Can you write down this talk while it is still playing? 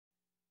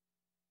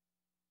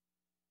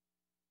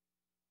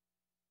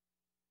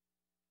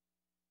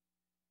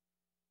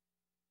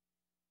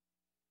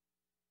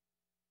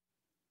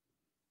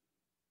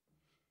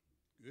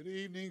Good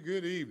evening,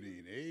 good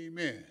evening.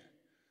 Amen.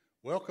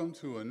 Welcome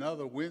to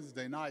another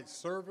Wednesday night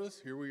service.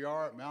 Here we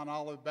are at Mount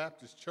Olive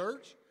Baptist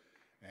Church,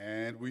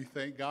 and we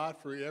thank God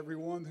for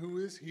everyone who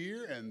is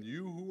here and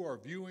you who are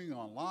viewing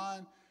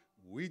online.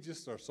 We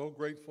just are so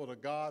grateful to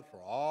God for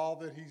all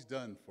that He's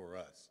done for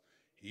us.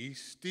 He's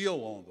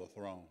still on the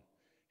throne.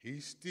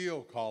 He's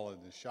still calling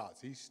the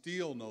shots. He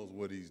still knows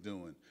what He's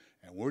doing,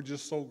 and we're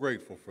just so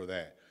grateful for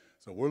that.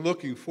 So we're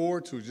looking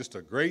forward to just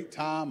a great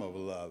time of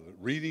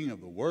reading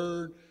of the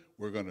Word.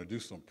 We're going to do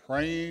some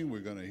praying.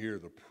 We're going to hear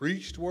the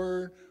preached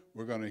word.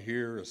 We're going to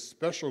hear a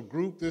special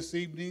group this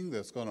evening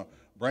that's going to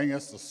bring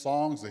us the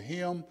songs of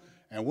Him.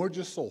 And we're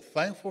just so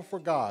thankful for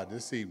God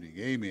this evening.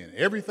 Amen.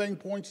 Everything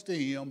points to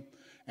Him,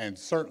 and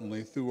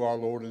certainly through our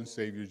Lord and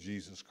Savior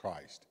Jesus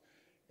Christ.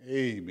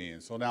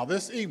 Amen. So now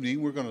this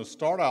evening, we're going to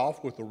start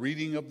off with the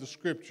reading of the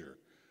Scripture.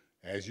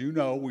 As you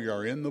know, we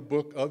are in the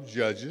book of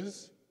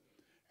Judges.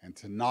 And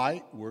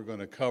tonight, we're going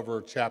to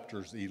cover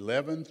chapters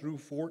 11 through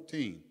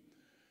 14.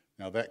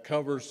 Now, that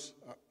covers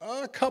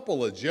a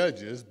couple of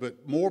judges,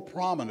 but more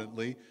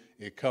prominently,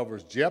 it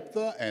covers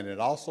Jephthah, and it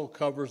also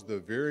covers the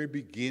very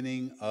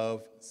beginning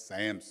of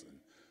Samson.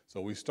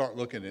 So we start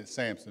looking at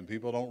Samson.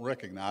 People don't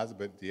recognize it,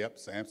 but yep,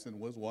 Samson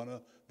was one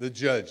of the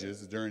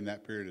judges during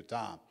that period of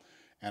time.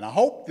 And I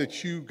hope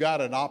that you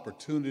got an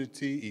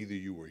opportunity, either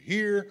you were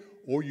here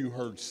or you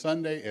heard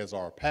Sunday as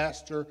our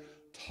pastor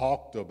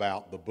talked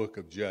about the book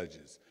of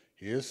Judges.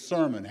 His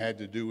sermon had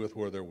to do with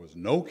where there was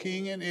no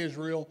king in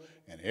Israel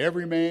and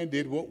every man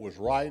did what was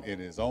right in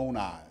his own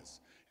eyes.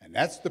 And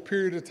that's the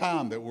period of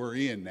time that we're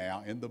in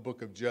now in the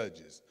book of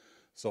Judges.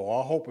 So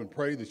I hope and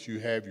pray that you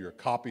have your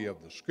copy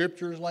of the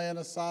scriptures laying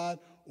aside,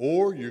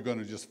 or you're going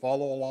to just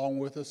follow along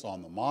with us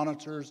on the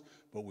monitors.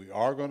 But we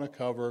are going to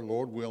cover,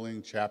 Lord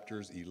willing,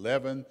 chapters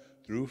 11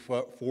 through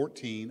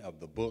 14 of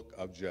the book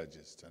of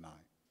Judges tonight.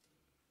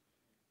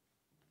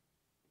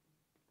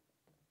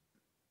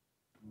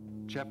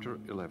 Chapter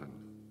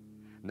 11.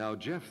 Now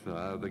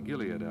Jephthah the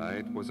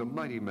Gileadite was a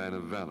mighty man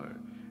of valor,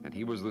 and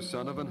he was the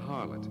son of an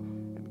harlot,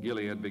 and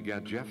Gilead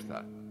begat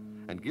Jephthah.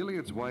 And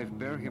Gilead's wife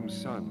bare him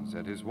sons,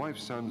 and his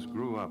wife's sons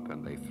grew up,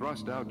 and they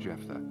thrust out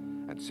Jephthah,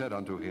 and said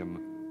unto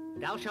him,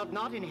 Thou shalt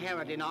not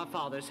inherit in our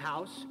father's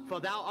house,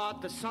 for thou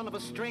art the son of a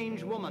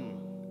strange woman.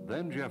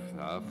 Then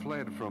Jephthah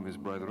fled from his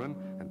brethren,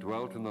 and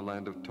dwelt in the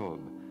land of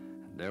Tob.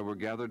 And there were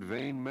gathered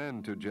vain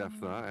men to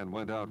Jephthah, and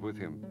went out with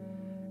him.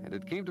 And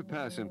it came to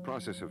pass in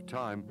process of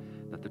time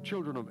that the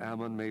children of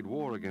Ammon made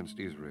war against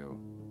Israel.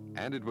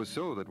 And it was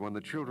so that when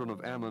the children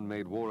of Ammon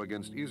made war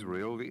against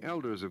Israel, the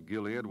elders of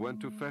Gilead went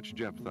to fetch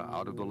Jephthah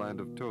out of the land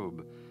of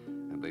Tob.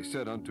 And they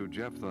said unto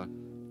Jephthah,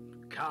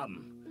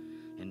 Come,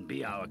 and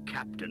be our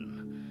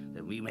captain,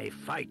 that we may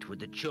fight with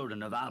the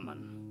children of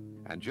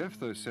Ammon. And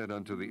Jephthah said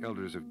unto the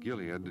elders of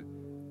Gilead,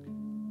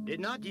 Did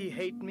not ye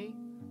hate me,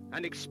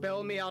 and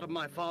expel me out of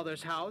my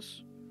father's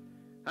house?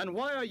 And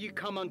why are ye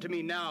come unto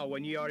me now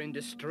when ye are in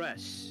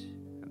distress?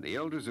 And the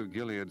elders of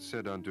Gilead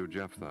said unto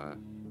Jephthah,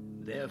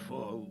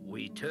 Therefore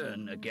we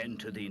turn again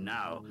to thee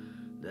now,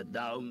 that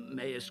thou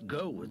mayest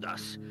go with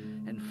us,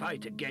 and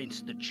fight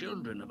against the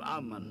children of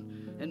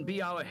Ammon, and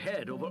be our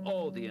head over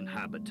all the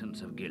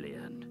inhabitants of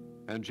Gilead.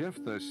 And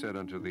Jephthah said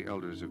unto the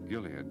elders of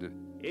Gilead,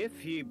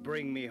 If ye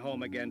bring me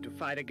home again to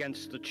fight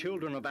against the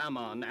children of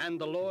Ammon,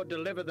 and the Lord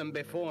deliver them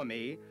before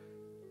me,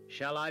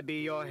 shall I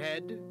be your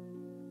head?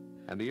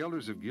 And the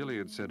elders of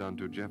Gilead said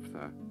unto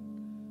Jephthah,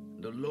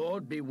 The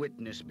Lord be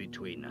witness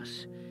between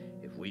us,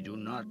 if we do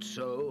not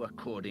so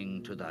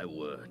according to thy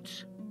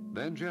words.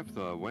 Then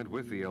Jephthah went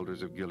with the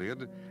elders of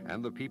Gilead,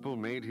 and the people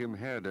made him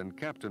head and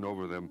captain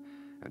over them.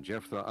 And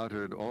Jephthah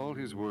uttered all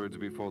his words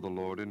before the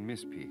Lord in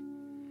Mizpeh.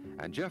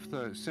 And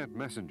Jephthah sent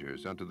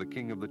messengers unto the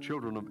king of the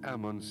children of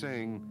Ammon,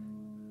 saying,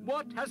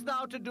 What hast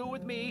thou to do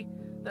with me,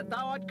 that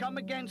thou art come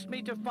against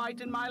me to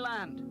fight in my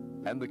land?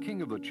 And the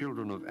king of the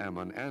children of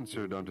Ammon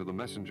answered unto the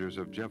messengers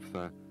of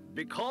Jephthah,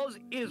 Because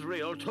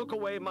Israel took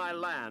away my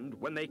land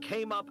when they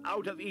came up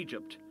out of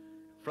Egypt,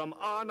 from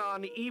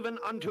Arnon even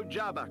unto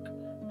Jabbok,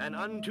 and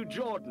unto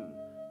Jordan,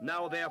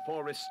 now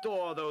therefore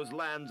restore those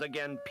lands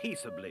again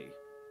peaceably.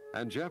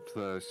 And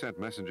Jephthah sent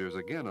messengers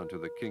again unto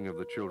the king of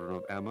the children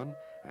of Ammon,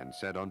 and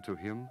said unto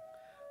him,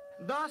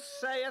 Thus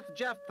saith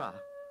Jephthah,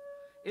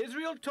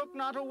 Israel took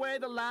not away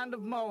the land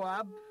of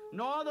Moab,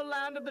 nor the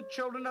land of the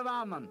children of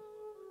Ammon.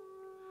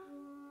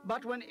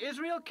 But when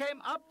Israel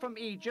came up from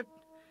Egypt,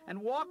 and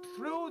walked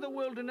through the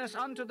wilderness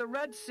unto the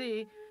Red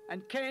Sea,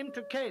 and came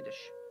to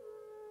Kadesh,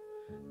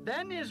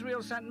 then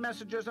Israel sent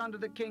messengers unto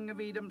the king of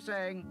Edom,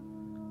 saying,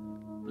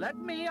 Let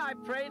me, I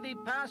pray thee,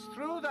 pass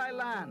through thy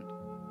land.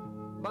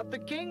 But the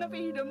king of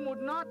Edom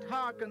would not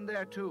hearken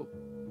thereto.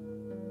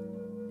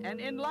 And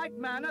in like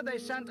manner they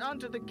sent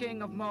unto the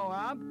king of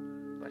Moab,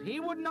 but he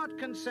would not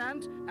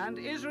consent, and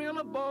Israel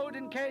abode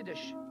in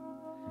Kadesh.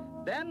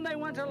 Then they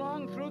went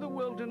along through the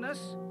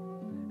wilderness,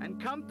 and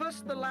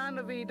compassed the land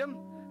of Edom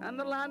and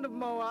the land of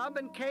Moab,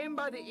 and came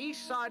by the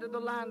east side of the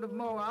land of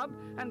Moab,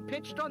 and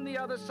pitched on the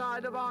other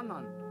side of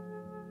Arnon,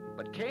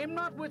 but came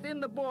not within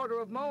the border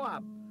of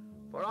Moab,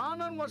 for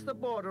Arnon was the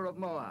border of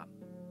Moab.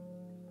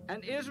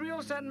 And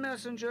Israel sent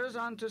messengers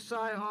unto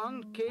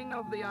Sihon, king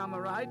of the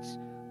Amorites,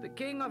 the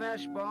king of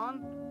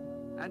Heshbon.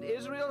 And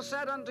Israel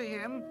said unto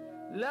him,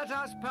 Let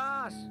us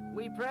pass,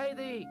 we pray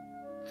thee,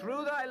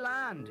 through thy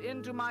land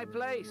into my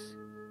place.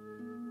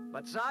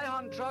 But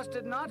Sihon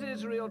trusted not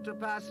Israel to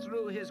pass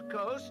through his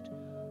coast,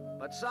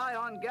 but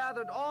Sihon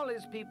gathered all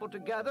his people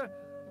together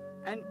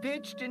and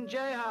pitched in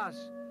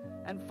Jahaz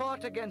and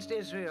fought against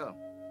Israel.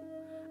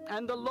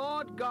 And the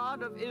Lord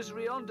God of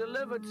Israel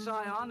delivered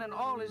Sihon and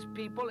all his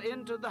people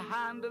into the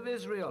hand of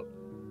Israel,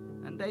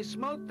 and they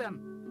smote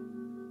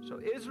them. So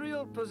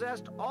Israel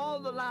possessed all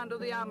the land of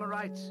the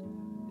Amorites,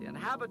 the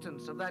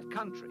inhabitants of that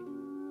country.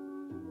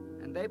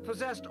 And they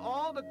possessed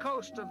all the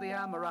coast of the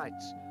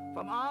Amorites,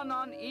 from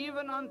Arnon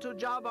even unto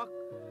Jabbok,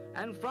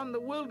 and from the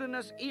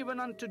wilderness even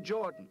unto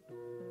Jordan.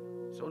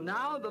 So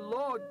now the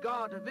Lord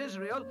God of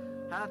Israel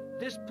hath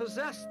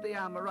dispossessed the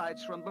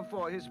Amorites from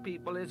before his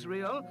people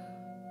Israel.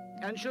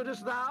 And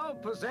shouldest thou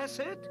possess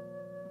it?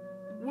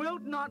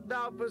 Wilt not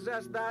thou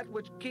possess that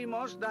which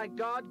Chemosh thy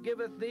God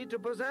giveth thee to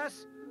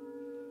possess?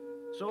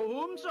 So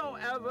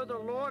whomsoever the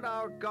Lord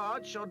our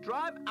God shall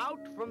drive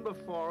out from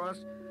before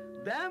us,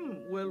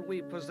 them will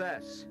we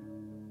possess.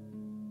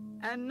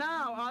 And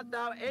now art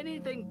thou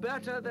anything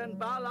better than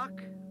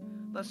Balak,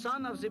 the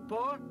son of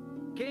Zippor,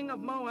 king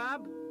of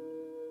Moab?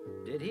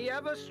 Did he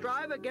ever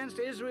strive against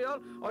Israel,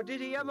 or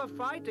did he ever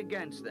fight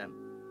against them?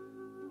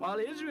 While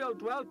Israel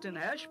dwelt in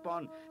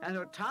Heshbon and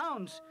her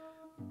towns,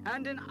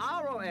 and in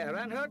Aroer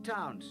and her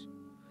towns,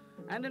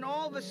 and in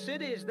all the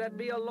cities that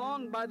be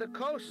along by the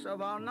coasts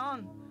of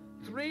Arnon,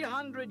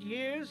 300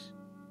 years?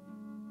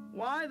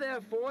 Why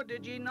therefore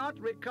did ye not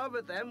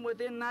recover them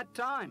within that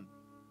time?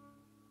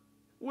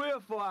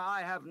 Wherefore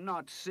I have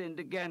not sinned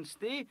against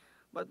thee,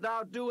 but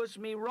thou doest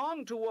me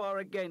wrong to war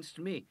against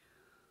me.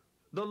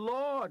 The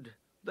Lord,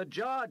 the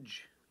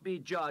judge, be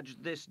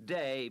judged this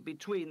day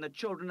between the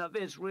children of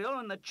Israel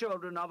and the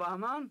children of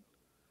Ammon.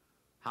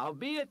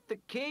 Howbeit the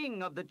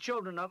king of the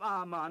children of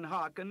Ammon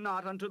hearkened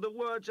not unto the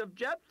words of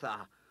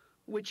Jephthah,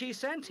 which he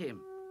sent him.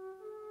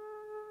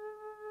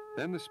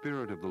 Then the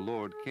Spirit of the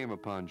Lord came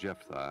upon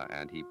Jephthah,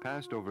 and he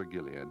passed over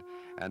Gilead,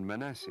 and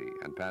Manasseh,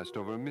 and passed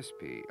over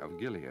Mizpeh of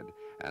Gilead,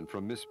 and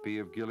from Mizpeh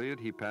of Gilead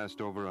he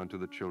passed over unto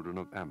the children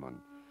of Ammon.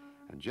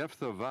 And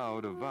Jephthah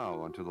vowed a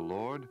vow unto the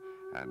Lord,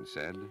 and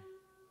said,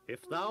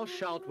 If thou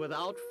shalt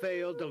without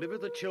fail deliver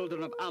the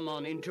children of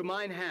Ammon into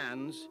mine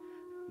hands,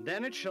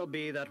 then it shall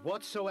be that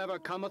whatsoever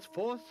cometh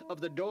forth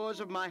of the doors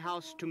of my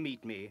house to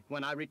meet me,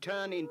 when I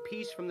return in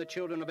peace from the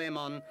children of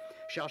Ammon,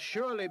 shall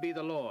surely be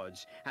the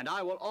Lord's, and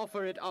I will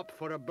offer it up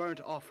for a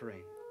burnt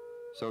offering.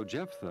 So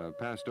Jephthah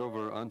passed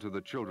over unto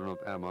the children of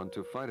Ammon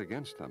to fight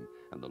against them,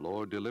 and the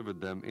Lord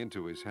delivered them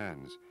into his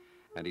hands.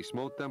 And he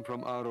smote them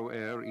from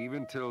Aroer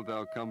even till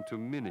thou come to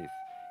Minnith,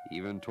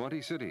 even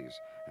 20 cities,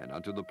 and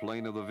unto the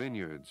plain of the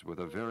vineyards, with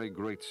a very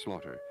great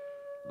slaughter.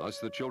 Thus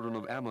the children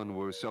of Ammon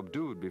were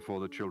subdued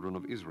before the children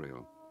of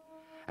Israel.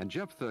 And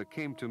Jephthah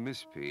came to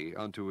Mizpeh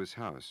unto his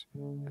house,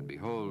 and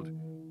behold,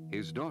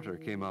 his daughter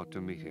came out to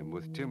meet him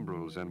with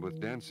timbrels and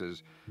with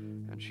dances,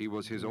 and she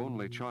was his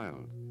only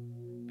child.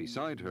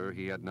 Beside her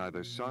he had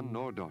neither son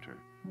nor daughter.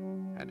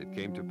 And it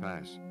came to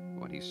pass,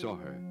 when he saw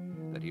her,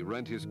 that he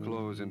rent his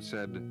clothes and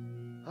said,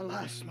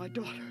 Alas, my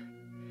daughter,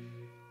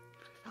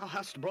 thou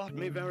hast brought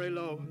me very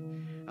low,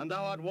 and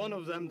thou art one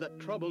of them that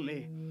trouble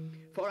me.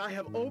 For I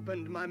have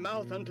opened my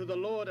mouth unto the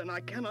Lord, and I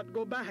cannot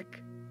go back.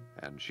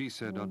 And she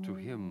said unto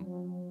him,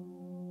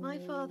 My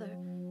father,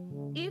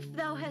 if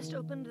thou hast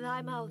opened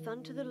thy mouth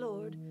unto the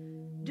Lord,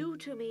 do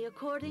to me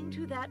according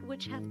to that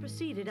which hath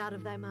proceeded out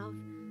of thy mouth.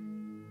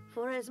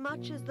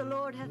 Forasmuch as the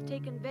Lord hath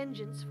taken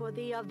vengeance for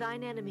thee of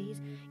thine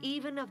enemies,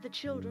 even of the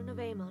children of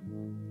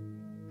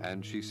Ammon.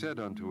 And she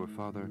said unto her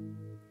father,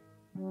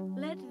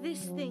 Let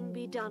this thing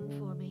be done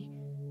for me.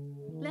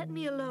 Let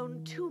me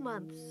alone 2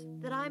 months,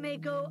 that I may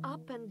go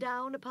up and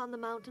down upon the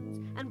mountains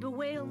and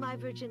bewail my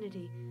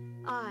virginity,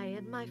 I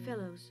and my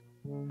fellows.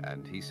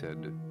 And he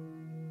said,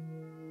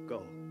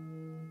 Go.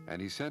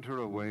 And he sent her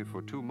away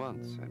for 2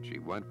 months, and she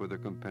went with her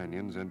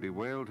companions and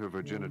bewailed her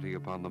virginity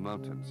upon the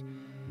mountains.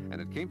 And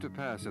it came to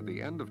pass at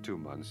the end of 2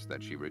 months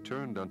that she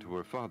returned unto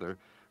her father,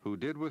 who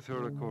did with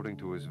her according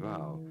to his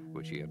vow,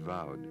 which he had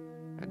vowed,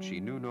 and she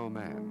knew no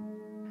man.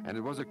 And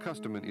it was a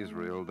custom in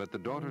Israel that the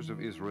daughters of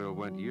Israel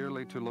went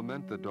yearly to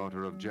lament the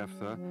daughter of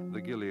Jephthah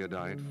the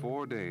Gileadite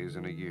 4 days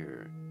in a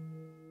year.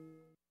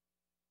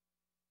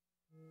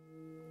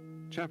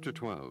 Chapter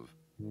 12.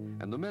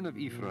 And the men of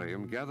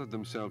Ephraim gathered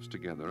themselves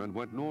together and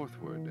went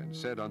northward, and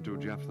said unto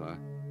Jephthah,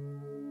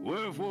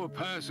 Wherefore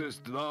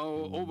passest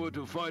thou over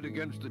to fight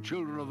against the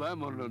children of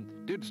Ammon,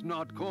 and didst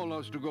not call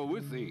us to go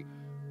with thee?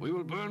 We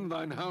will burn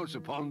thine house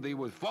upon thee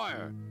with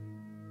fire.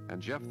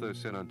 And Jephthah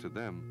said unto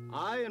them,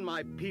 I and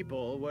my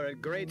people were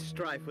at great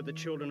strife with the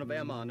children of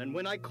Ammon, and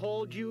when I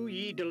called you,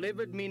 ye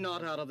delivered me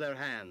not out of their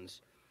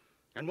hands.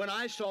 And when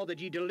I saw that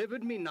ye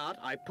delivered me not,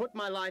 I put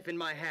my life in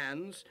my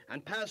hands,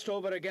 and passed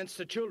over against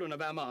the children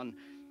of Ammon.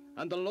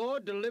 And the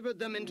Lord delivered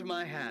them into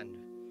my hand.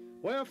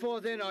 Wherefore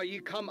then are ye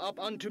come up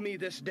unto me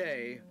this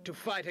day, to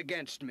fight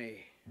against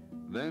me?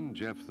 Then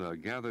Jephthah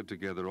gathered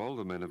together all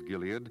the men of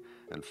Gilead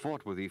and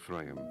fought with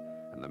Ephraim.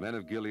 And the men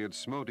of Gilead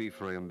smote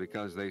Ephraim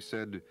because they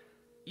said,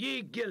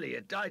 Ye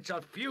Gileadites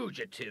are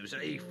fugitives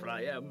of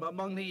Ephraim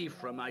among the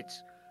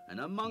Ephraimites and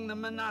among the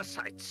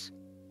Manassites.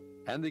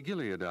 And the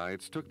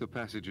Gileadites took the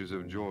passages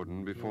of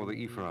Jordan before the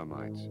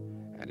Ephraimites.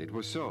 And it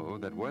was so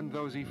that when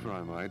those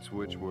Ephraimites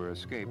which were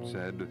escaped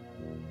said,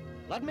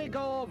 Let me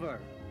go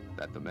over,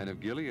 that the men of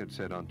Gilead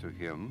said unto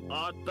him,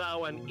 Art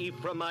thou an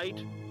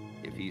Ephraimite?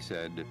 If he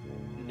said,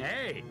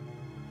 Nay.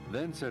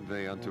 Then said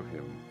they unto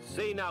him,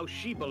 Say now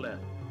Shibboleth.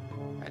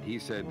 And he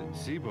said,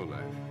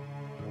 Siboleth,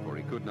 for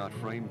he could not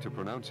frame to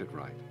pronounce it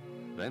right.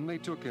 Then they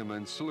took him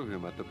and slew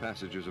him at the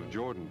passages of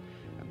Jordan,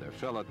 and there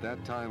fell at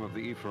that time of the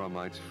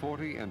Ephraimites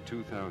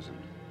 42,000.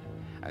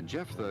 And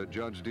Jephthah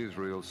judged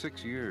Israel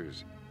 6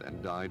 years.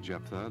 Then died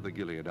Jephthah the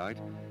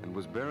Gileadite, and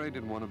was buried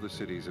in one of the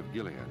cities of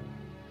Gilead.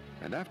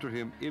 And after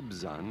him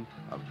Ibzan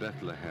of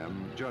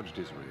Bethlehem judged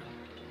Israel.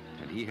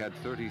 And he had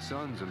 30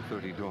 sons and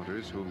 30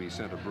 daughters, whom he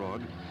sent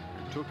abroad,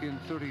 and took in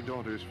 30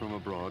 daughters from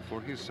abroad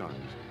for his sons.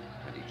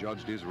 And he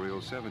judged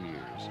Israel 7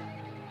 years.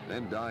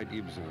 Then died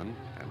Ibzan,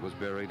 and was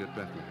buried at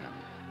Bethlehem.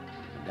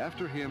 And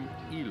after him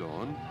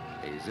Elon,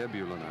 a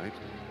Zebulunite,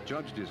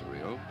 judged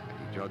Israel, and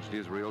he judged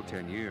Israel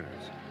 10 years.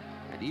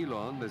 And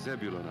Elon the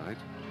Zebulunite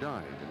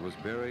died, and was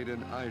buried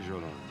in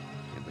Aijalon,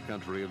 in the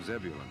country of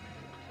Zebulun.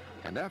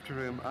 And after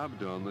him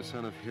Abdon the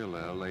son of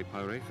Hillel, a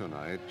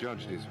Pirathonite,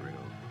 judged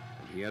Israel.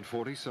 And he had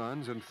 40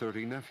 sons and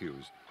 30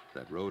 nephews,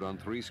 that rode on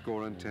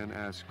 70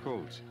 ass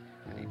colts,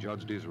 and he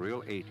judged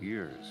Israel 8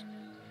 years.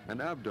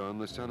 And Abdon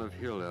the son of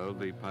Hillel,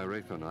 the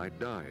Pirathonite,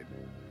 died,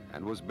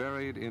 and was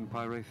buried in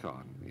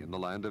Pirathon, in the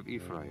land of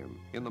Ephraim,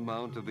 in the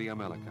mount of the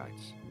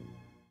Amalekites.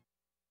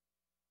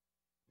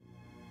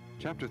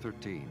 Chapter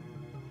 13.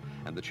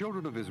 And the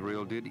children of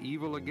Israel did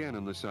evil again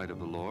in the sight of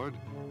the Lord,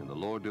 and the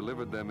Lord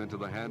delivered them into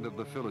the hand of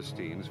the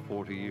Philistines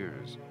 40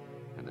 years.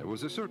 And there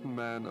was a certain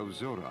man of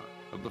Zorah,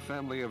 of the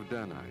family of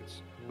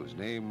Danites, whose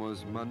name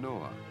was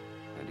Manoah,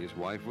 and his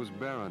wife was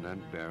barren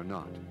and bare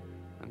not.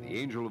 And the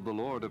angel of the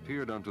Lord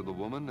appeared unto the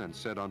woman, and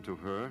said unto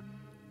her,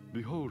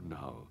 Behold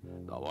now,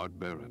 thou art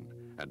barren,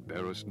 and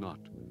bearest not,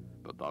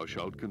 but thou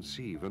shalt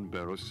conceive and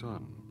bear a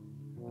son.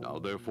 Now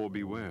therefore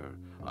beware,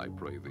 I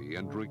pray thee,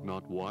 and drink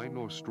not wine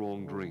nor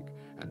strong drink,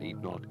 and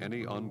eat not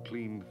any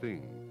unclean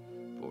thing.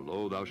 For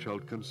lo, thou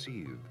shalt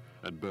conceive,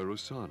 and bear a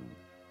son,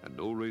 and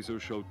no razor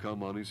shall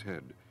come on his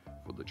head,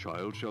 for the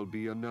child shall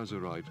be a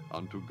Nazarite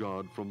unto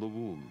God from the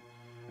womb,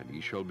 and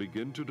he shall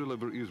begin to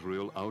deliver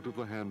Israel out of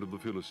the hand of the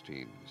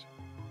Philistines.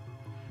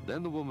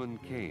 Then the woman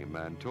came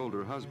and told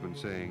her husband,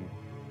 saying,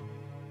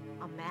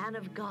 A man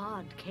of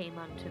God came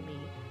unto me,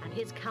 and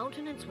his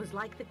countenance was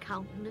like the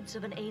countenance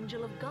of an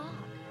angel of God,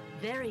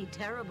 very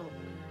terrible.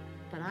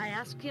 But I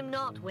asked him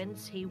not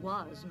whence he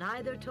was,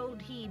 neither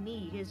told he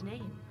me his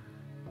name.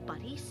 But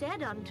he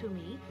said unto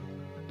me,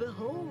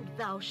 Behold,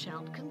 thou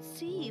shalt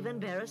conceive and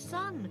bear a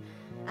son,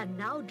 and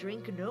now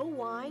drink no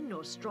wine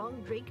nor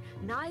strong drink,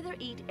 neither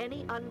eat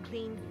any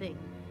unclean thing.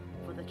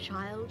 For the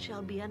child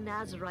shall be a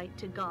Nazarite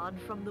to God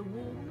from the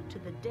womb to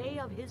the day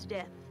of his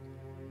death.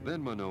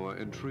 Then Manoah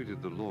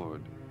entreated the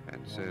Lord,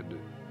 and said,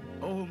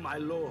 O my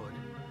Lord,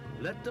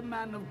 let the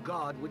man of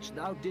God which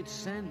thou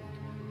didst send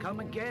come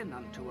again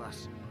unto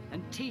us,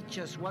 and teach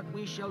us what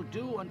we shall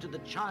do unto the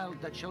child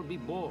that shall be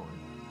born.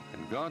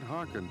 And God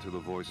hearkened to the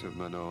voice of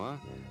Manoah,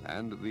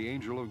 and the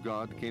angel of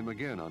God came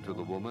again unto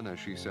the woman as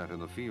she sat in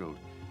the field.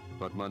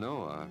 But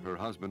Manoah, her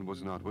husband,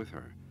 was not with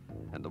her.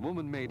 And the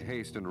woman made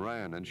haste and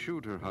ran, and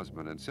shewed her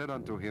husband, and said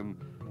unto him,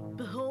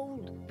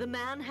 Behold, the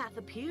man hath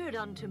appeared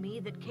unto me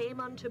that came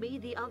unto me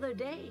the other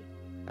day.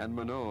 And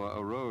Manoah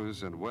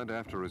arose, and went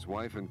after his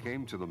wife, and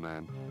came to the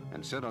man,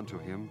 and said unto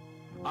him,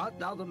 Art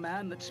thou the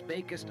man that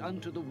spakest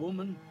unto the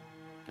woman?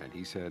 And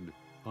he said,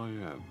 I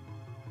am.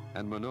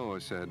 And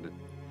Manoah said,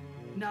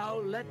 Now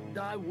let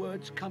thy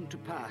words come to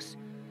pass.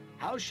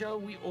 How shall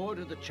we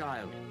order the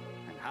child,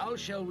 and how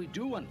shall we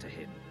do unto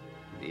him?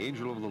 The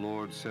angel of the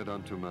Lord said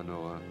unto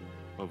Manoah,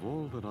 Of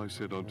all that I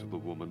said unto the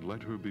woman,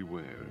 let her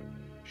beware.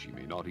 She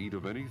may not eat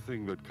of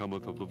anything that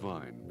cometh of the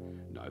vine,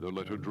 neither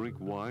let her drink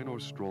wine or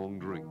strong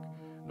drink,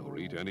 nor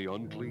eat any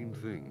unclean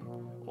thing.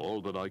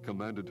 All that I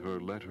commanded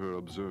her, let her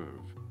observe.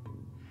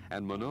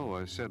 And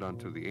Manoah said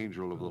unto the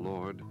angel of the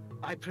Lord,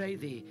 I pray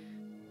thee,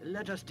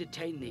 let us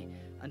detain thee,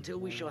 until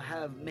we shall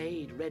have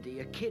made ready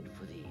a kid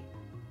for thee.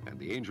 And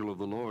the angel of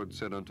the Lord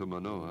said unto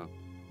Manoah,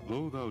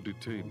 Though thou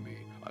detain me,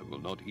 I will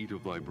not eat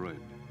of thy bread.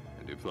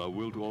 And if thou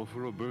wilt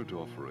offer a burnt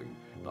offering,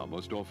 thou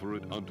must offer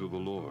it unto the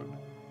Lord.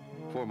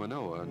 For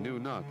Manoah knew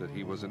not that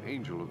he was an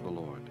angel of the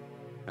Lord.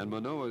 And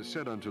Manoah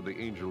said unto the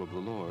angel of the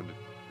Lord,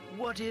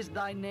 What is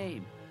thy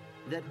name,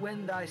 that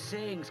when thy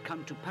sayings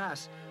come to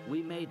pass,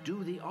 we may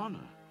do thee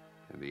honor?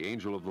 And the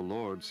angel of the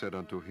Lord said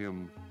unto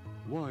him,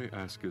 Why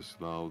askest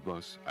thou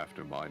thus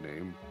after my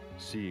name,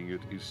 seeing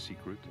it is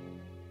secret?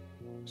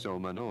 So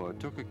Manoah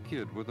took a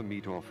kid with a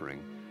meat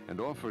offering, and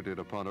offered it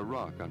upon a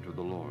rock unto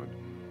the Lord.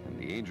 And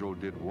the angel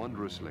did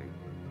wondrously,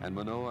 and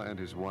Manoah and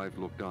his wife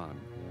looked on.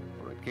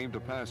 For it it came to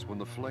pass when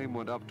the flame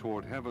went up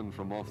toward heaven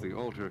from off the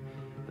altar,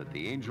 that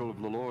the angel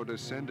of the Lord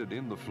ascended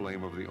in the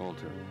flame of the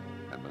altar.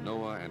 And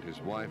Manoah and his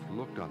wife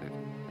looked on it,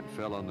 and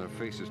fell on their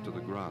faces to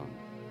the ground.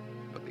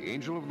 But the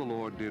angel of the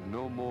Lord did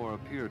no more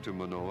appear to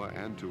Manoah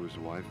and to his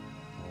wife.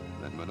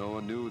 Then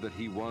Manoah knew that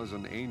he was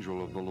an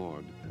angel of the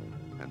Lord.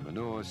 And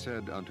Manoah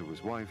said unto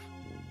his wife,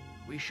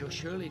 We shall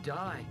surely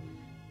die,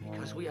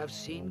 because we have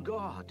seen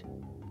God.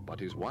 But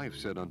his wife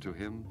said unto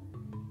him,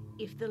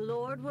 If the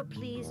Lord were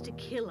pleased to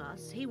kill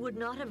us, he would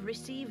not have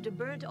received a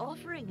burnt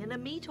offering and a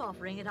meat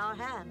offering at our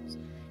hands.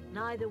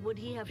 Neither would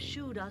he have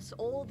shewed us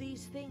all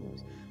these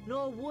things,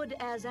 nor would,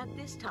 as at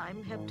this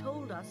time, have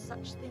told us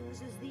such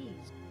things as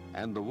these.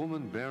 And the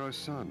woman bare a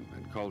son,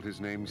 and called his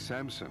name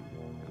Samson.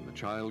 And the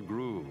child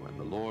grew, and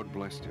the Lord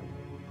blessed him.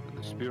 And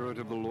the Spirit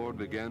of the Lord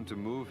began to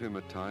move him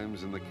at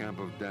times in the camp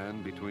of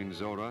Dan between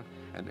Zorah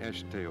and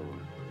Eshtaol.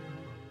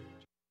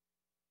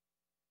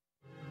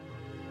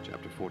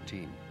 Chapter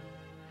 14.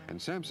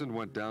 And Samson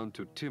went down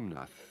to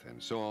Timnath,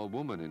 and saw a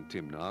woman in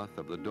Timnath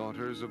of the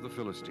daughters of the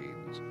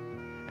Philistines.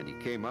 And he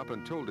came up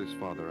and told his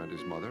father and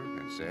his mother,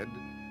 and said,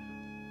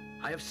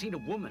 I have seen a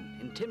woman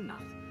in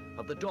Timnath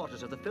of the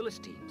daughters of the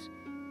Philistines.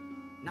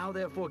 Now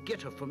therefore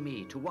get her for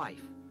me to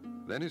wife.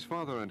 Then his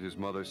father and his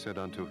mother said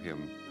unto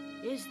him,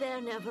 Is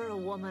there never a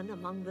woman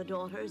among the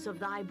daughters of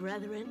thy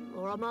brethren,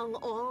 or among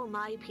all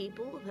my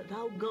people, that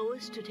thou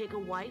goest to take a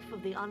wife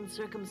of the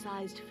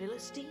uncircumcised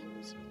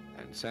Philistines?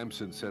 And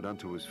Samson said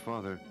unto his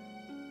father,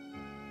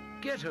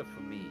 Get her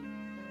for me,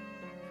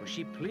 for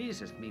she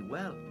pleaseth me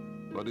well.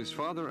 But his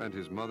father and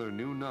his mother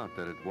knew not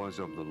that it was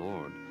of the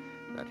Lord,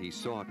 that he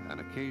sought an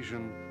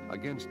occasion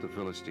against the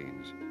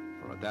Philistines,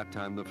 for at that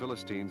time the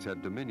Philistines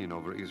had dominion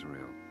over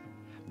Israel.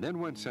 Then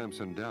went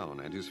Samson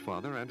down, and his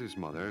father and his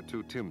mother,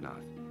 to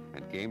Timnath,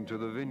 and came to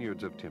the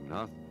vineyards of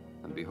Timnath,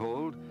 and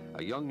behold,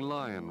 a young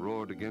lion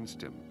roared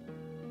against him.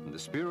 And the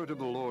Spirit of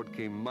the Lord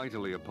came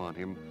mightily upon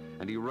him,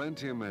 and he rent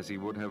him as he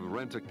would have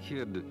rent a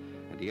kid,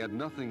 and he had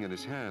nothing in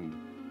his hand.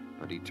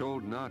 But he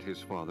told not his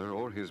father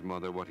or his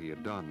mother what he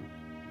had done.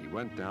 He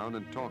went down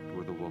and talked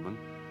with the woman,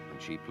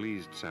 and she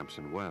pleased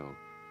Samson well.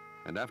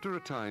 And after a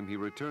time he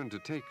returned to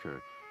take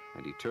her,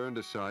 and he turned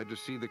aside to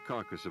see the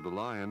carcass of the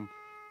lion,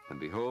 and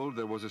behold,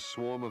 there was a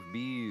swarm of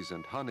bees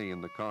and honey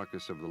in the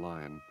carcass of the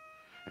lion.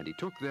 And he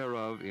took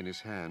thereof in his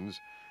hands,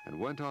 and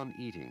went on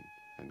eating,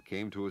 and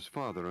came to his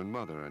father and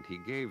mother, and he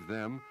gave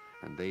them,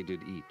 and they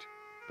did eat.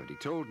 But he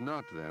told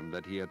not them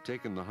that he had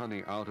taken the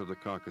honey out of the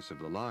carcass of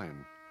the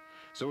lion.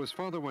 So his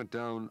father went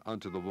down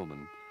unto the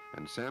woman,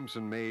 and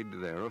Samson made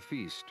there a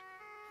feast,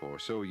 for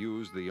so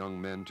used the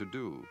young men to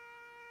do.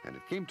 And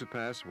it came to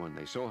pass, when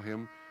they saw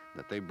him,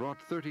 that they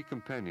brought 30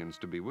 companions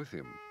to be with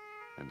him.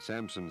 And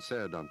Samson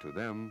said unto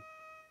them,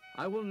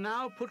 I will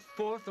now put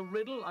forth a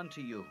riddle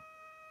unto you.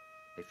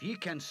 If ye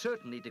can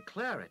certainly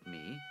declare it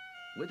me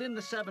within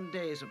the 7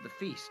 days of the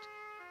feast,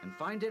 and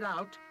find it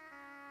out,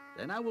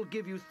 then I will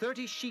give you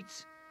 30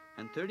 sheets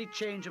and 30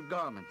 change of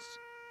garments.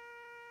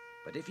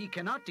 But if ye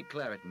cannot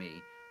declare it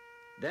me,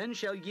 then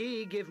shall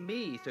ye give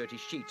me 30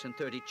 sheets and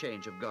 30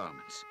 change of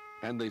garments.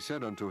 And they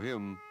said unto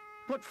him,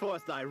 Put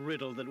forth thy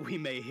riddle that we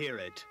may hear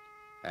it.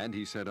 And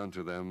he said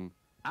unto them,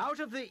 Out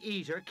of the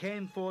eater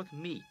came forth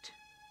meat,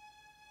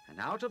 and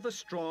out of the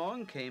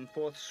strong came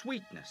forth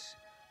sweetness.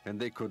 And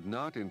they could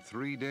not in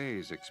 3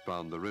 days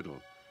expound the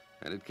riddle.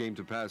 And it came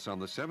to pass on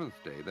the 7th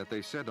day that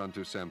they said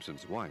unto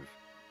Samson's wife,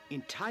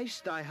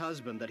 Entice thy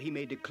husband, that he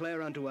may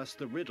declare unto us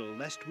the riddle,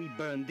 lest we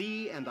burn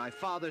thee and thy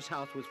father's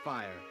house with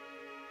fire.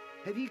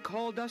 Have ye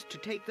called us to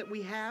take that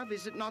we have?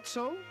 Is it not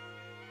so?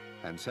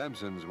 And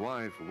Samson's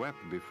wife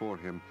wept before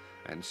him,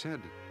 and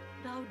said,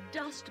 Thou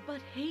dost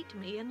but hate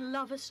me, and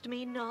lovest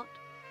me not.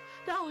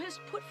 Thou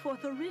hast put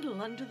forth a riddle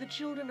unto the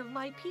children of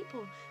my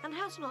people, and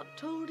hast not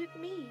told it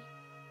me.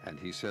 And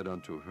he said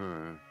unto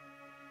her,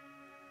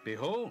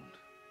 Behold,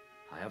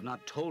 I have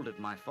not told it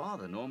my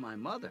father nor my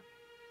mother.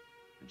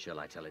 And shall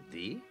I tell it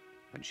thee?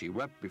 And she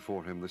wept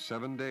before him the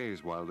 7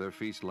 days while their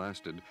feast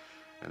lasted.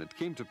 And it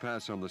came to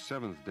pass on the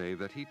 7th day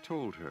that he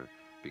told her,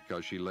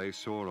 because she lay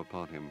sore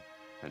upon him.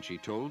 And she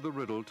told the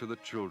riddle to the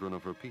children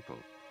of her people.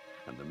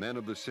 And the men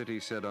of the city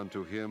said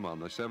unto him on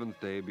the 7th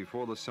day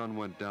before the sun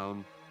went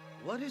down,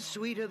 What is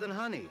sweeter than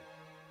honey?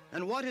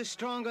 And what is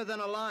stronger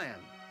than a lion?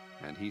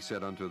 And he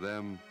said unto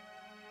them,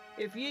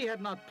 If ye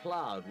had not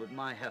plowed with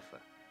my heifer,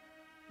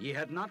 ye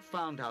had not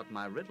found out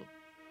my riddle.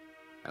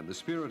 And the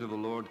Spirit of the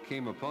Lord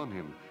came upon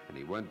him, and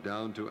he went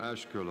down to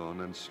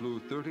Ashkelon, and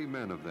slew 30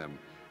 men of them,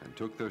 and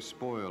took their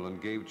spoil,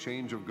 and gave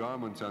change of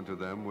garments unto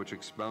them which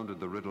expounded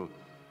the riddle.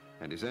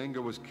 And his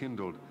anger was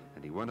kindled,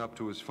 and he went up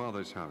to his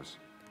father's house.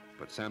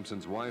 But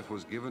Samson's wife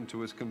was given to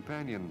his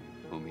companion,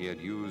 whom he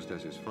had used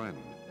as his friend.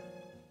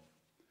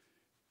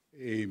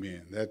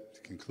 Amen.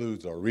 That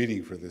concludes our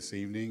reading for this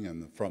evening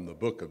and from the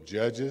book of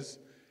Judges.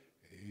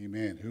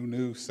 Amen. Who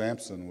knew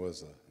Samson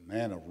was a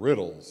man of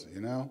riddles,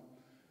 you know?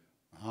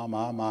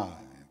 My.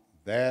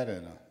 That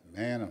and a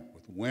man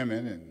with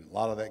women, and a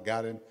lot of that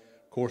got him,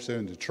 of course,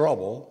 into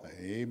trouble.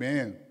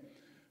 Amen.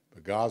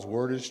 But God's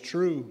word is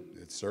true.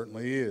 It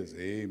certainly is.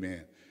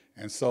 Amen.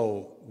 And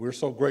so we're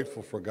so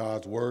grateful for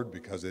God's word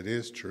because it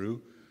is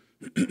true.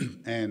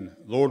 And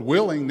Lord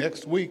willing,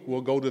 next week we'll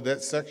go to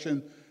that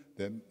section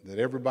that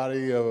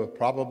everybody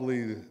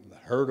probably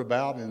heard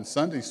about in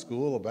Sunday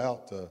school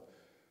about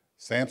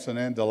Samson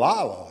and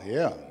Delilah.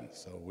 Yeah,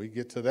 so we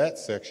get to that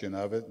section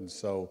of it. And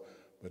so,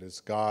 but it's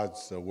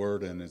God's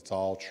word and it's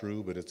all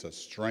true, but it's a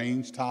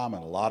strange time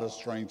and a lot of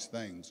strange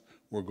things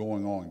were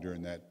going on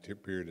during that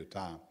period of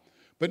time.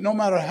 But no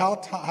matter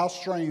how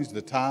strange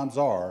the times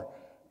are,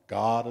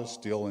 God is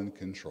still in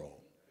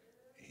control.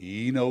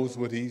 He knows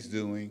what he's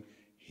doing.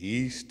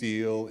 He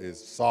still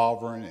is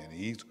sovereign, and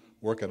he's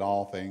working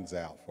all things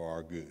out for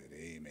our good.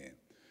 Amen.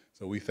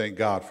 So we thank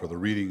God for the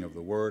reading of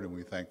the word, and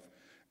we thank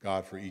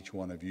God for each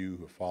one of you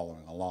who are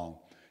following along.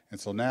 And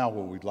so now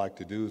what we'd like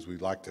to do is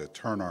we'd like to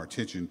turn our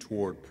attention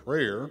toward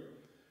prayer.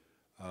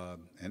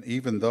 And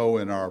even though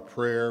in our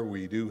prayer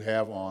we do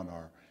have on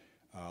our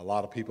a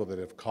lot of people that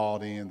have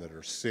called in that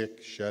are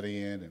sick, shut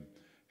in, and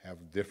have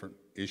different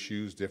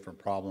issues, different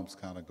problems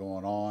kind of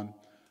going on,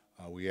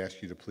 we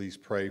ask you to please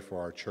pray for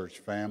our church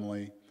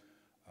family.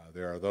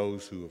 There are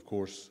those who, of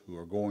course, who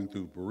are going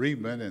through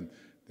bereavement, and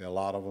a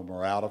lot of them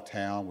are out of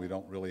town. We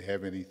don't really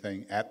have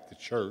anything at the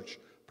church,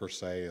 per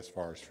se, as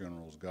far as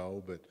funerals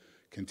go, but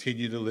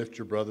continue to lift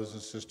your brothers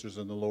and sisters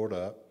in the Lord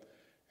up,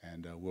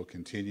 and we'll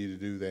continue to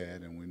do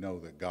that, and we know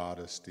that God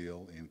is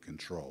still in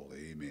control.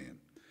 Amen.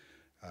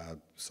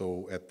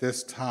 So at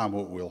this time,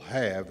 what we'll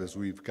have is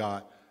we've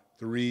got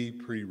 3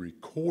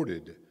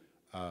 pre-recorded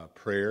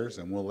prayers,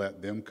 and we'll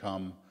let them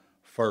come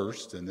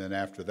first, and then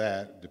after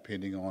that,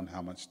 depending on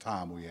how much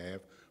time we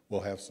have,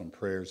 we'll have some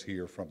prayers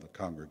here from the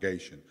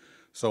congregation.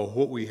 So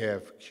what we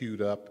have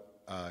queued up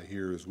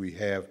here is we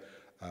have,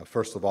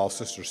 first of all,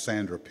 Sister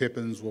Sandra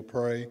Pippins will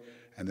pray,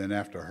 and then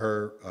after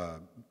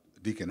her,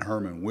 Deacon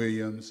Herman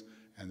Williams,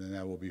 and then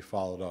that will be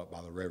followed up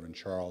by the Reverend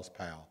Charles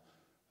Powell.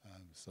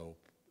 So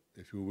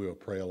if you will,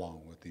 pray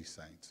along with these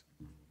saints.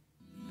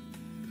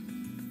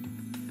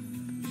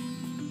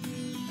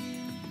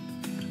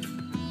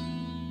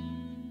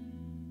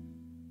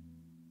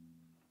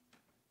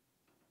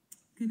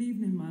 Good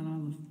evening, Mount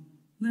Olive.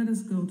 Let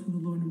us go to the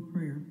Lord in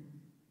prayer.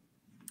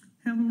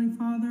 Heavenly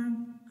Father,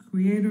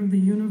 creator of the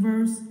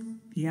universe,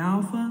 the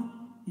Alpha,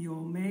 the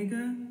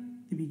Omega,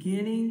 the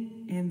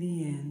beginning and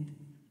the end,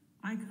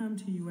 I come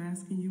to you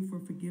asking you for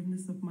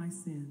forgiveness of my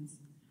sins,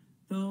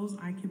 those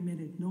I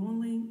committed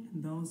knowingly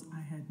and those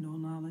I had no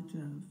knowledge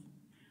of.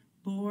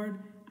 Lord,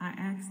 I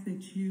ask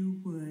that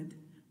you would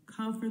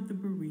comfort the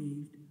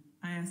bereaved.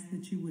 I ask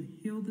that you would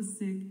heal the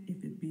sick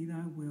if it be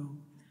thy will.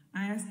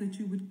 I ask that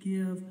you would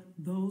give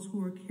those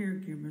who are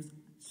caregivers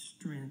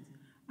strength.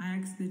 I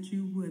ask that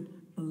you would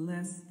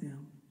bless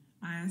them.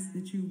 I ask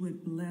that you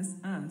would bless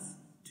us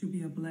to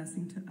be a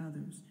blessing to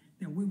others,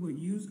 that we would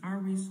use our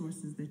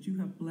resources that you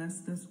have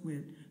blessed us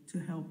with to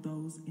help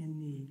those in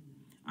need.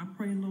 I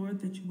pray,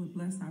 Lord, that you would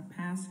bless our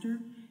pastor,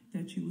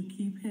 that you would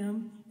keep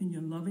him in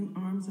your loving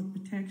arms of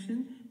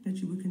protection, that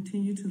you would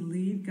continue to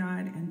lead,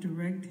 guide, and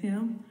direct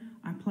him.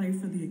 I pray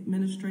for the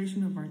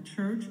administration of our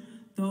church,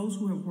 those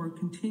who have worked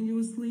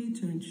continuously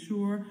to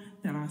ensure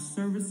that our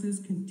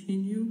services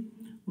continue.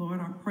 Lord,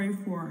 I pray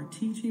for our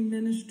teaching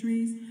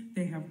ministries.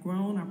 They have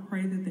grown. I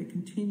pray that they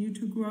continue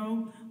to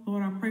grow.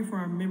 Lord, I pray for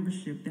our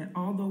membership, that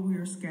although we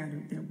are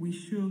scattered, that we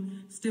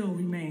should still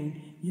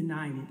remain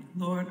united.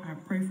 Lord, I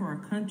pray for our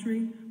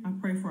country. I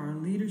pray for our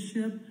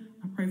leadership.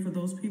 I pray for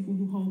those people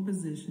who hold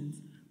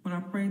positions. But I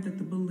pray that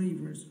the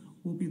believers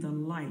will be the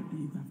light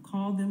you have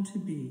called them to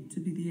be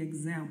the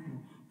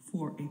example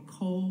for a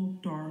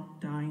cold,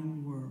 dark,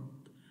 dying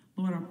world.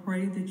 Lord, I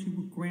pray that you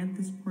will grant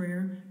this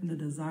prayer and the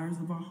desires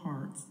of our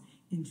hearts.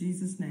 In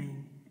Jesus'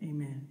 name,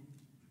 amen.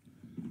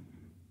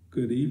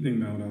 Good evening,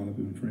 Mount Olive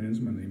and friends.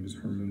 My name is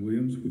Herman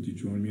Williams. Would you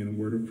join me in a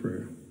word of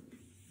prayer?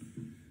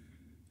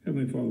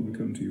 Heavenly Father, we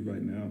come to you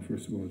right now,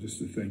 first of all, just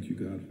to thank you,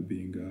 God, for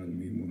being God. And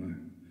we want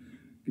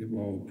to give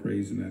all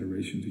praise and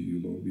adoration to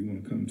you, Lord. We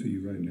want to come to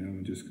you right now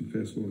and just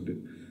confess, Lord,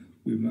 that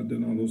we have not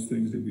done all those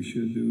things that we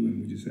should do. And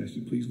we just ask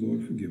you, please,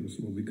 Lord, forgive us.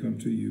 Lord, we come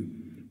to you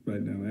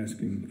right now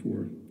asking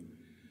for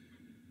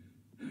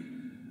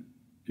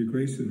your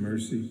grace and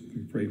mercy.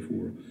 We pray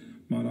for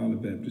Mount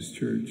Olive Baptist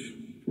Church,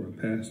 for our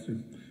pastor,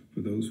 for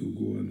those who are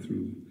going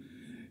through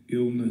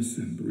illness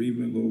and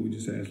bereavement, Lord. We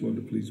just ask, Lord,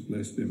 to please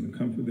bless them and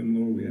comfort them,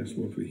 Lord. We ask,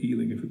 Lord, for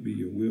healing, if it be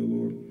your will,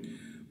 Lord.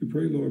 We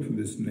pray, Lord, for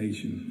this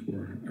nation,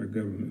 for our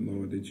government,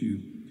 Lord, that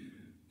you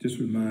just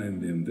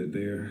remind them that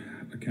they're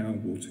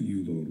accountable to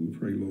you, Lord. We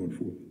pray, Lord,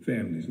 for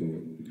families,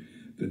 Lord,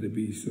 that there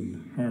be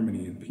some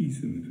harmony and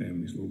peace in the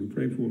families, Lord. We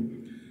pray for,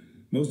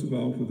 most of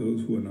all, for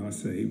those who are not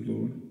saved,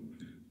 Lord.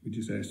 We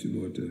just ask you,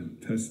 Lord, to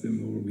touch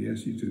them, Lord. We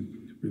ask you to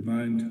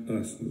remind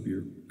us of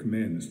your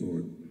commandments,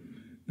 Lord,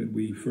 that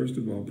we, first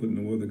of all, put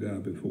no other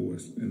God before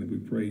us, and that we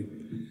pray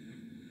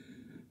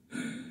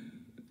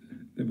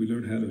that we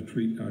learn how to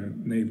treat our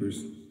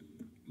neighbors,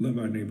 love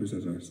our neighbors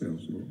as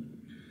ourselves, Lord.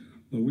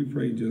 Lord, we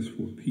pray just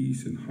for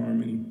peace and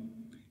harmony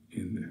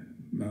in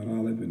Mount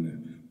Olive,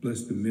 and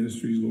bless the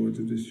ministries, Lord,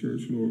 of this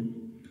church, Lord.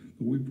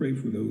 Lord, we pray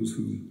for those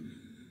who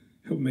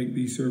Help make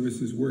these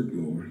services work,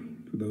 Lord,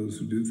 for those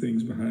who do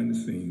things behind the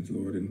scenes,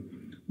 Lord.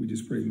 And we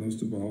just pray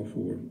most of all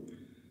for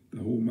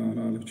the whole Mount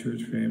Olive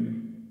Church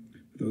family,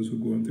 for those who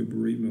are going through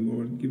bereavement,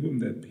 Lord. Give them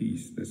that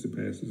peace that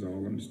surpasses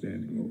all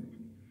understanding, Lord.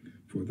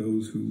 For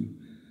those who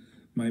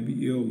might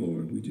be ill,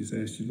 Lord, we just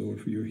ask you, Lord,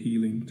 for your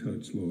healing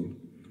touch, Lord.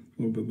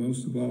 Lord, but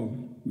most of all,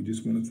 we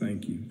just want to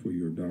thank you for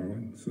your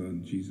darling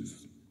son,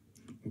 Jesus.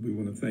 Lord, we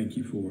want to thank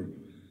you for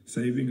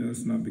saving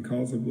us, not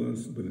because of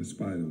us, but in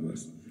spite of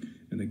us.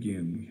 And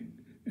again,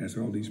 we ask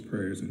all these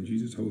prayers in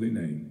Jesus' holy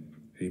name.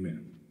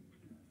 Amen.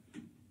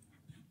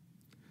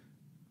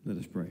 Let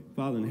us pray.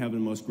 Father in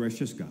heaven, most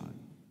gracious God,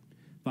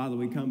 Father,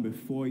 we come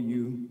before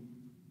you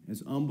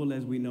as humble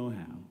as we know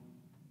how,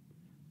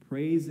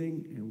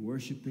 praising and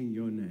worshiping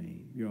your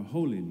name, your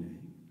holy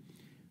name.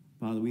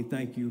 Father, we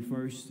thank you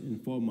first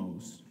and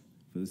foremost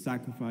for the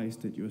sacrifice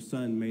that your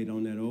son made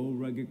on that old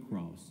rugged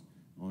cross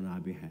on our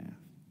behalf.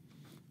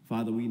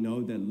 Father, we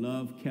know that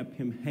love kept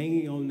him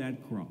hanging on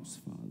that cross,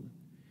 Father,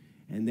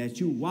 and that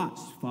you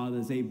watched, Father,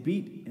 as they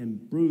beat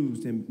and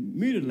bruised and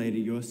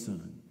mutilated your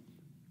son.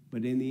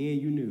 But in the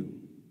end, you knew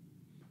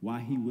why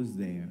he was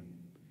there.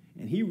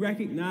 And he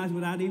recognized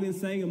without even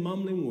saying a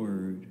mumbling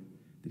word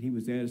that he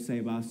was there to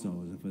save our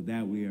souls. And for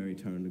that, we are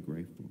eternally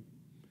grateful.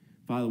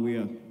 Father, we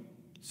are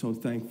so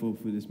thankful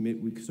for this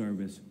midweek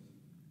service.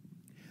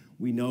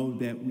 We know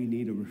that we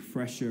need a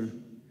refresher.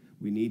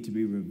 We need to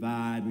be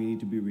revived. We need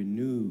to be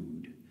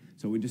renewed.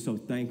 So we're just so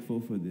thankful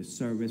for this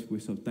service. We're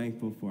so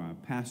thankful for our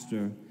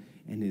pastor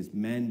and his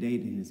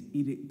mandate and his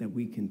edict that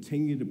we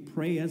continue to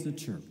pray as a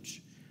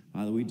church.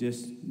 Father, we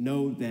just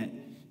know that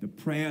the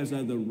prayers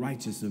of the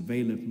righteous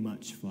availeth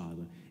much,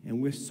 Father.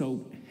 And we're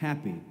so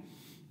happy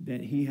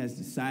that he has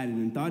decided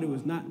and thought it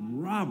was not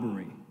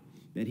robbery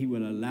that he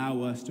would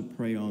allow us to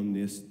pray on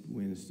this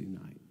Wednesday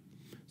night.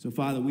 So,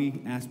 Father,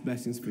 we ask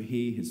blessings for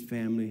he, his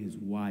family, his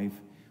wife.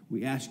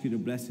 We ask you to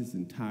bless his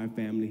entire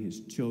family,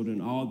 his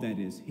children, all that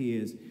is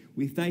his.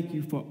 We thank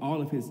you for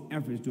all of his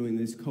efforts during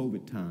these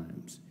COVID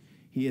times.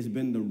 He has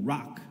been the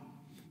rock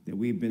that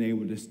we've been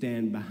able to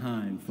stand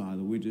behind,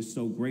 Father. We're just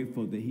so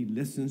grateful that he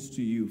listens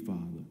to you,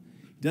 Father.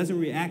 He doesn't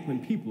react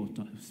when people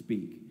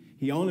speak.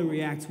 He only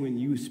reacts when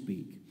you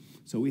speak.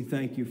 So we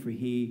thank you for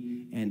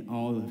he and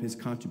all of his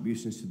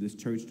contributions to this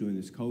church during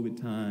this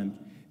COVID time.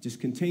 Just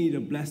continue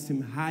to bless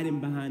him, hide him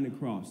behind the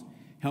cross.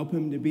 Help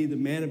him to be the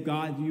man of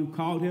God you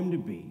called him to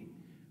be.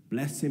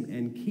 Bless him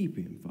and keep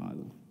him,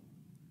 Father.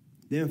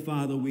 Then,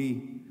 Father,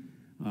 we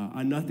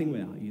are nothing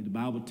without you. The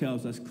Bible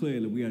tells us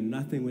clearly we are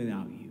nothing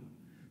without you.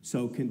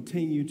 So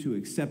continue to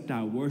accept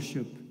our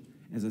worship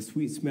as a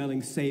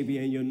sweet-smelling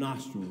Savior in your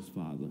nostrils,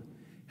 Father.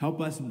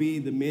 Help us be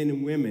the men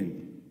and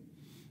women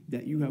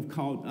that you have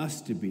called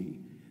us to be,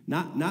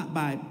 not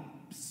by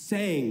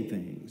saying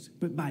things,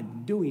 but by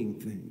doing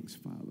things,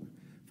 Father.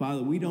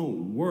 Father, we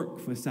don't work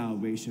for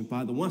salvation,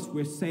 Father. Once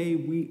we're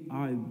saved, we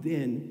are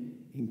then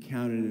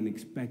encountered and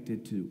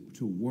expected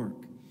to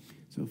work.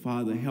 So,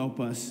 Father, help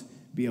us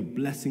be a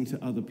blessing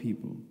to other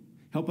people.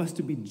 Help us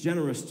to be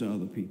generous to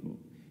other people.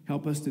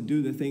 Help us to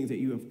do the things that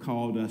you have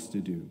called us to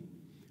do.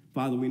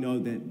 Father, we know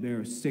that there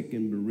are sick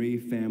and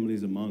bereaved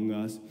families among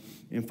us.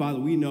 And Father,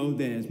 we know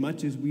that as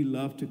much as we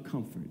love to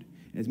comfort,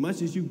 as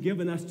much as you've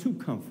given us to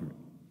comfort,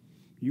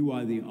 you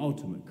are the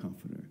ultimate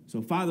comforter.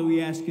 So Father,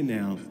 we ask you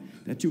now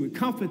that you would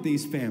comfort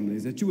these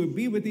families, that you would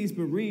be with these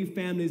bereaved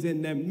families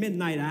in their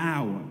midnight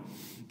hour,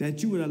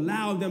 that you would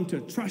allow them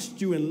to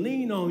trust you and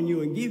lean on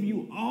you and give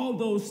you all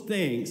those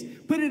things.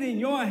 Put it in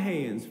your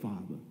hands,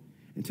 Father,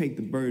 and take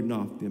the burden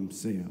off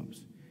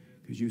themselves.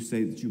 Because you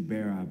say that you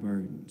bear our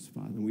burdens,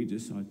 Father. And we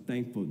just are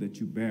thankful that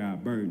you bear our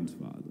burdens,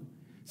 Father.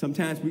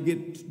 Sometimes we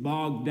get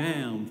bogged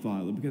down,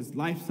 Father, because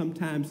life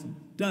sometimes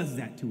does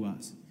that to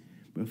us.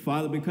 But,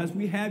 Father, because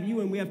we have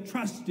you and we have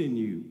trust in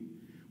you,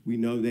 we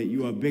know that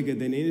you are bigger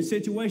than any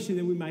situation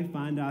that we might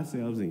find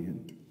ourselves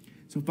in.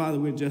 So, Father,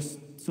 we're just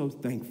so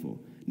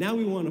thankful. Now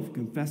we want to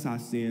confess our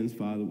sins,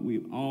 Father.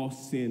 We've all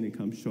sinned and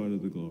come short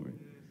of the glory.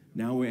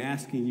 Now we're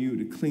asking you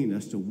to clean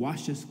us, to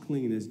wash us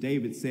clean, as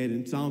David said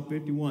in Psalm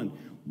 51.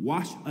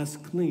 Wash us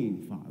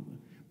clean, Father.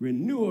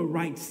 Renew a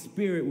right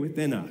spirit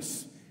within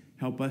us.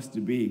 Help us to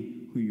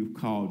be who you've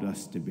called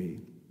us to be.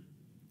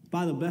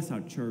 Father, bless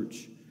our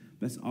church.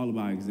 Bless all of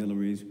our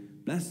auxiliaries.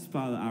 Bless,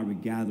 Father, our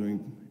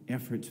regathering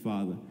efforts,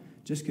 Father.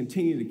 Just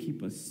continue to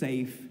keep us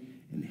safe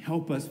and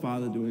help us,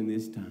 Father, during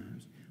these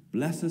times.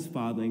 Bless us,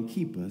 Father, and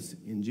keep us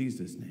in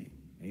Jesus' name.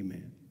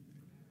 Amen.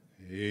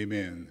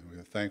 Amen.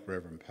 We thank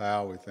Reverend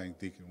Powell. We thank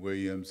Deacon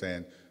Williams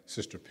and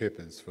Sister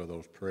Pippins for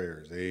those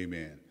prayers.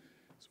 Amen.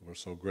 So we're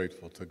so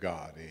grateful to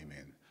God.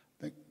 Amen.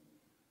 I think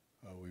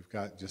we've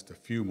got just a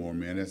few more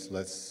minutes.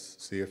 Let's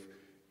see if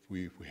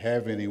we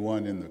have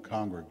anyone in the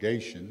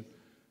congregation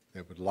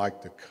that would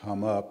like to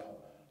come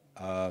up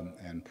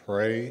and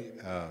pray.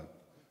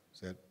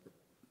 Is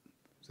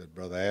that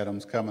Brother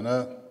Adams coming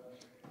up?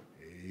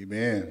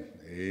 Amen.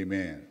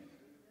 Amen.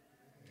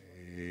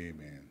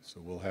 Amen. So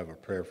we'll have a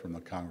prayer from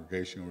the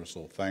congregation. We're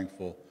so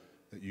thankful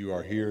that you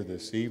are here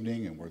this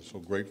evening, and we're so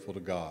grateful to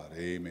God.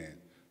 Amen.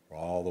 For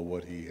all of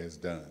what he has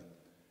done.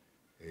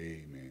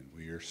 Amen.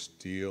 We are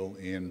still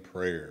in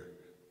prayer,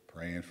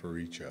 praying for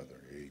each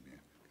other. Amen.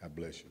 God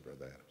bless you,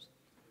 Brother Adams.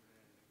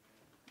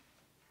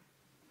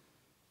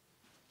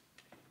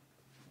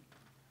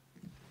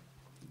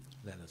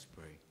 Let us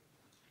pray.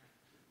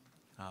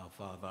 Our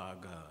Father, our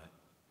God,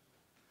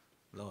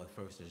 Lord,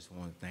 first I just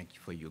want to thank you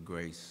for your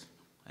grace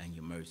and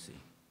your mercy.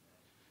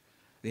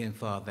 Then,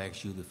 Father, I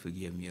ask you to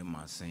forgive me of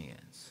my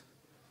sins.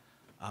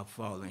 I've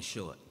fallen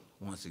short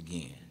once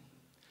again,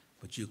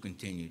 but you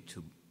continue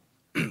to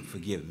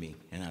forgive me,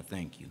 and I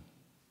thank you.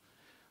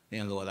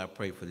 Then, Lord, I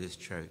pray for this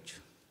church,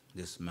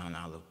 this Mount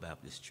Olive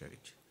Baptist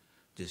Church,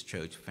 this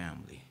church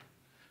family.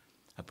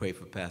 I pray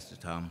for Pastor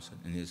Thompson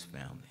and his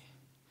family.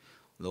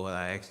 Lord,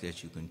 I ask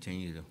that you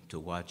continue to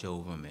watch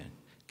over them and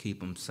keep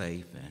them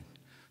safe and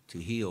to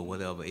heal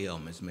whatever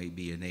ailments may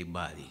be in their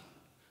body.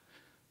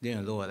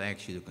 Then, Lord, I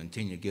ask you to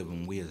continue to give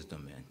them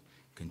wisdom and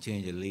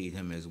continue to lead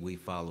him as we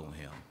follow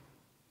him.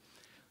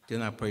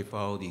 Then I pray for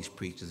all these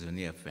preachers and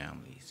their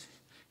families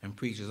and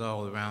preachers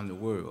all around the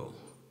world.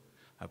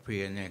 I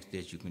pray and ask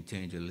that you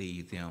continue to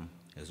lead them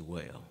as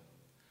well.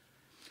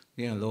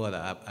 Then, Lord,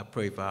 I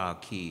pray for our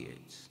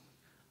kids.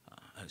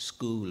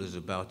 School is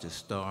about to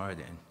start,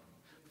 and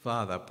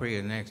Father, I pray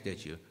and ask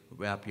that you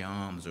wrap your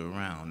arms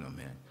around them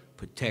and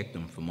protect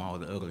them from all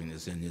the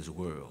ugliness in this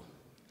world.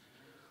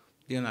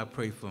 Then I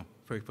pray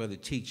for the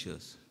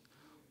teachers.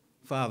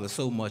 Father,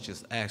 so much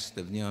is asked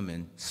of them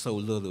and so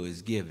little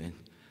is given.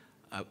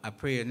 I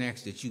pray and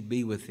ask that you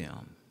be with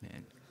them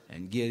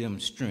and give them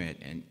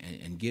strength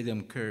and give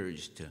them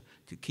courage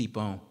to keep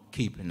on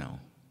keeping on.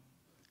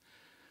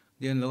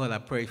 Then, Lord, I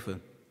pray for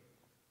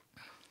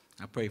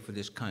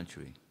this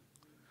country.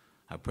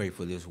 I pray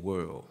for this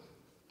world.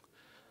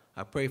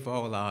 I pray for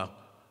all our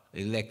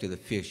elected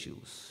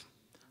officials.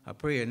 I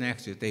pray and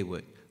ask that they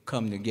would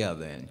come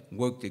together and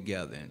work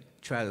together and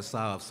try to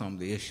solve some of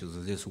the issues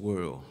of this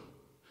world.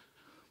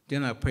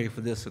 Then I pray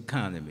for this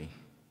economy.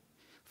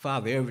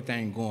 Father,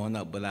 everything going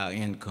up but our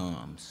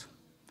incomes.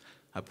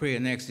 I pray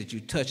and ask that you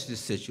touch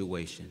this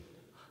situation,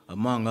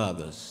 among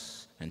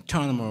others, and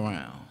turn them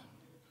around.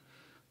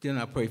 Then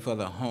I pray for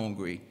the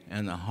hungry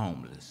and the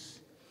homeless.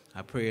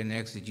 I pray and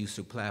ask that you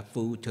supply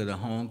food to the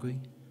hungry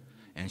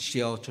and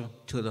shelter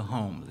to the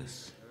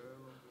homeless.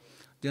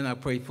 Then I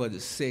pray for the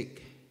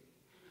sick,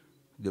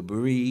 the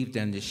bereaved,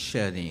 and the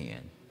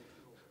shut-in.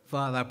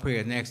 Father, I pray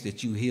and ask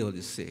that you heal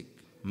the sick,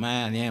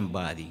 mind and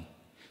body,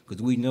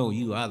 because we know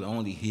you are the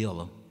only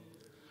healer.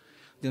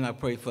 Then I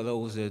pray for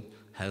those that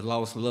have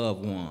lost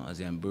loved ones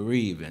and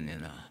bereaving,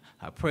 and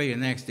I pray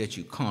and ask that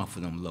you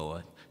comfort them,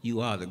 Lord.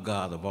 You are the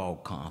God of all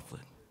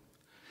comfort.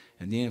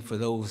 And then for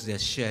those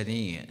that shut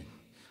in,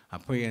 I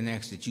pray and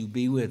ask that you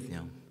be with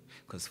them,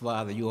 because,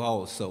 Father, you're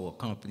also a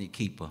company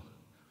keeper.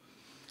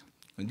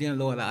 And then,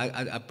 Lord,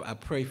 I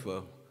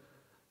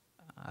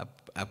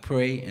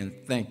pray and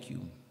thank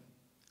you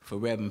for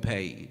Reverend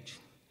Page,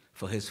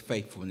 for his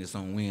faithfulness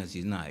on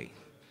Wednesday night,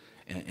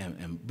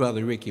 and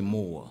Brother Ricky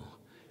Moore,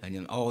 and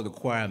then all the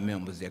choir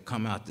members that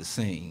come out to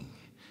sing,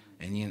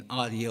 and then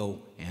audio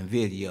and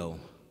video.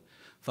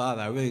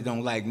 Father, I really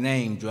don't like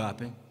name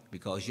dropping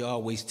because you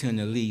always tend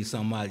to leave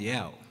somebody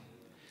out.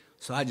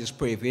 So I just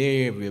pray for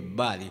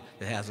everybody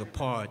that has a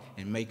part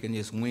in making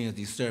this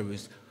Wednesday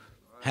service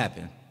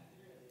happen.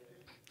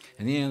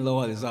 And then,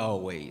 Lord, as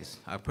always,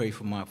 I pray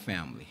for my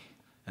family,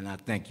 and I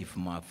thank you for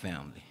my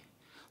family.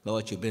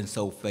 Lord, you've been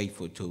so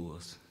faithful to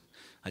us.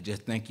 I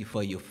just thank you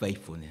for your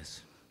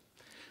faithfulness.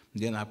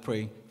 And then I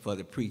pray for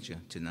the preacher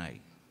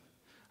tonight.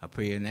 I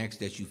pray and ask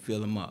that you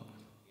fill him up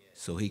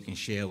so he can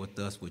share with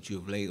us what you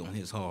have laid on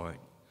his heart.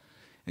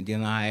 And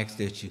then I ask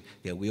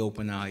that we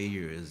open our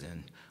ears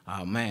and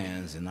our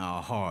minds and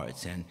our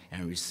hearts and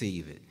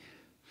receive it.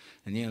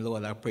 And then,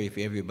 Lord, I pray for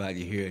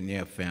everybody here and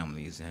their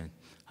families, and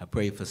I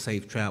pray for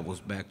safe travels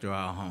back to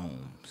our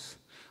homes.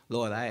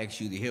 Lord, I ask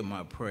you to hear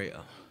my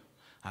prayer.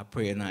 I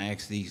pray and I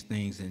ask these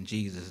things in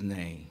Jesus'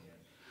 name,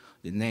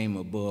 the name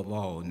above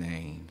all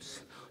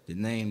names, the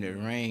name that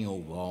reigns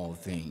over all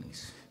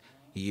things.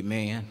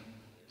 Amen,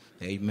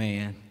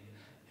 amen,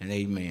 and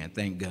amen.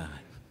 Thank God.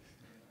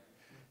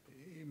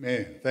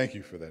 Amen. Thank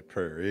you for that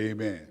prayer.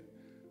 Amen.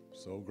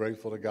 So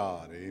grateful to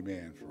God.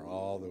 Amen. For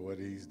all that what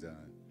he's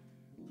done.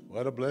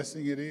 What a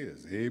blessing it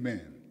is.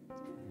 Amen.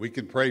 We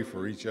can pray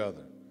for each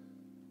other.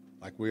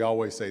 Like we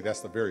always say,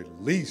 that's the very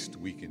least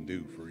we can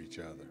do for each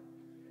other.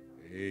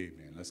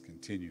 Amen. Let's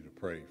continue to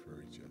pray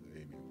for each other.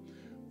 Amen.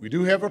 We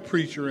do have a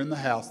preacher in the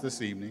house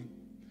this evening.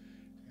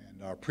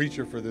 And our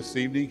preacher for this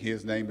evening,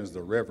 his name is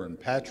the Reverend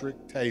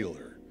Patrick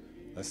Taylor.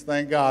 Let's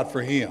thank God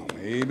for him.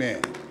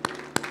 Amen.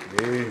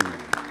 Amen.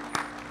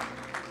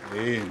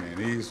 Amen.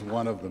 He's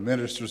one of the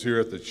ministers here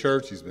at the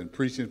church. He's been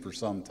preaching for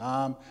some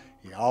time.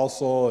 He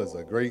also is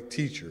a great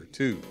teacher,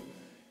 too.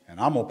 And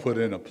I'm going to put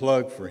in a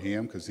plug for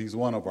him because he's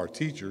one of our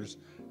teachers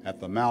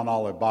at the Mount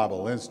Olive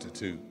Bible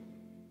Institute,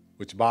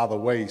 which, by the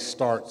way,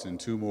 starts in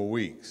 2 more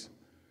weeks.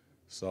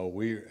 So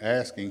we're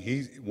asking,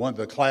 one of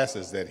the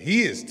classes that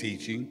he is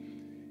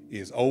teaching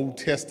is Old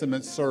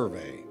Testament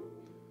survey.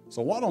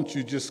 So why don't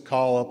you just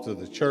call up to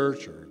the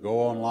church or go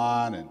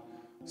online and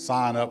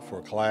sign up for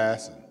a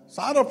class. And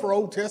sign up for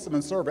Old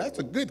Testament service. That's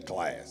a good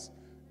class.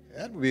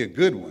 That would be a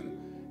good one.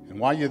 And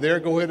while you're there,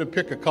 go ahead and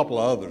pick a couple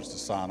of others to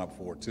sign up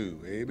for too.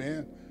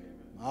 Amen.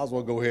 Might as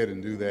well go ahead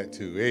and do that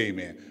too.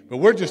 Amen. But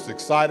we're just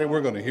excited.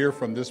 We're going to hear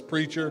from this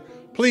preacher.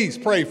 Please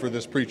pray for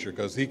this preacher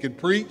because he can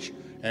preach.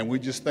 And we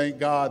just thank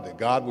God that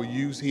God will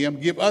use him.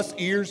 Give us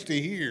ears to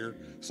hear.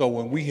 So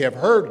when we have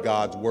heard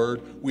God's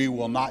word, we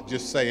will not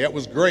just say it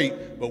was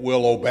great, but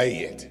we'll obey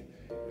it.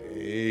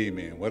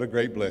 Amen. What a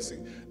great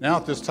blessing. Now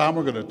at this time,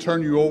 we're going to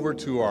turn you over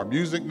to our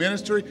music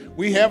ministry.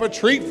 We have a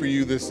treat for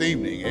you this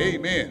evening.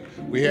 Amen.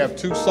 We have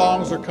 2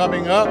 songs are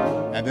coming up.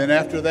 And then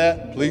after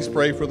that, please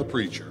pray for the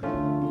preacher.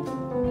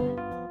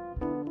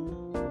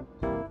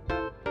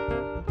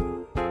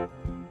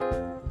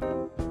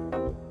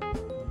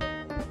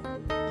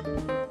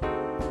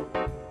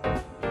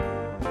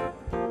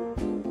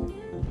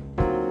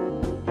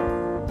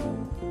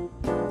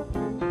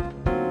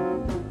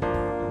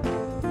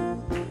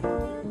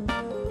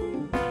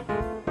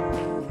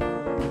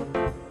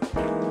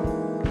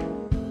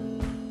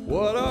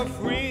 What a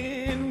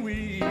friend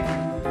we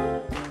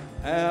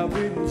have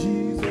in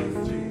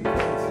Jesus,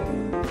 Jesus.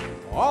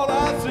 All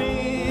our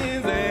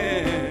sins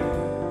and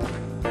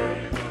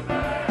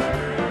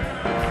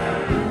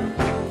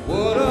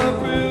what a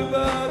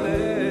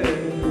privilege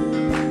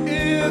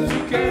is to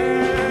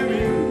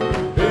carry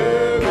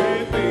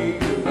everything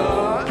to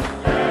God.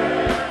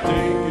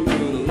 Take it to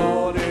the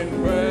Lord in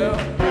prayer.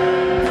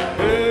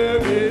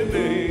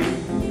 Everything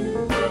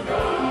to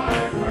God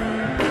in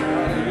prayer.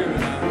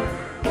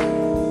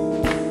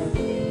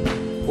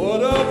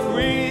 What a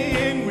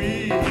friend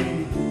we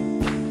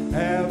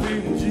have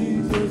in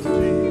Jesus,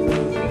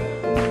 Jesus.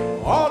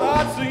 All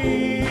our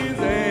sins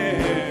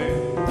and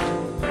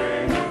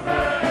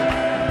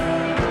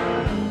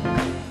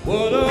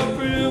what a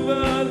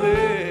privilege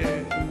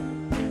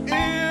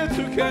is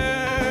to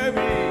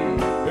carry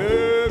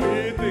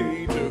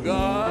everything to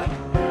God.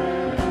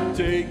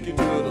 Take it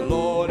to the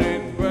Lord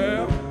in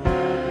prayer.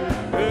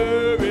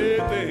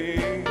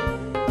 Everything.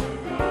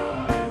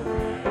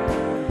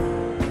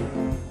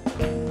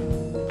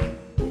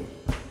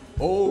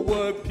 Oh,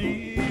 what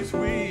peace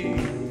we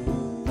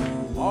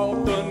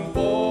often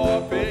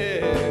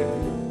forfeit.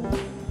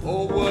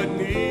 Oh, what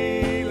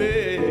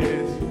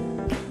needless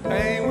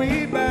pain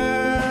we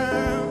bear.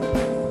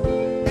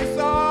 It's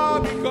all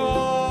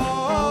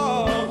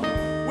because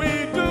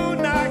we do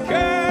not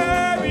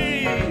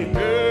carry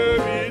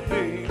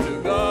everything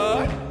to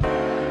God.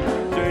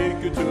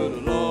 Take it to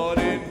the Lord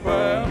in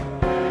prayer.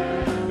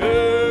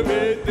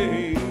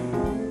 Everything.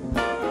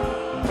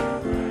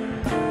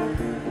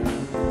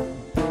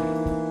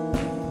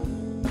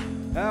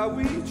 How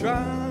we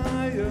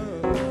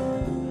triumph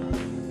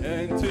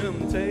and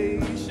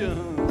temptation,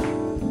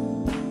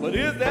 but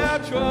is there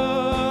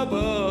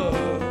trouble?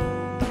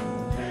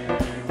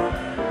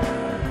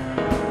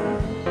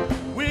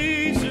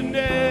 We should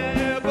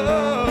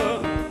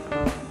never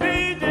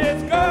be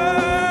discouraged.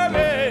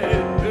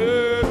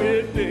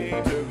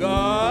 Everything to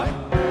God.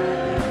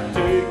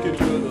 Take it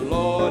to the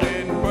Lord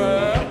in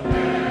prayer.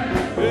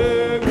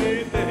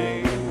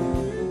 Everything.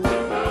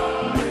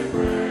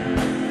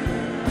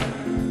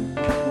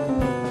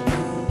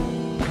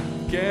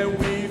 Can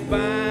we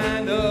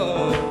find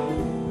a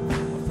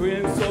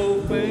friend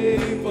so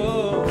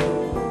faithful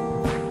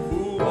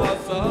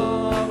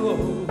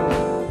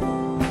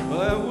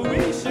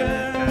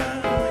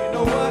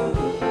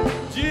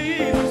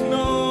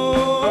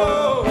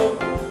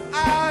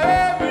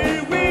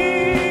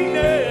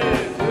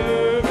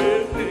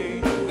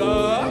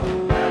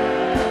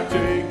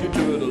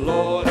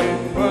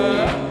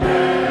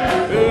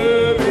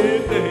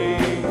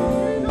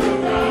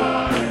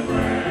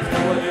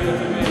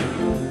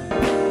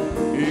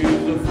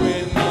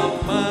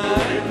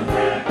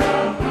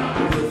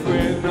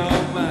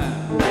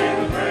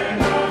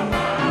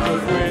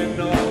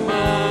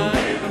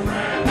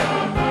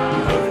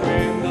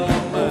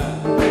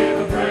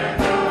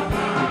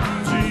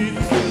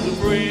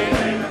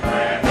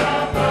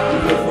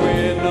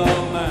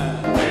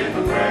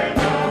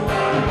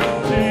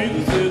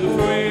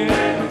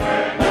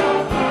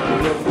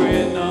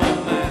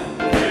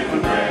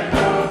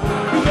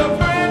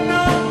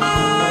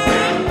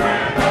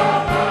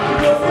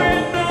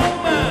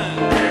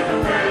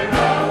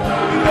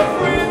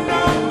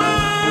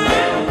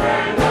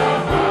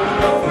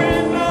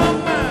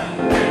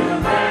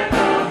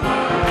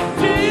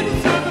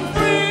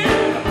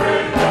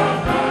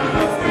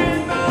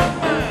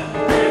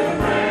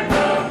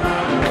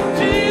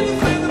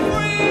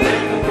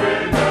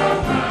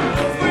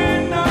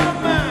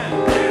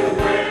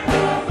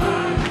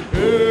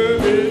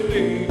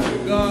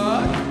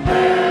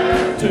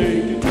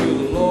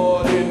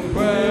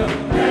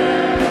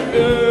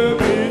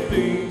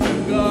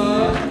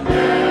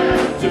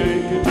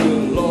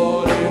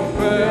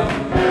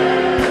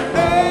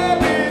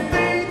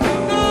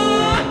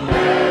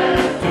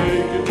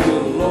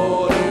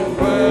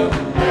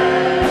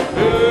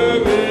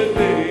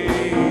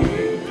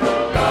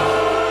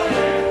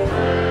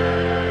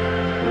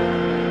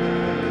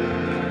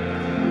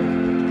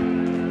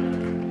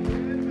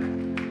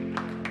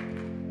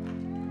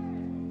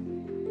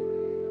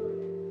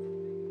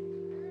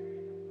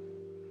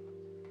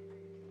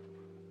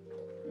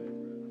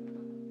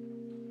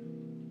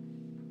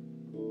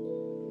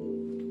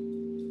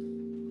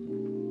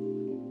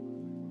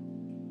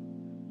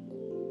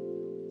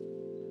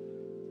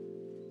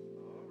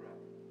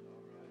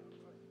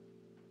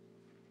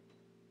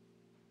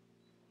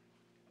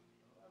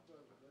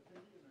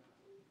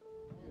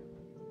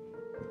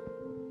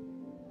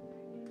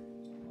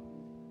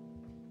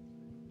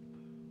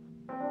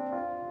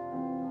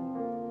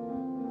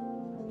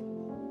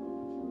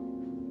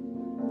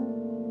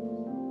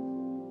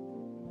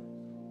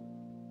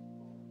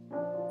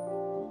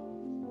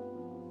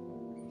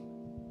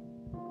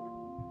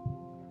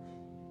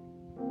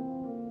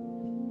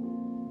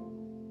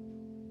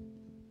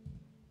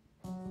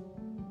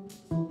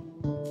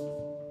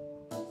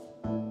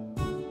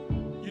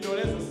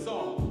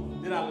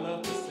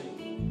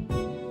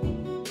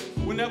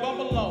whenever I'm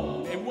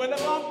alone and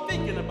whenever I'm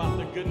thinking about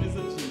the goodness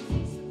of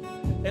Jesus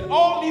and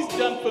all he's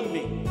done for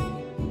me.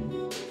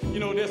 You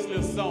know, this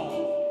little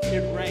song,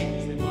 it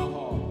rains in my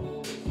heart.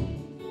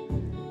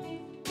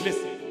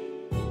 Listen.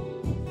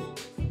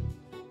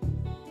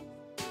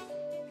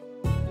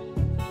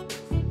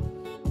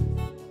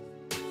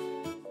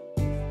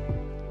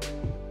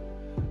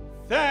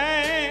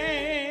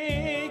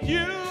 Thank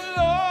you,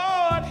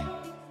 Lord.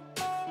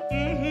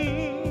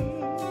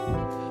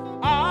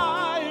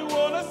 I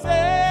want to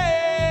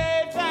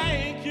say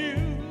thank you.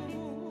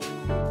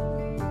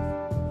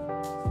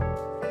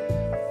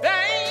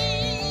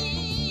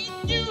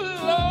 Thank you,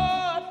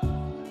 Lord.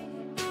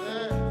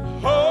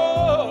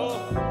 Oh,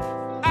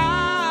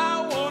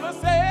 I want to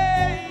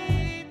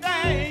say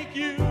thank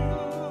you.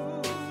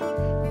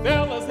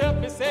 Fellas, help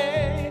me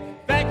say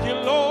thank you,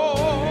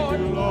 Lord.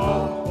 Thank you,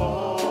 Lord.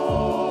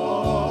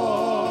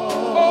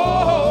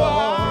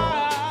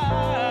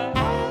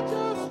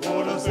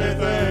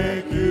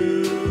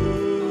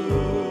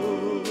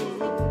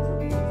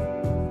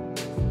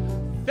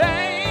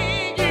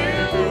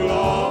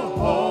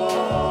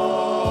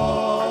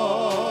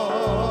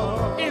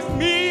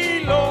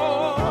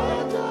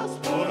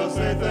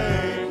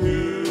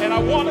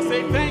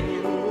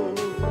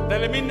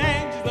 Let me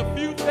name just a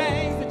few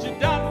things that you've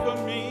done for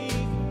me,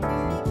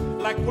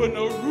 like putting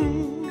a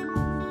roof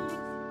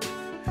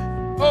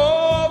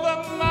over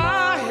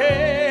my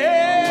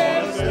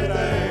head.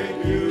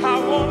 I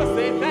want to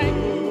say thank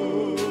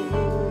you.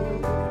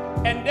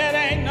 And that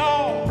ain't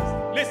all.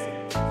 Listen,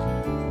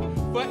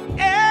 for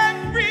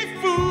every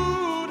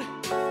food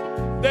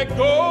that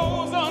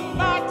goes on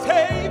my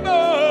table. I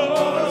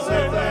want to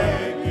say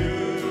thank you.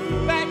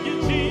 Thank you,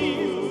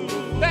 Jesus.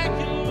 Thank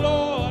you,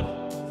 Lord.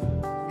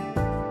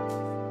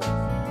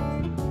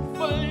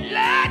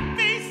 Let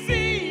me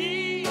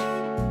see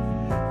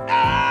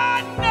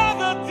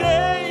another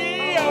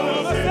day. I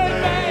want to say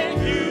thank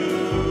you.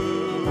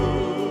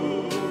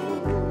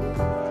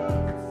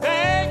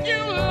 Thank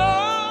you,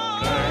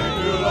 Lord. Thank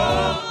you,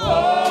 Lord.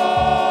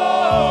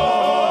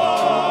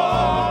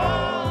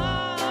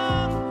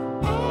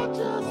 I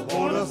just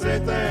want to say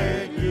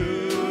thank you.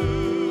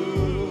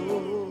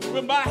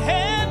 With my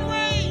hand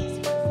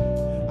raised,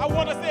 I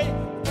want to say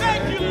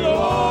thank you,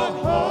 Lord.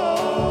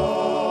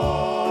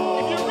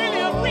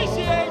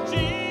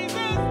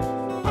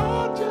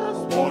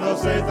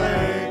 Say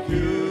thank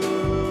you.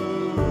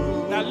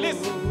 Now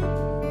listen.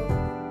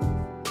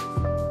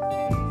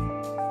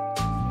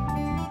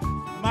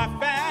 My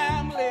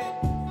family,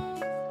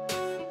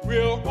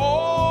 we're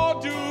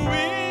all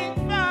doing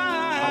fine.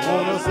 I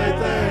want to say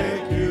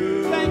thank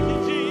you. Thank you,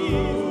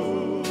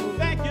 Jesus.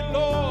 Thank you,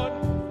 Lord,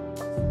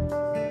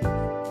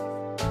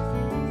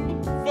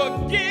 for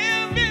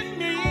giving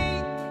me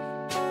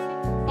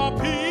a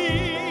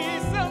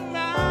peace of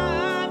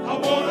mind. I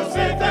want to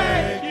say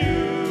thank you.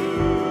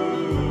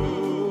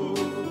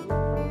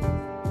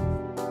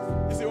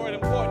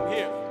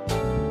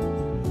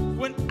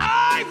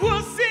 I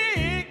was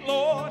sick,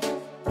 Lord.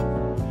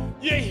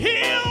 You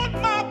healed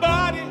my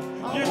body.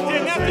 You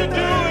didn't have to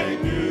do it.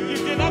 You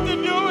didn't have to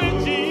do it,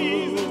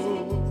 Jesus.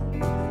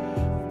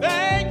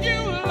 Thank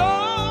you,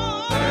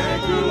 Lord.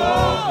 Thank you,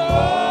 Lord.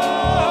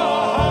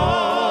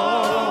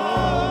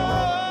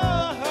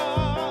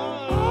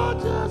 I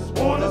just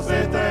want to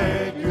say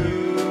thank you.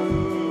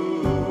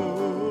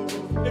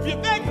 If you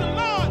thank the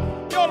Lord,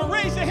 you ought to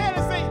raise your hand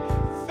and say,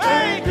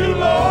 thank you,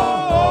 Lord.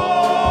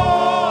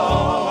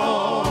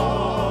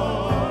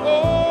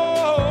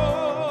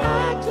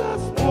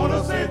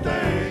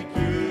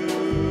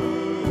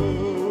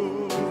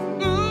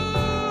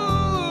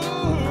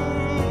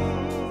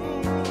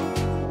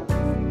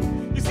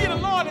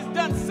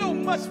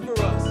 For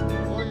us.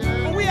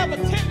 But we have a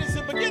tendency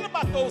to forget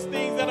about those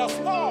things that are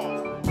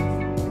small.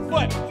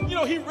 But, you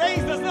know, he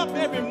raised us up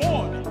every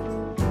morning.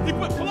 He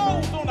put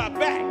clothes on our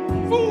back,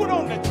 food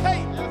on the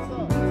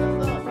table.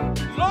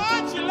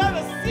 Lord, you let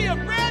us see a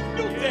brand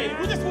new day.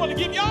 We just want to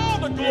give you all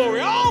the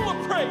glory, all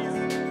the praise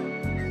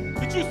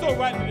that you so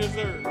rightly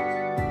deserve.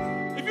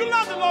 If you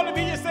love the Lord, let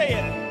me just say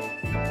it.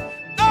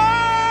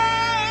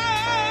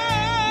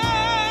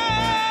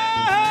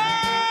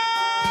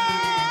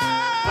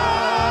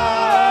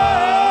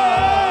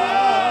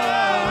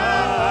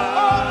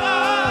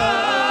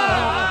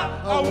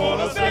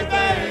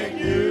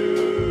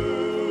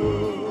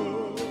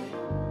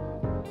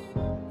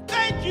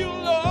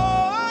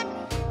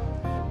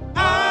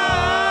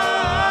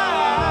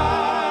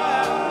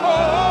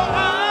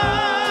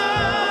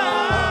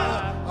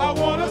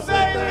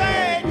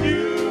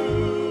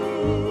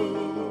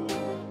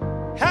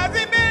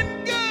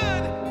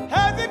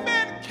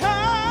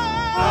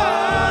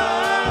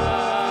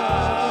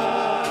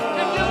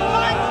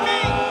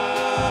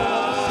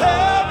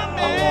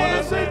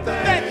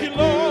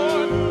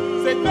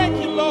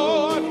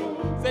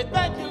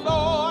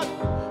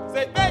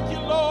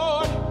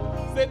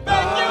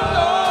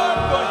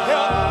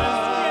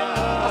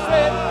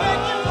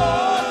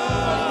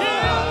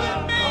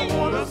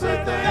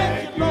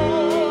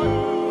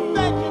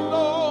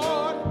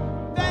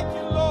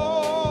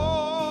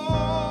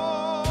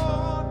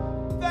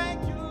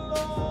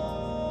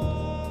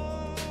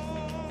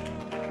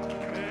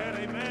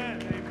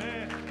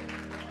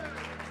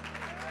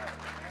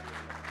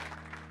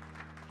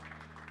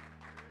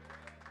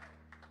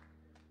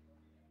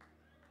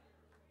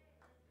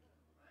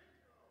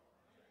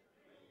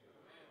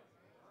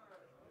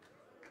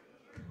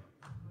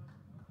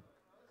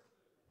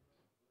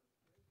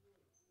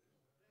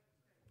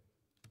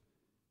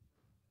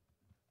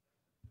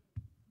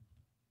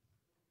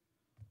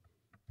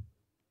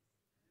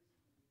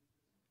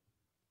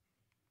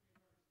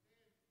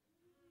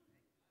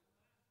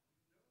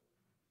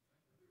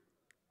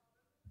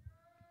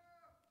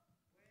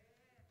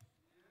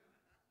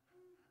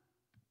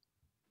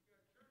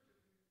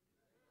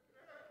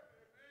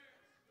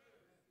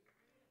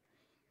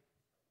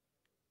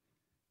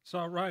 It's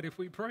all right if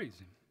we praise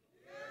him.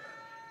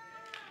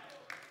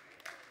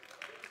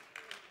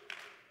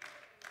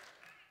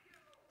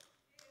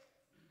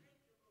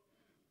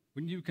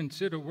 When you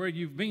consider where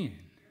you've been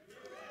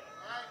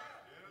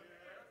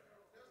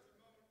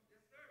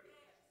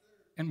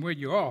and where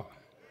you are,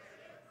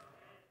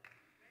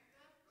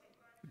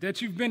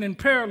 that you've been in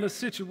perilous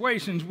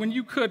situations when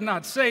you could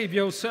not save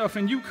yourself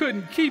and you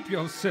couldn't keep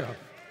yourself.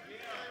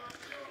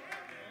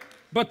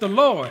 But the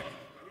Lord,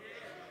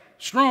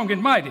 strong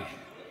and mighty,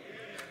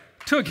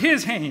 took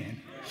his hand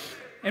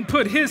and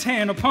put his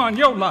hand upon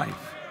your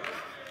life.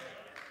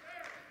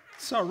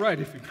 It's all right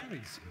if you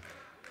praise him.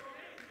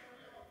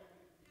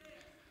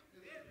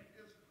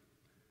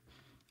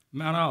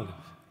 Mount Olive,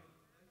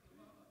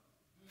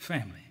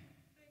 family.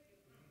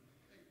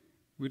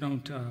 We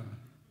don't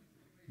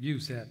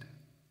use that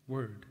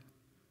word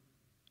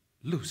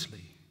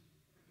loosely,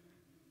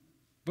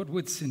 but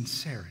with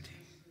sincerity.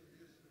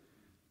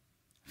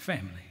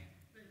 Family.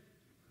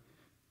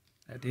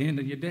 At the end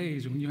of your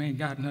days, when you ain't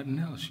got nothing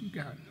else, you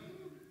got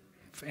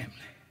family.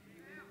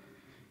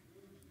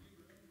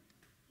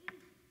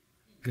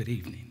 Good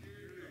evening.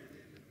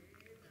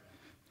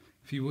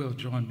 If you will,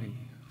 join me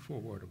for a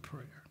word of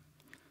prayer.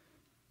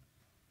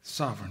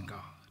 Sovereign God,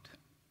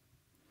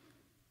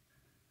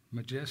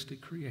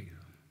 majestic Creator,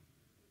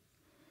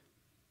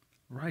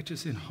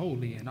 righteous and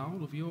holy in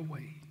all of your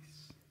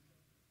ways.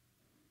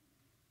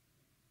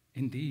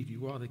 Indeed,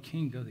 you are the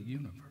King of the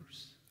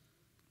universe.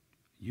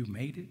 You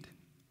made it,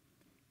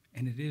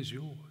 and it is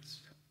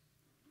yours.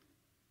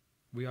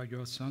 We are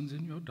your sons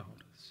and your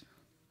daughters.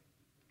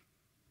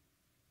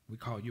 We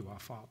call you our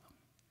Father.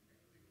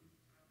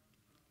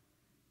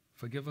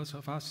 Forgive us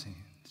of our sins.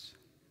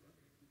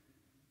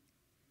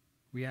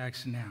 We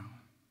ask now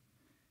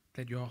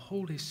that your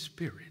Holy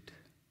Spirit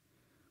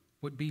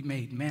would be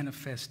made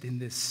manifest in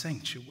this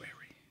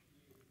sanctuary,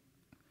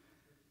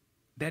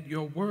 that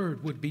your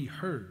word would be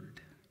heard,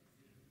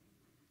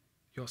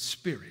 your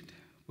spirit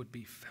would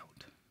be felt.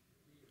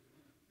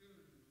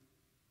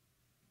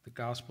 The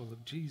gospel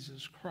of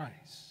Jesus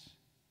Christ,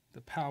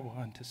 the power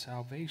unto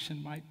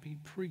salvation, might be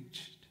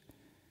preached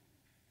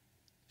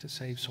to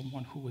save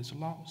someone who is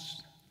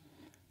lost,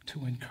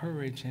 to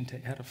encourage and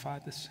to edify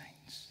the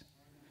saints.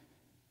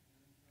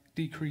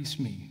 Decrease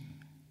me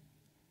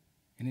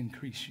and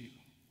increase you.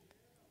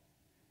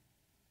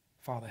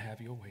 Father,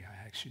 have your way.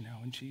 I ask you now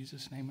in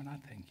Jesus' name, and I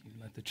thank you.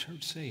 Let the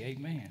church say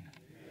amen.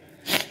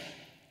 Amen.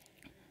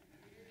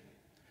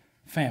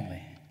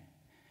 Family,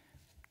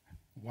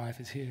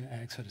 wife is here.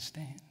 Ask her to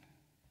stand.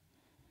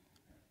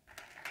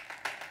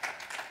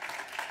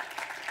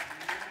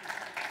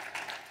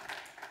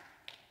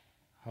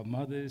 Her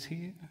mother is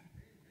here.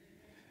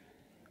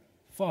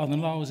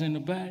 Father-in-law is in the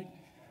back.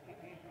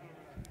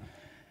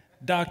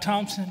 Doc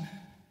Thompson,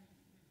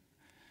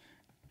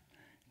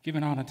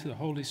 giving honor to the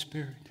Holy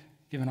Spirit,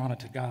 giving honor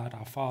to God,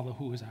 our Father,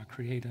 who is our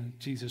Creator,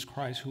 Jesus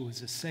Christ, who is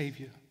the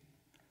Savior,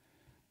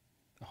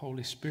 the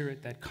Holy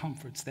Spirit that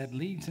comforts, that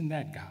leads, and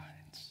that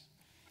guides.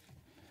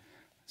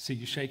 See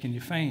you shaking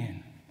your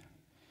fan.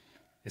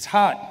 It's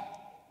hot.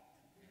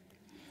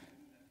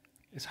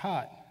 It's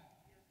hot.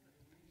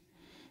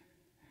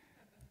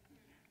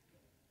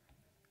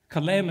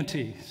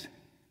 Calamities,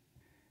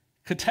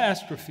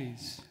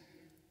 catastrophes.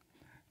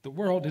 The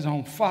world is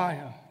on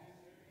fire.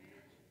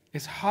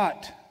 It's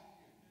hot.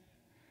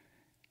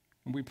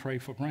 And we pray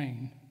for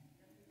rain,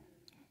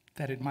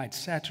 that it might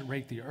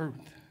saturate the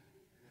earth.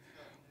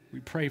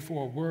 We pray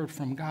for a word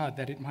from God,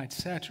 that it might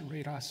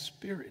saturate our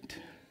spirit.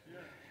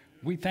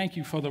 We thank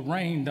you for the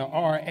rain, the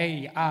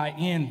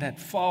R-A-I-N, that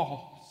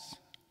falls.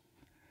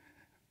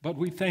 But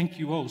we thank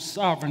you, O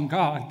sovereign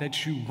God,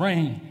 that you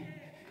reign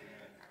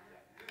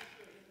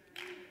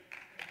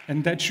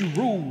and that you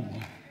rule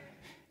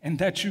and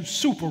that you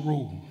super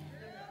rule.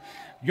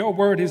 Your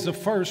word is the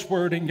first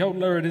word and your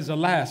word is the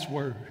last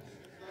word.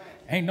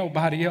 Ain't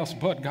nobody else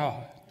but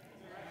God.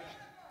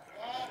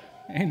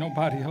 Ain't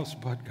nobody else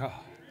but God.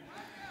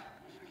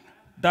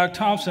 Doc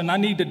Thompson, I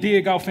need to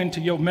dig off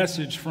into your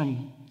message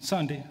from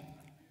Sunday,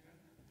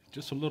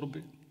 just a little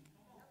bit.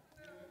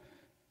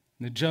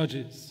 The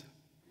judges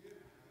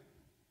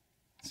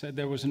said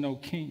there was no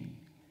king,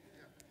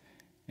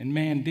 and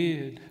man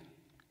did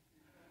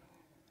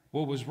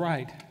what was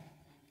right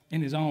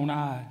in his own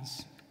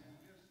eyes.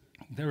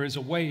 There is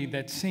a way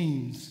that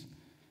seems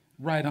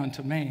right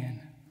unto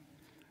man,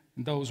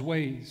 and those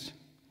ways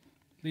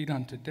lead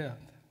unto death.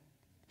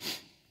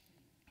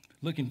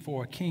 Looking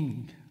for a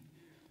king,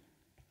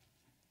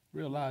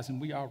 realizing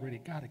we already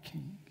got a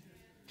king.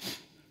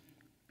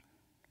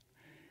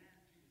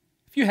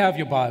 If you have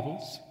your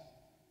Bibles,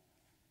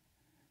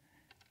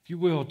 if you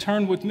will,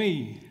 turn with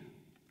me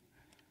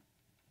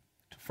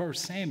to 1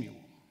 Samuel.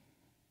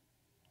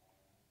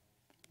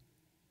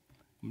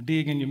 I'm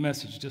digging your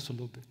message just a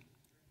little bit.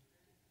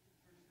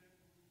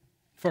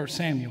 1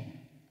 Samuel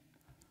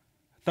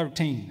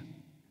 13.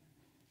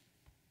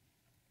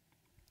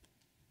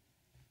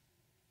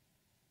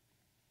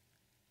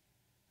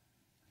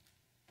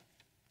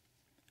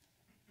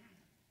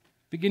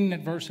 Beginning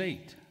at verse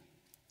 8.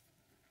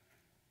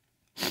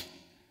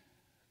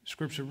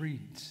 Scripture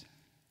reads,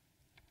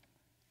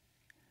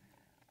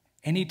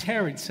 "And he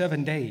tarried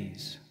 7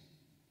 days,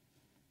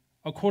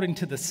 according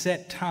to the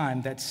set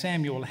time that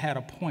Samuel had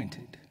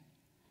appointed.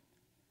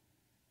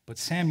 But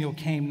Samuel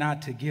came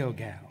not to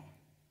Gilgal,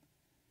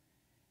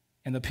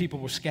 and the people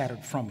were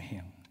scattered from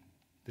him."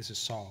 This is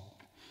Saul.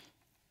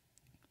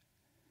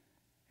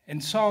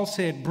 "And Saul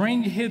said,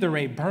 Bring hither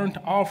a burnt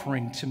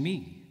offering to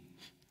me,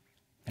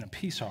 and a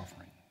peace offering.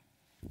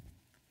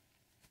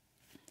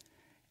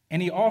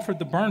 And he offered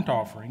the burnt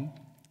offering.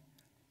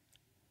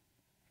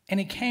 And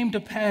it came to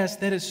pass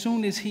that as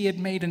soon as he had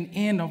made an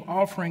end of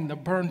offering the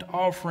burnt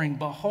offering,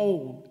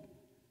 behold,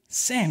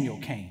 Samuel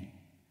came.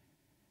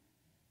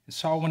 And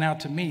Saul went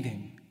out to meet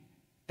him,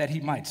 that he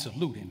might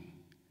salute him.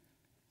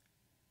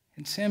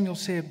 And Samuel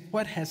said,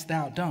 What hast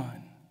thou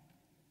done?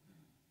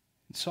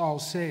 And Saul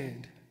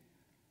said,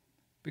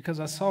 Because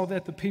I saw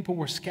that the people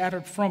were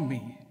scattered from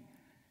me,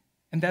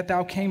 and that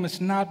thou camest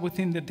not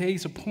within the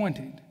days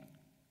appointed,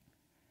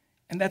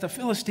 and that the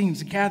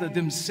Philistines gathered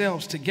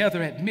themselves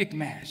together at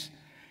Michmash.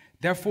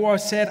 Therefore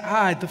said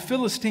I, The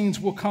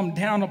Philistines will come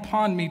down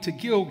upon me to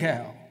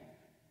Gilgal,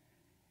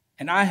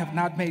 and I have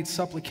not made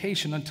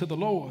supplication unto the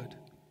Lord.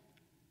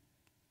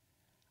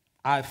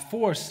 I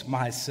forced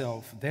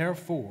myself,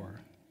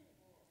 therefore,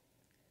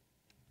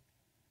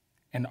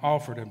 and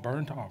offered a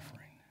burnt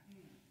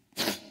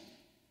offering.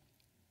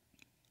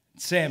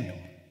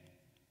 Samuel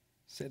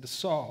said to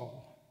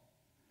Saul,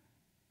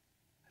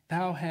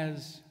 Thou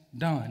hast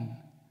done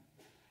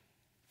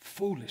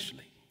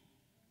foolishly.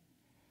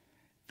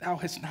 Thou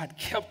hast not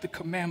kept the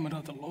commandment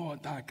of the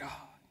Lord thy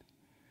God,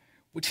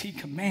 which he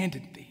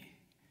commanded thee.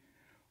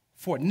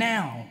 For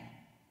now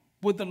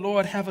would the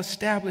Lord have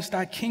established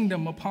thy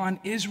kingdom upon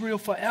Israel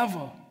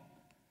forever.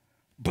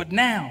 But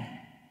now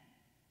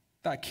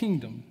thy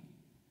kingdom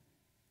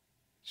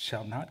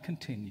shall not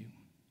continue.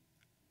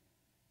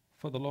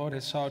 For the Lord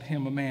has sought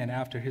him a man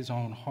after his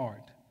own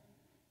heart.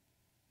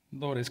 The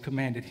Lord has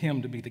commanded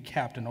him to be the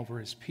captain over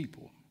his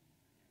people,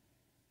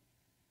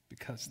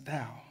 because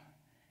thou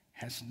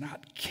hast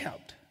not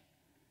kept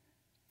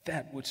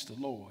that which the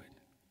Lord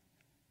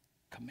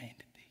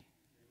commanded thee."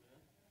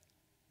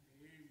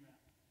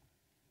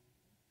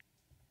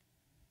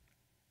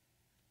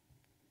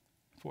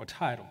 For a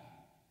title,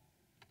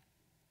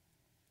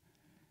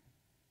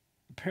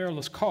 The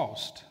Perilous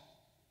Cost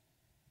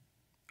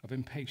of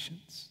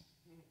Impatience,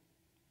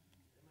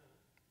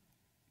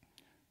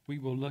 we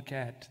will look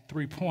at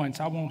 3 points.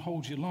 I won't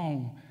hold you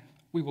long.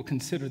 We will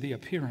consider the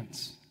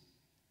appearance.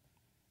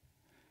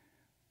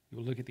 We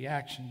will look at the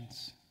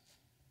actions.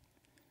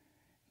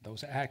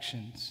 Those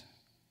actions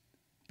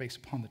based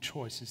upon the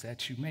choices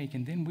that you make.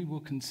 And then we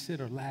will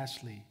consider,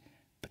 lastly,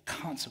 the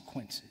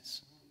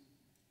consequences,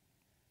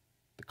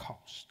 the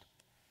cost.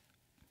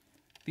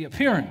 The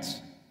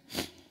appearance.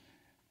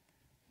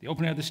 The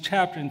opening of this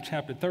chapter, in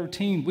chapter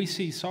 13, we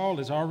see Saul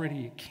is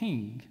already a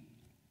king.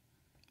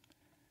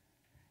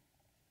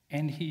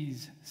 And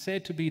he's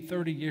said to be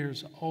 30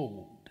 years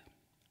old.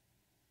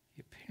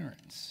 The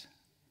appearance.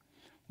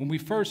 When we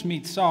first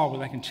meet Saul,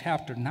 like in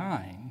chapter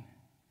 9,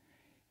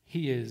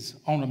 he is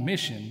on a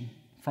mission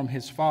from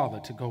his father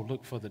to go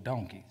look for the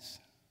donkeys.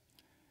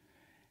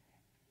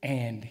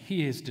 And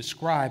he is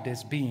described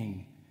as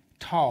being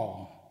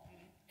tall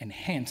and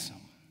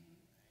handsome,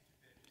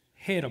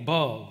 head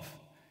above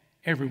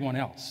everyone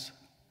else.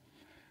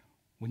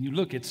 When you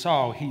look at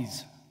Saul,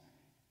 he's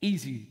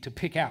easy to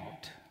pick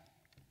out.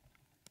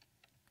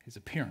 His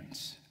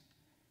appearance,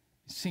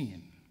 you see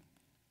him.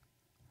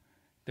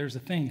 There's a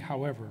thing,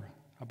 however,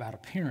 about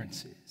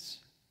appearances.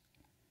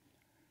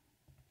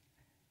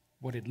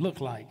 What it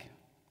looked like,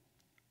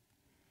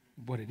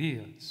 what it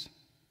is,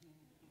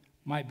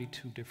 might be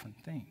two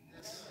different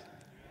things.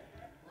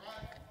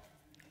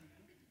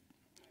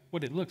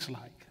 What it looks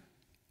like.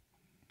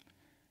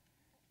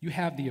 You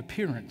have the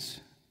appearance.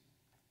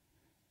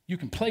 You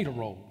can play the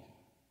role.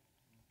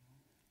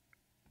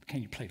 But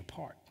can you play the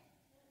part?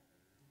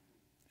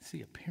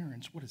 See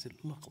appearance, what does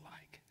it look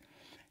like?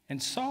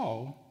 And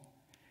Saul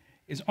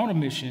is on a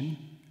mission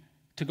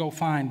to go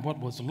find what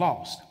was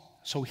lost.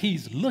 So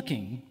he's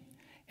looking,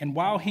 and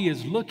while he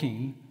is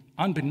looking,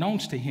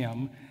 unbeknownst to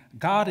him,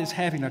 God is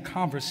having a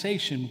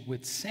conversation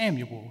with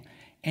Samuel,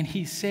 and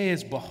he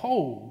says,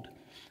 Behold,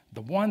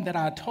 the one that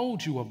I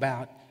told you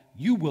about,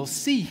 you will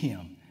see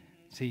him.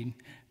 See,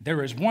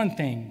 there is one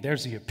thing,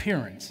 there's the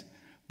appearance,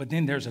 but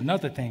then there's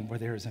another thing where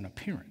there is an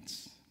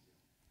appearance.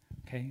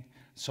 Okay?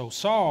 So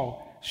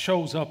Saul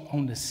shows up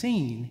on the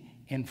scene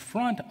in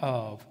front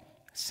of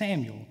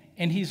Samuel,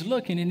 and he's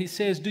looking, and he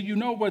says, Do you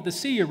know where the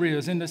seer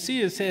is? And the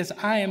seer says,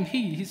 I am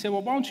he. He said,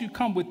 Well, why don't you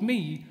come with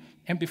me,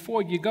 and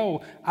before you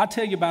go, I'll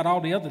tell you about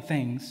all the other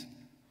things.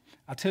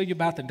 I'll tell you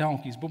about the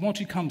donkeys, but won't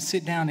you come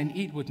sit down and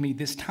eat with me?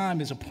 This time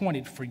is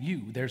appointed for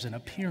you. There's an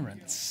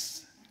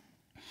appearance.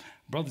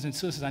 Brothers and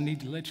sisters, I need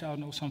to let y'all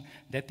know something,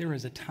 that there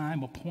is a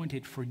time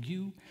appointed for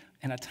you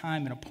and a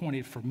time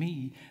appointed for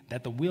me,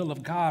 that the will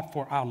of God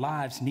for our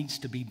lives needs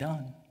to be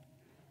done.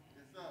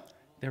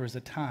 There is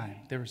a time,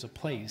 there is a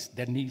place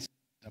that needs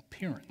an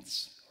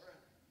appearance.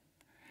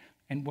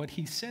 And what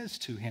he says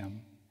to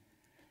him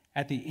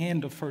at the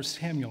end of 1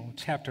 Samuel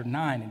chapter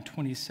 9 and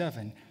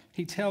 27,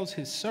 he tells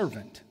his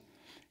servant,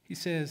 he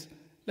says,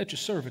 let your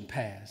servant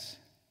pass,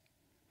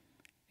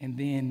 and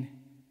then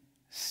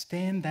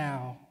stand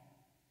thou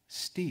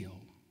still,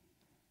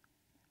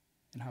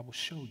 and I will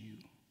show you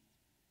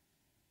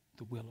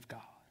the will of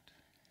God.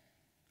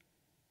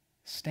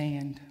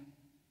 Stand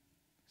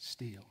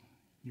still.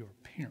 Your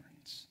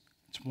appearance.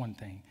 It's one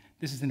thing.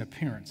 This is an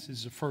appearance. This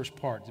is the first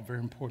part. It's a very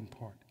important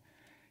part.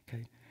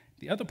 Okay.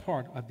 The other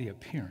part of the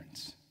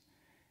appearance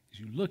is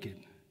you look it,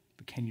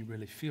 but can you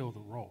really feel the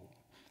role?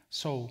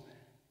 So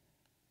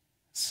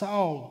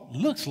Saul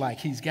looks like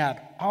he's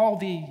got all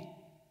the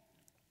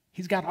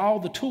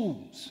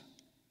tools.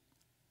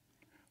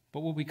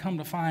 But what we come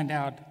to find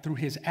out through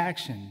his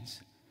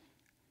actions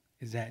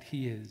is that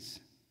he is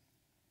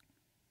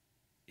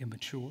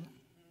immature.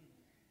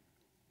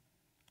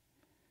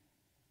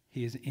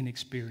 He is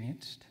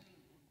inexperienced.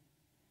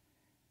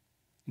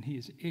 And he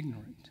is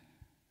ignorant.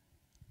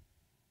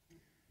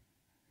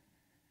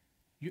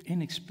 You're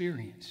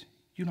inexperienced.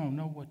 You don't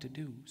know what to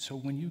do. So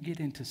when you get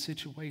into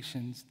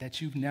situations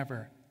that you've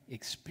never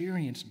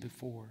experienced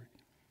before,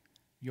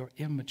 your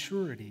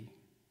immaturity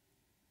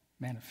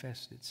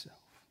manifests itself.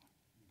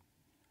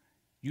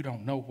 You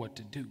don't know what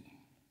to do.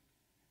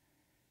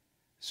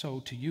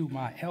 So to you,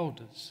 my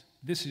elders,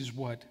 this is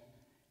what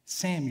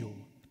Samuel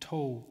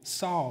told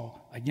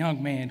Saul, a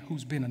young man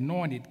who's been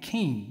anointed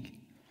king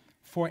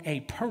for a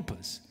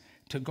purpose,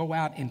 to go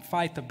out and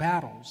fight the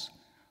battles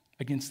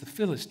against the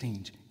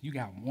Philistines. You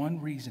got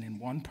one reason and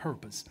one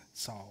purpose,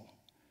 Saul.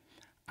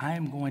 I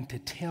am going to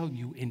tell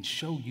you and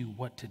show you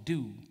what to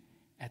do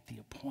at the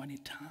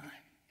appointed time.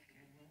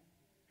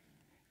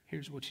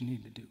 Here's what you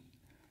need to do.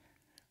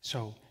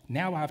 So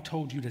now I've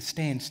told you to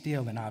stand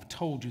still, and I've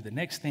told you the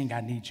next thing I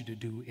need you to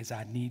do is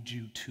I need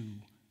you to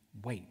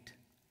wait.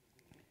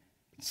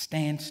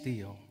 Stand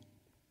still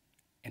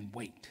and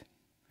wait.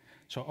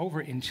 So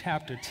over in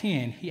chapter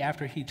 10,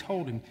 after he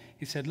told him,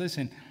 he said,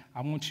 listen,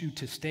 I want you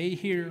to stay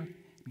here,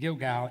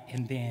 Gilgal,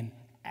 and then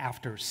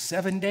after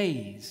 7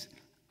 days,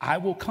 I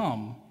will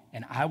come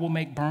and I will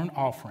make burnt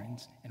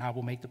offerings and I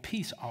will make the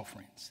peace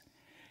offerings.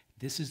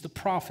 This is the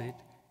prophet.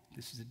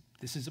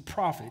 This is a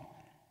prophet.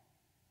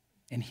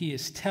 And he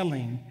is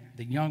telling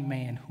the young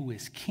man who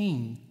is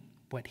king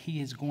what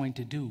he is going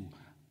to do.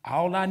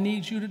 All I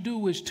need you to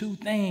do is two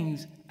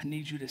things. I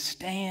need you to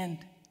stand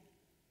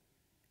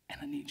and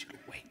I need you to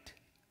wait.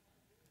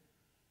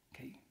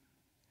 Okay.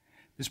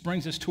 This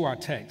brings us to our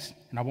text,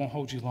 and I won't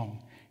hold you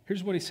long.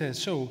 Here's what he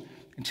says. So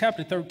in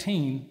chapter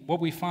 13, what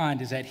we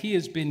find is that he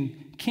has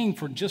been king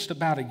for just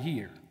about a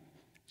year.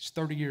 He's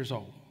 30 years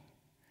old.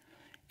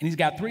 And he's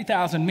got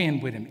 3,000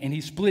 men with him, and he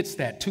splits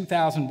that,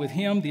 2,000 with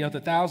him, the other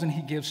 1,000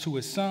 he gives to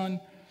his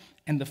son.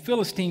 And the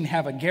Philistines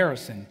have a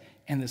garrison,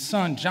 and the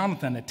son,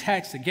 Jonathan,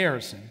 attacks the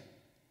garrison.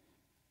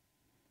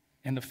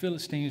 And the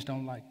Philistines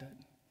don't like that.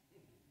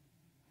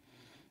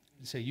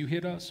 They say, you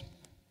hit us,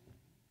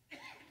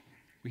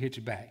 we hit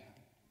you back.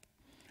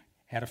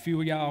 Had a few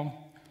of y'all,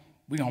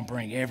 we're going to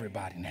bring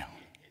everybody now.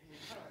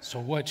 So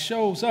what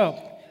shows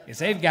up is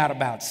they've got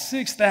about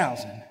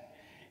 6,000.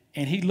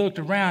 And he looked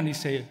around and he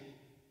said,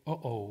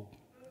 uh-oh,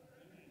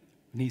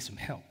 we need some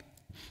help.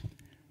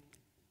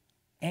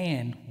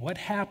 And what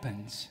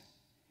happens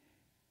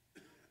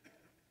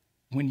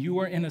when you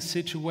are in a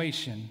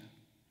situation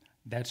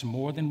that's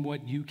more than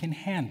what you can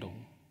handle,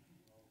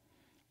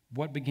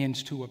 what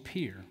begins to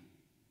appear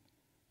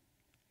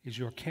is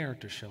your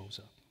character shows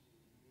up.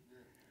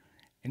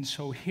 And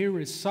so here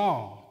is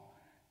Saul,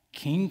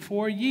 king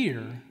for a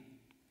year,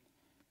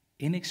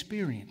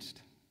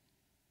 inexperienced,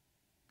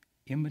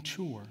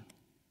 immature,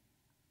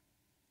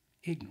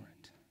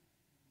 ignorant.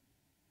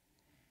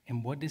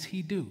 And what does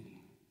he do?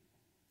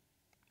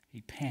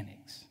 He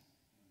panics.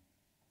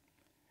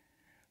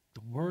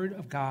 The word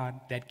of God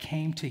that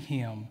came to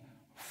him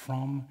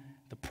from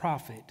the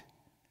prophet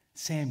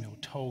Samuel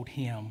told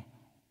him,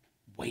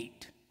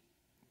 wait.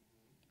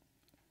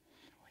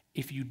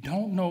 If you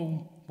don't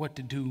know what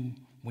to do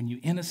when you're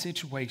in a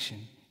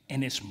situation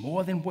and it's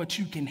more than what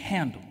you can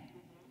handle,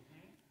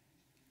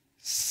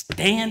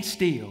 stand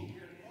still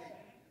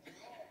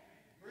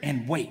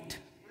and wait.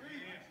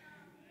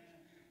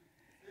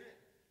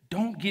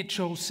 Don't get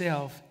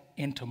yourself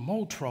into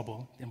more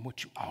trouble than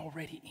what you're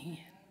already in.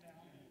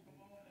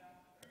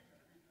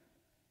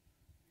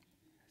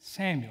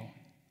 Samuel,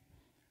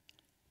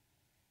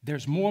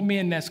 there's more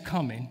men that's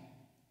coming.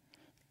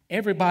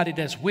 Everybody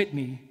that's with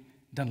me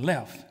done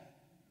left.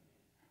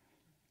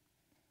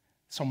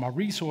 So my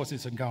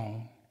resources are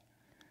gone.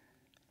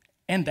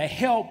 And the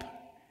help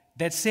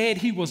that said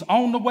he was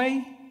on the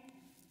way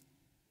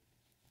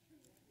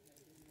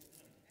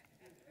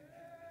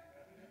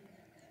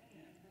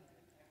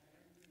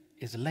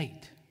is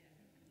late.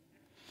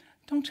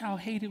 Don't y'all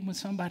hate it when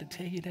somebody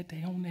tell you that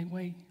they on their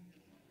way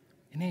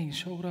and they ain't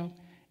showed up?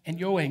 And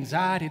your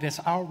anxiety that's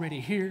already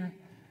here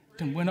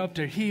then went up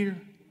to here,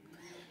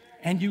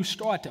 and you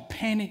start to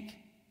panic.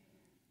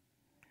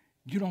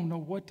 You don't know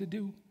what to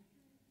do.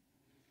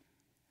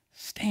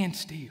 Stand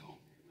still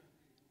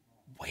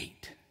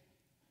wait.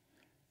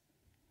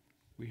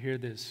 We hear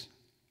this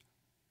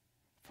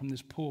from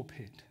this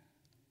pulpit.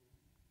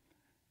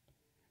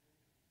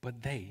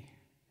 But they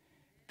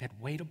that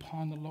wait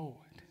upon the Lord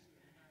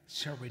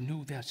shall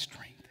renew their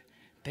strength.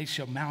 They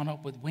shall mount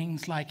up with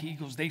wings like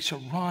eagles. They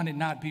shall run and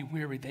not be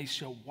weary. They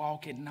shall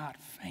walk and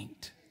not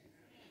faint.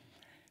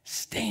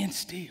 Stand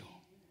still.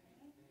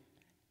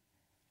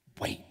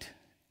 Wait.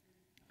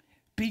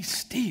 Be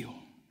still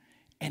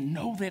and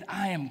know that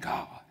I am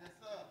God.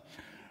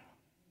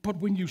 But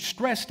when you're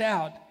stressed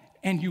out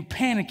and you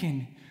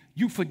panicking,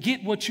 you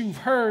forget what you've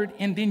heard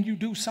and then you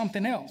do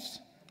something else.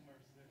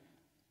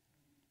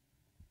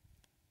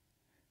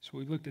 So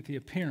we looked at the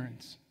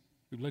appearance.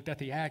 We looked at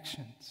the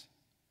actions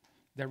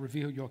that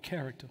reveal your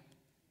character.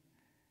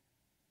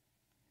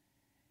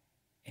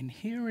 And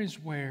here is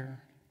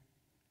where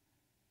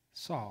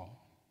Saul,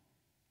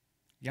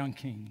 young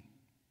king,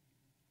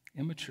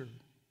 immature,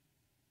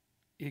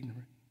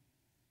 ignorant,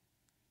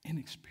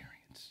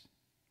 inexperienced,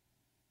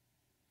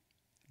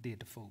 did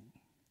the fool.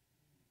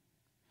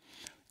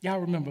 Y'all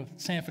remember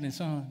Sanford and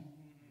Son?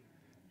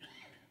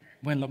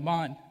 When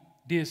Lamont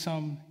did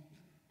something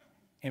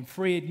and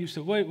Fred used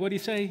to, what did he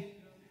say?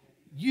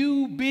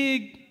 You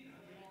big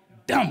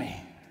dummy.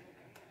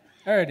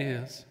 There it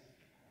is.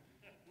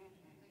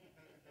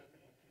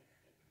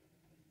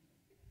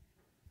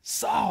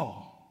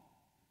 Saul,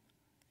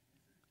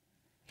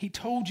 he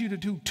told you to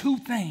do two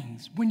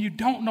things. When you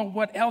don't know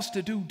what else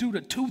to do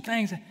the two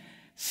things.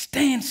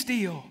 Stand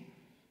still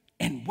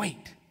and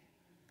wait.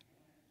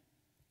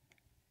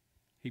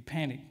 He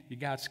panicked. He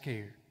got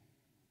scared.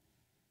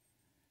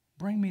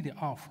 Bring me the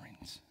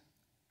offerings.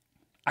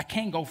 I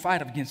can't go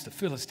fight against the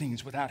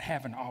Philistines without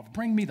having offerings.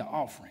 Bring me the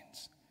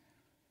offerings.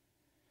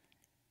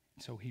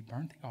 So he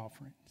burnt the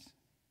offerings.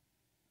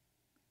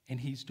 And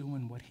he's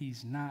doing what he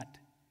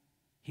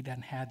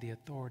doesn't have the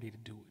authority to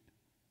do it.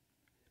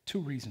 Two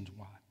reasons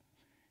why.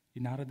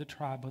 You're not of the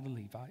tribe of the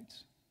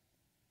Levites.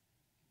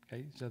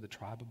 Okay, you're of the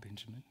tribe of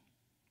Benjamin.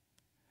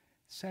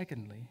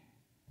 Secondly,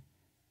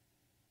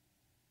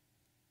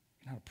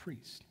 you're not a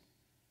priest.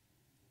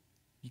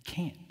 You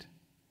can't.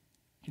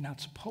 You're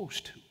not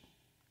supposed to.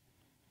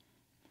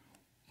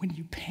 When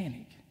you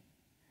panic,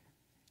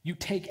 you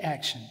take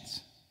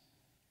actions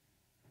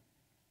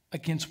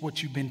against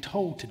what you've been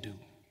told to do.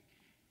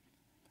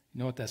 You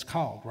know what that's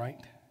called, right?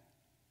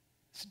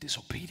 It's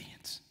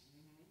disobedience.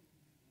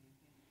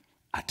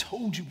 I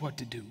told you what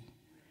to do.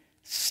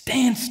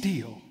 Stand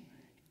still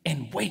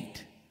and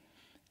wait.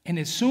 And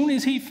as soon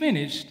as he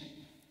finished,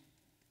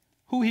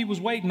 who he was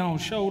waiting on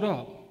showed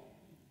up.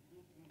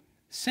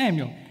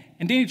 Samuel.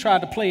 And then he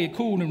tried to play it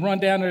cool and run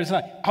down there. It's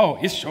like, oh,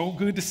 it's so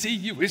good to see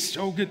you. It's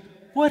so good.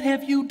 What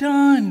have you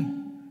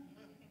done?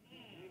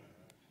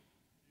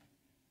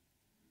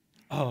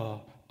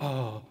 Well,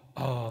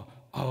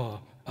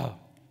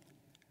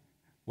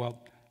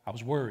 I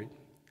was worried.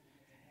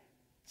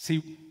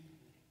 See,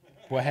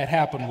 what had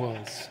happened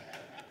was,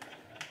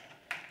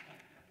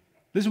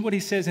 listen to what he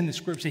says in the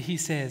scripture. He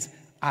says,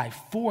 I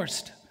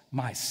forced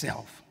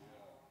myself.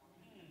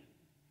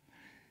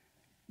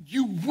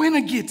 You went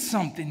against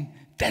something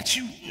that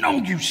you know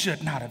you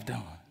should not have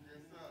done.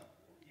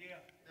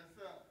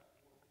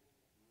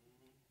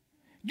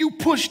 You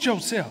pushed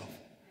yourself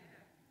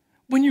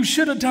when you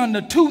should have done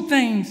the two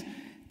things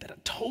that I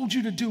told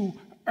you to do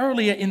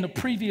earlier in the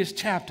previous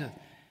chapter.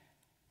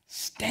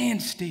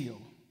 Stand still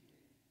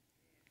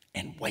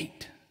and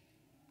wait.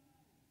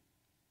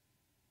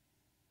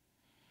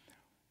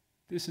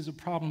 This is a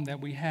problem that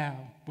we have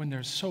when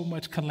there's so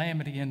much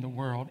calamity in the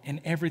world and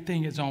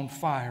everything is on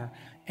fire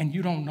and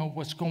you don't know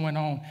what's going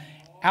on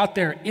out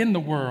there in the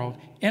world,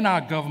 in our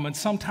government,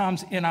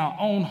 sometimes in our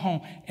own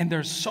home, and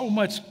there's so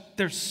much,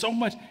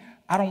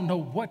 I don't know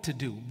what to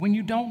do. When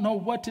you don't know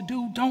what to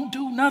do, don't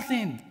do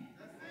nothing.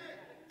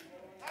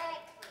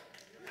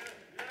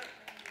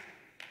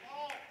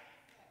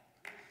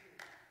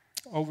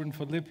 Over in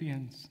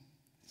Philippians,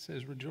 it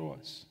says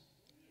rejoice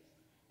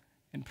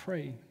and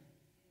pray,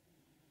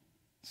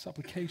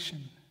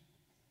 supplication,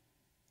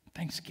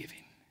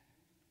 thanksgiving.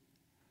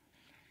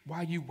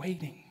 While you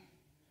waiting,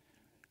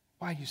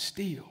 while you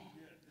still,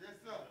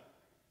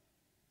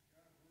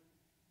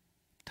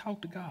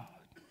 talk to God.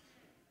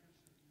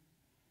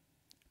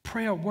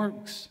 Prayer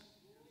works.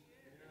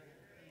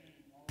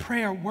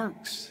 Prayer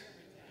works.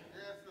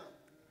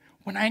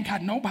 When I ain't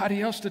got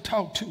nobody else to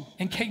talk to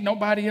and can't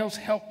nobody else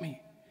help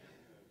me,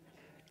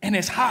 and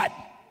it's hot,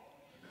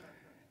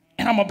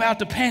 and I'm about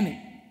to panic,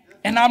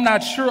 and I'm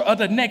not sure of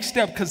the next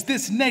step because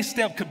this next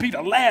step could be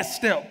the last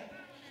step.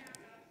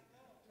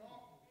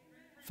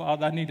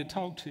 Father, I need to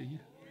talk to you.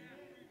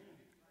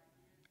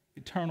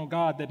 Eternal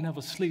God that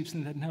never sleeps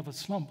and that never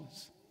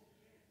slumbers.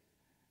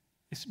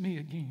 It's me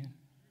again.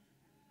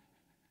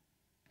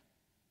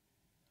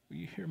 Will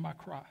you hear my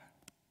cry?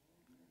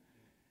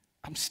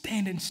 I'm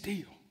standing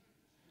still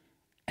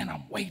and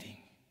I'm waiting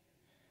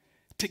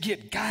to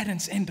get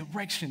guidance and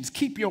directions.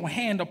 Keep your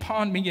hand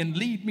upon me and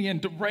lead me and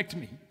direct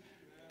me.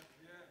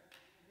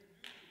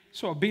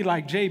 So I'll be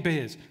like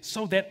Jabez,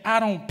 so that I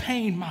don't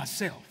pain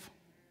myself.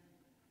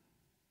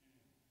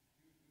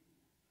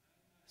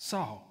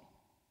 Saul,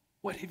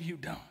 what have you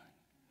done?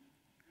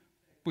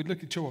 We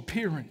look at your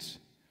appearance.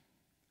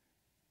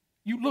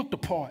 You look the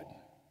part,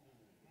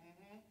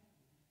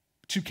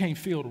 but you can't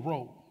fill the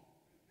role.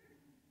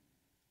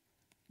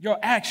 Your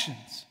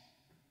actions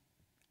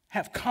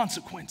have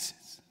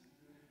consequences.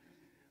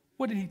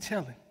 What did he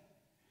tell him?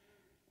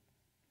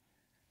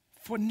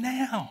 For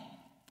now,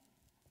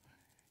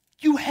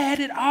 you had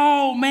it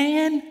all,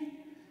 man.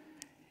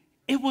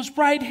 It was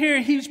right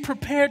here. He was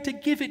prepared to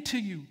give it to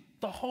you,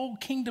 the whole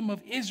kingdom of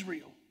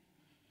Israel.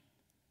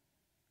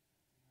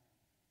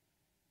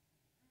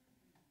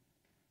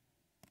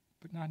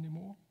 But not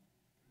anymore.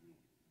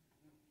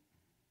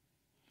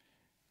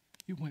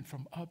 You went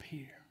from up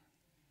here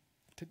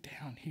to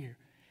down here.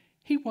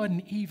 He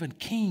wasn't even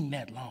king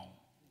that long.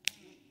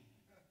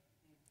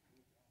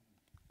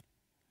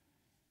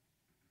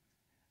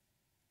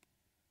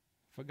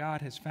 For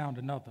God has found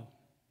another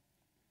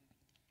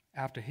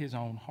after his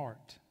own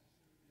heart.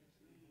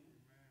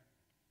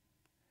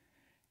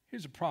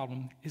 Here's the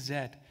problem, is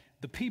that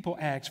the people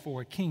ask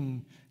for a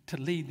king to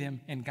lead them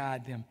and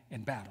guide them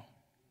in battle.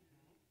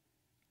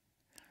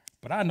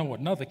 But I know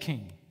another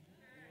king,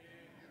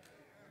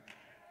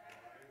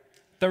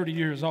 30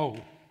 years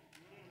old,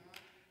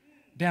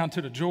 down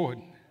to the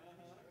Jordan,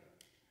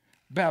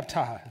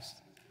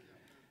 baptized,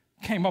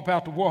 came up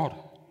out the water,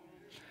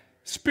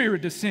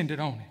 Spirit descended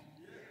on him.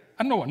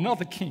 I know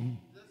another king,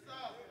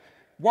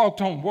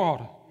 walked on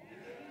water,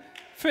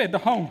 fed the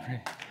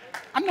hungry.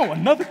 I know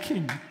another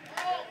king,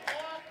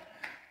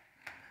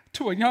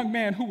 to a young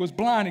man who was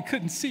blind and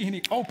couldn't see, and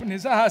he opened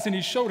his eyes and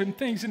he showed him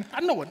things. And I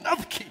know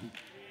another king,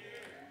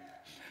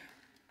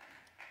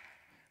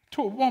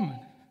 to a woman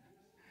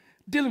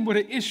dealing with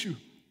an issue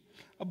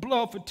of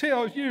blood for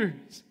 12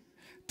 years,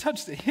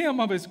 touched the hem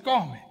of his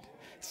garment,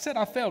 said,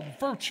 I felt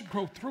virtue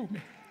grow through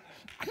me.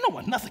 I know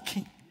another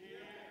king.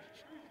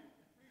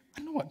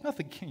 I know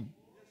another king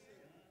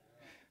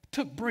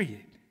took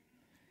bread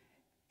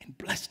and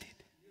blessed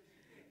it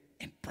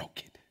and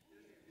broke it.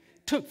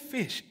 Took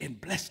fish and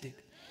blessed it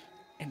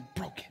and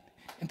broke it.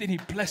 And then he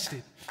blessed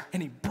it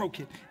and he broke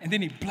it. And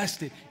then he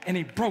blessed it and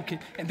he broke it.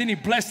 And then he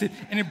blessed it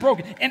and he broke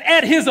it. And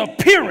at his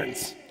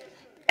appearance,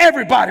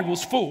 everybody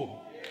was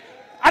full.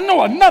 I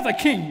know another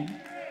king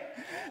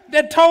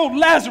that told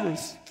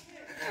Lazarus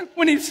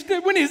when he's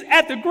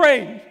at the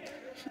grave.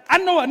 I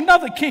know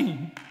another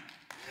king.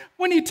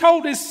 When he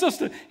told his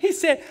sister, he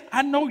said,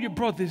 I know your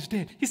brother is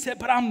dead. He said,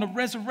 but I'm the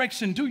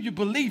resurrection. Do you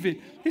believe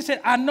it? He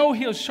said, I know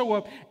he'll show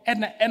up at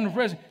the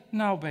resurrection.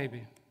 No,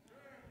 baby.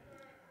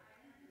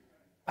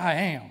 I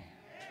am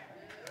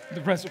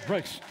the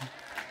resurrection.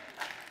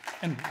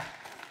 And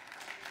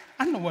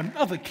I know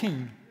another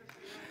king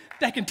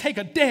that can take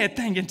a dead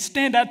thing and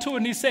stand out to it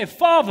and he said,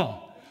 Father,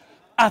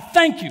 I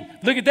thank you.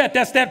 Look at that.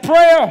 That's that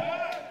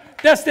prayer.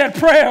 That's that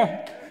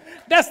prayer.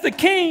 That's the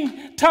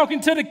king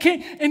talking to the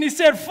king. And he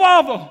said,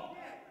 Father,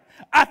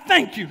 I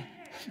thank you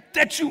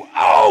that you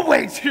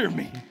always hear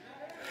me.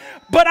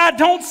 But I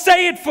don't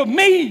say it for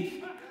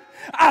me.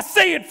 I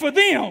say it for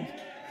them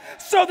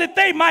so that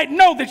they might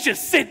know that you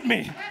sent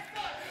me.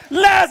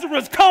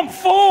 Lazarus, come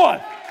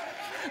forth.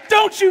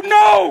 Don't you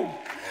know?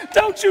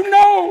 Don't you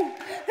know?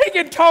 He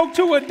can talk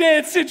to a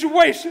dead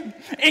situation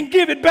and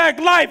give it back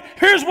life.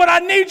 Here's what I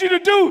need you to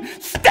do.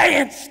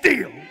 Stand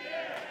still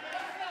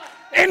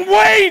and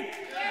wait.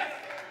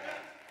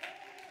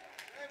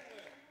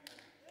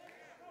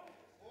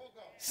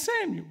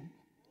 Samuel,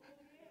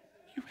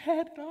 you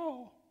had it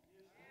all,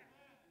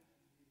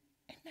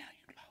 and now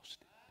you lost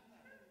it.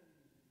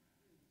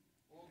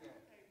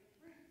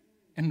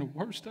 And the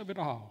worst of it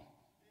all,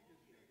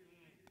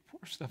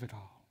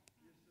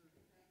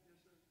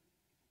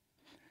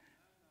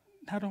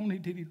 not only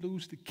did he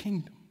lose the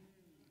kingdom,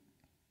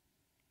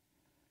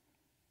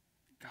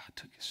 God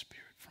took his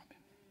spirit from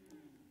him.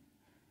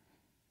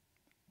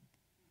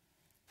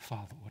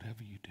 Father,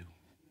 whatever you do,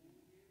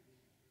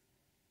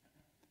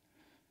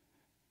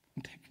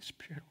 take his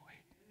spirit away.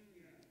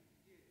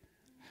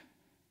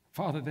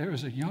 Father, there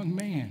is a young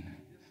man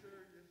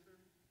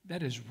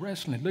that is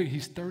wrestling. Look,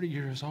 he's 30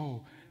 years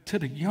old. To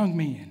the young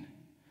men,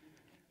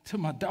 to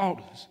my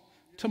daughters,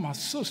 to my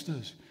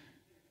sisters,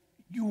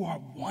 you are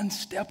one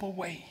step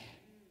away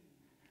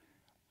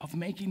of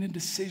making a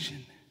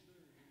decision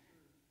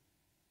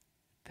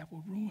that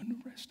will ruin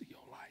the rest of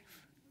your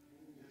life.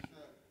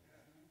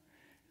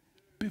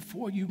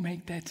 Before you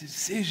make that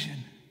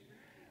decision,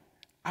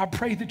 I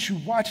pray that you're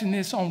watching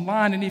this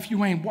online, and if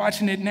you ain't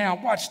watching it now,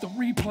 watch the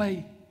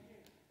replay.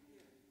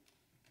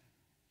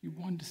 You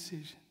one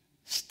decision.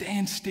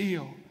 Stand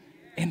still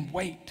and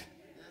wait.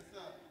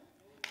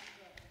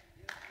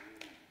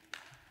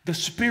 The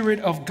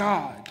Spirit of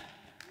God,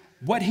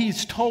 what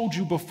he's told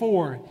you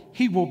before,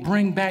 he will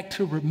bring back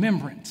to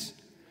remembrance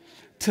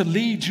to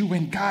lead you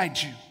and guide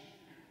you.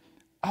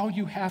 All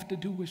you have to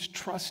do is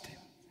trust him.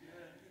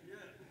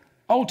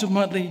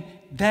 Ultimately,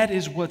 that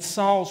is what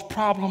Saul's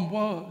problem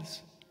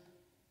was.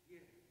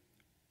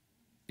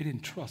 He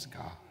didn't trust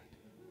God.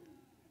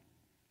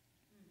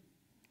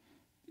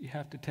 You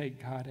have to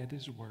take God at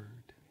his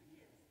word.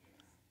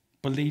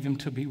 believe him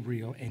to be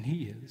real, and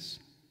he is,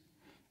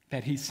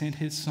 that he sent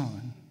his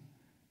son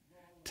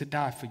to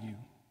die for you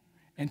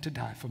and to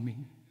die for me.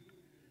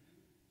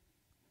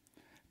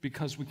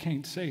 Because we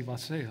can't save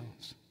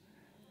ourselves.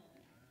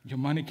 Your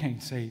money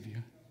can't save you.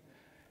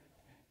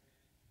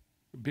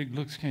 Big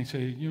looks can't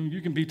save you.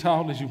 You can be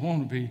tall as you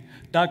want to be.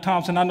 Doc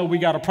Thompson, I know we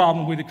got a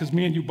problem with it because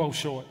me and you both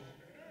short.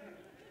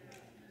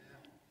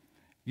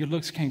 Your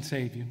looks can't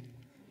save you.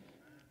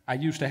 I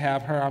used to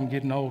have her. I'm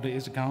getting older.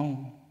 It's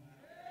gone.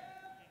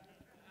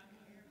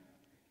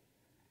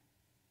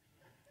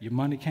 Your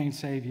money can't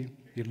save you.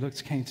 Your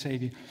looks can't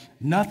save you.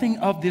 Nothing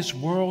of this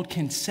world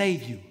can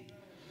save you.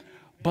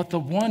 But the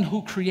one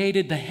who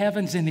created the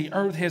heavens and the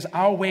earth has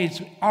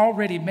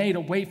already made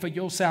a way for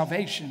your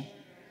salvation.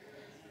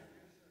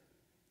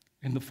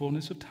 In the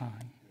fullness of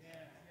time,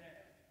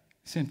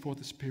 send forth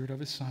the Spirit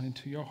of his Son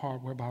into your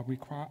heart, whereby we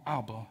cry,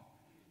 Abba,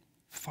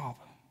 Father.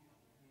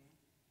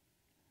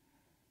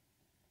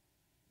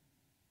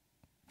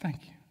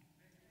 Thank you.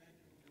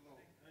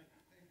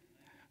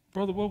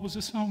 Brother, what was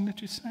the song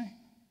that you sang?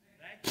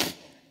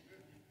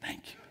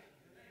 Thank you.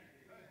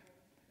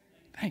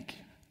 Thank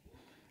you.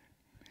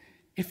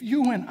 If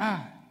you and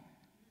I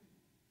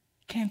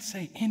can't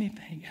say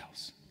anything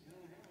else,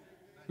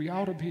 we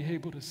ought to be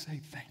able to say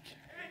thank you.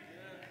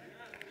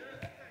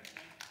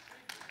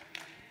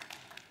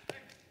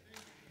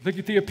 Look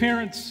at the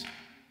appearance.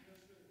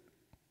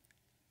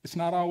 It's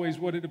not always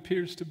what it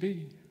appears to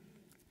be.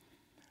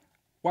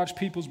 Watch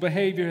people's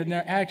behavior and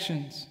their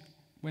actions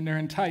when they're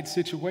in tight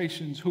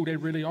situations. Who they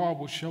really are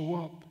will show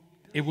up.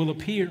 It will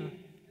appear.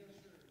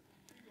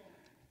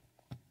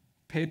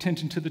 Pay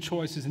attention to the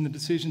choices and the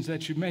decisions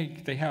that you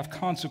make. They have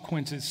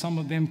consequences. Some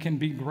of them can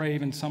be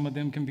grave and some of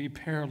them can be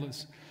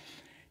perilous.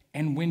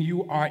 And when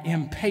you are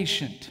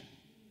impatient,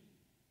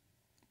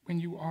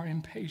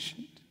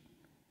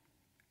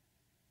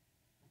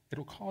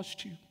 it'll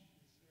cost you.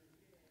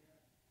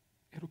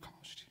 It'll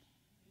cost you.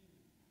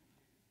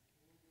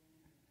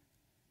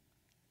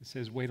 It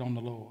says, wait on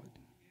the Lord.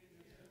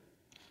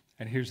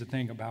 And here's the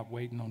thing about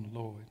waiting on the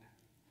Lord.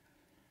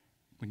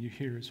 When you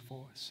hear his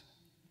voice,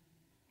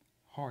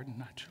 harden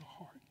not your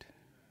heart.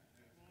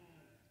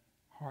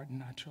 Harden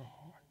not your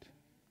heart.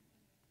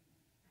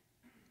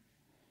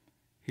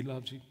 He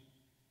loves you.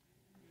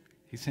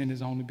 He sent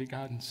his only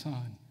begotten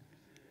Son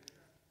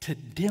to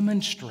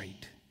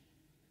demonstrate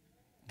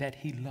that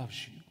he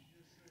loves you.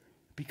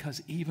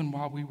 Because even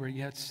while we were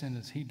yet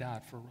sinners, he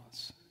died for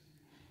us.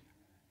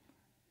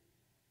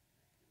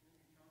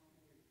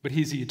 But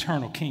he's the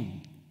eternal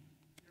King.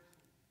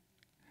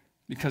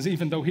 Because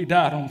even though he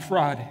died on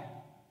Friday,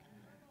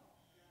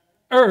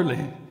 early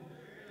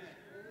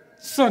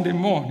Sunday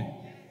morning,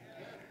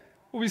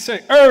 we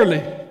say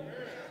early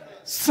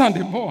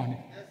Sunday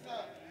morning,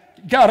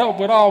 got up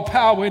with all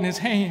power in his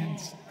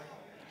hands.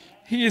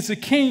 He is a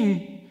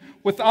king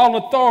with all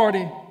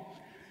authority,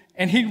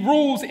 and he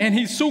rules and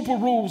he super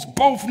rules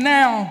both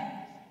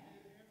now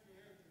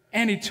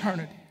and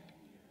eternity.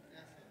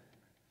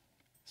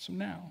 So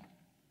now,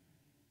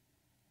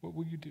 what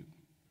will you do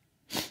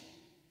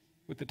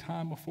with the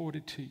time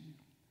afforded to you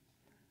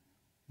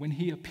when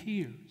he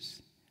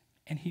appears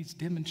and he's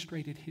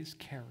demonstrated his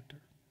character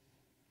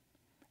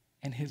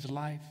and his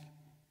life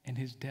and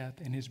his death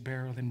and his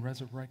burial and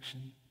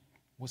resurrection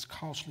was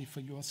costly for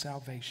your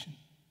salvation?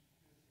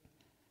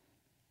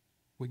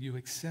 Will you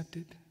accept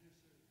it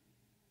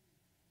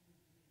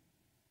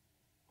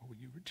or will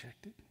you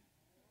reject it?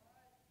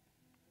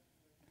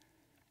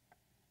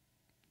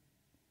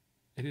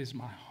 It is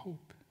my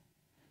hope.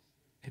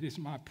 It is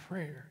my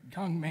prayer,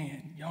 young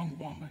man, young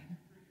woman,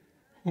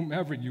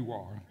 whomever you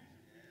are,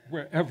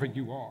 wherever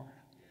you are,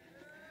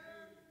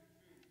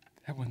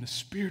 that when the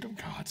Spirit of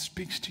God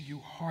speaks to you,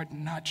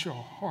 harden not your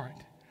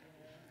heart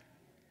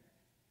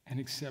and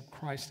accept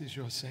Christ as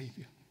your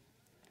Savior.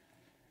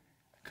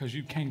 Because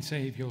you can't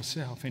save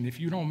yourself. And if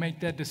you don't make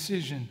that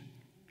decision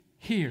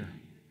here,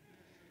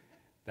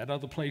 that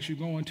other place you're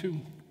going to,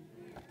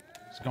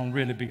 it's going to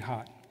really be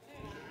hot.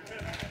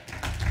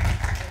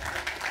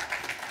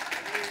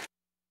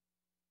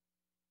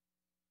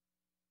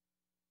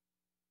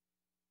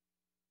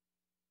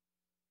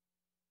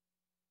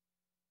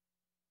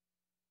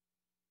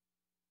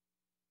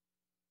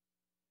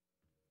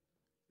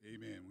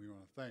 Amen. We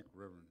want to thank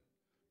Reverend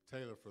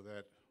Taylor for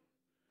that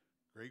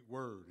great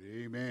word.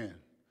 Amen.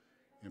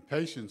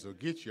 Impatience will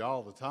get you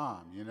all the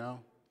time, you know.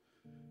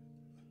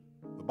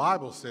 The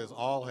Bible says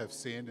all have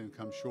sinned and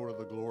come short of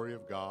the glory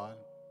of God.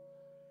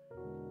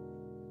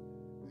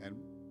 And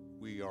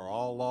we are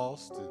all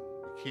lost and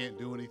we can't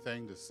do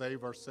anything to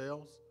save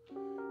ourselves.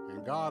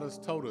 And God has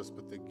told us,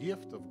 but the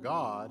gift of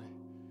God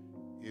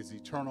is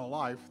eternal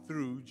life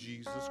through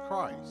Jesus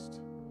Christ.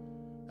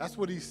 That's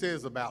what he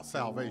says about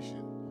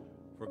salvation.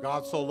 For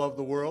God so loved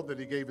the world that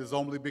he gave his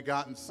only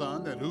begotten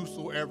Son, that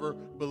whosoever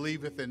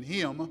believeth in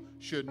him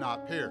should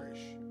not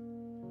perish.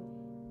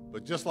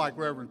 But just like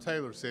Reverend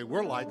Taylor said,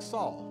 we're like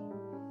Saul.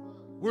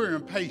 We're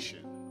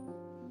impatient.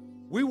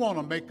 We want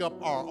to make up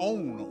our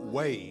own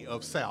way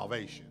of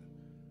salvation.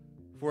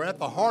 For at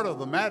the heart of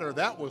the matter,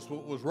 that was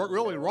what was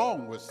really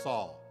wrong with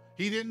Saul.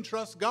 He didn't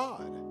trust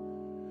God.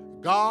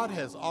 God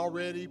has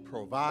already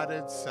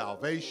provided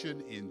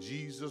salvation in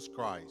Jesus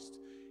Christ.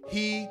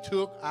 He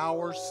took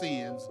our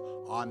sins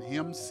on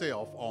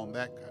himself on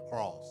that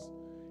cross.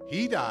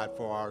 He died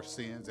for our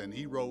sins and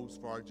he rose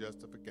for our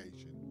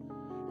justification.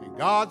 And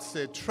God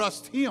said,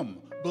 trust him,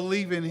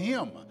 believe in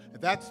him.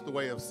 That's the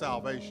way of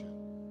salvation.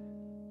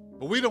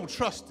 But we don't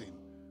trust him.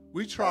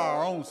 We try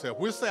our own self.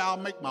 We'll say, I'll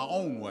make my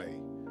own way.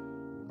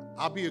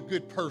 I'll be a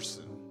good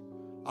person.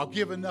 I'll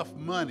give enough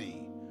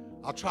money.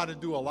 I'll try to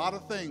do a lot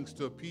of things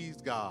to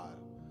appease God.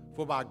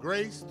 For by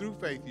grace through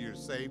faith you're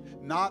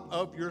saved, not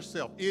of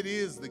yourself. It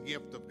is the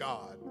gift of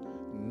God,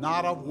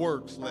 not of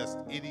works, lest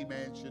any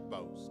man should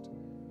boast.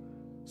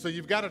 So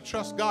you've got to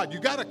trust God.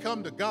 You've got to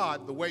come to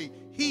God the way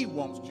he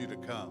wants you to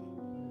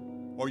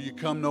come, or you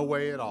come no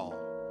way at all.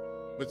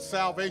 But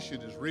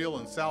salvation is real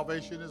and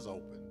salvation is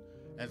open.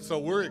 And so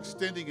we're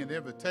extending an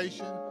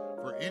invitation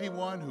for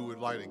anyone who would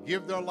like to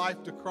give their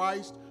life to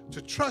Christ,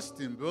 to trust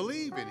him,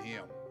 believe in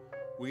him.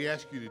 We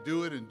ask you to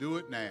do it and do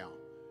it now.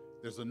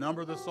 There's a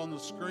number that's on the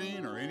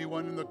screen, or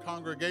anyone in the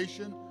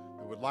congregation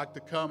that would like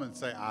to come and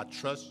say, I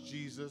trust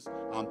Jesus.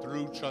 I'm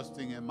through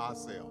trusting in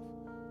myself.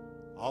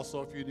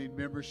 Also, if you need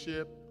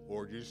membership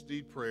or you just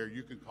need prayer,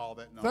 you can call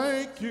that number.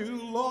 Thank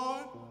you,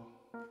 Lord.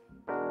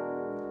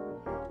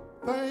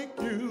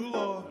 Thank you,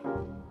 Lord.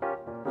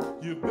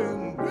 You've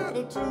been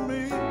better to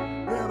me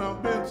than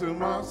I've been to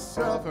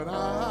myself, and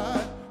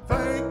I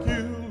thank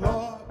you,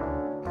 Lord.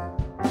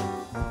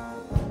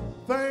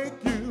 Thank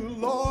you,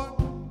 Lord.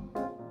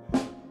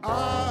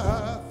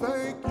 I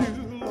thank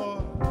you,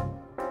 Lord.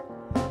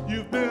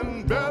 You've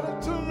been better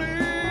to me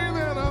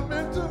than I've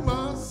been to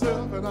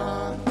myself, and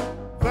I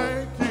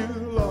thank you,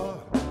 Lord.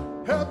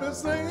 Help me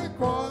sing it,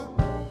 choir.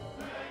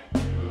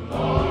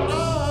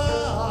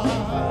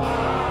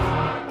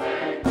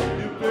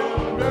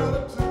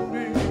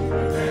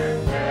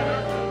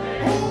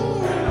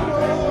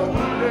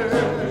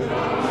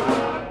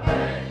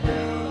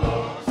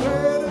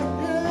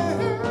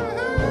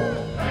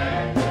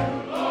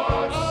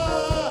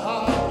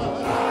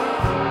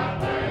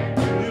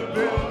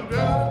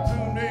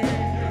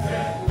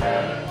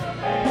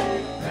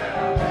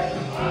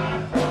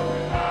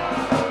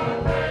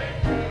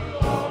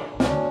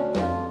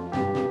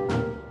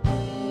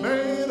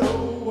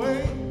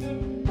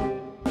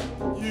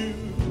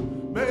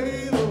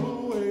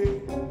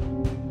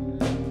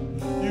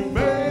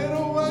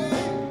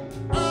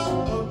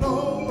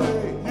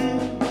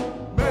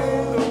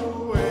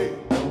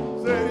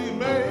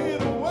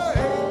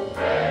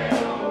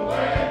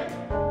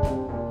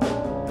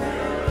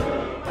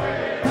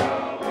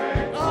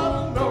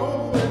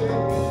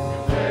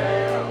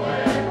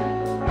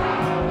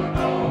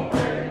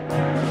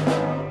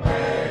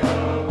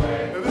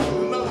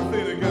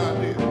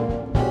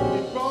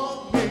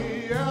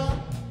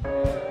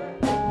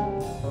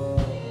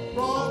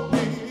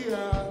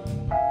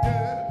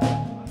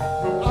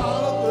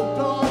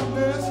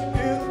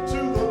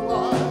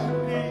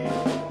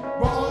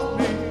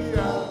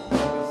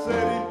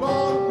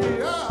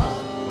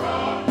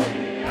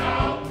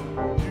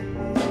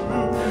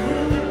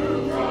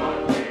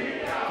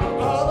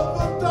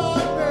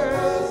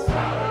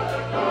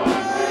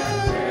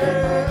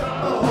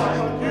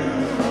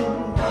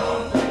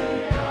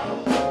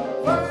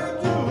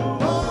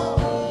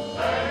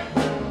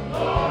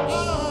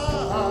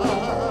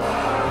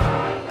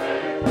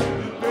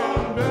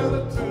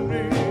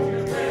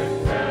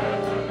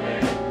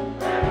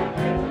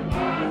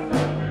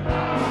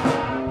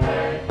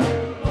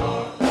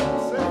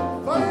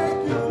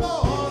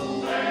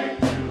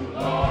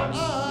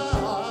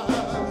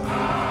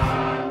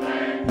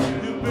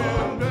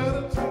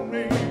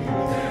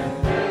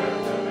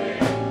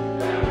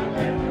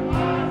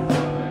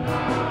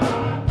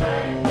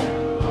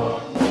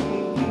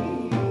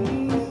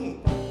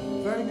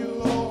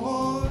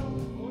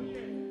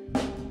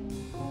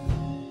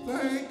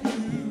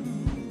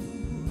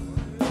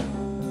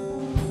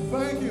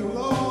 Thank you,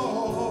 Lord.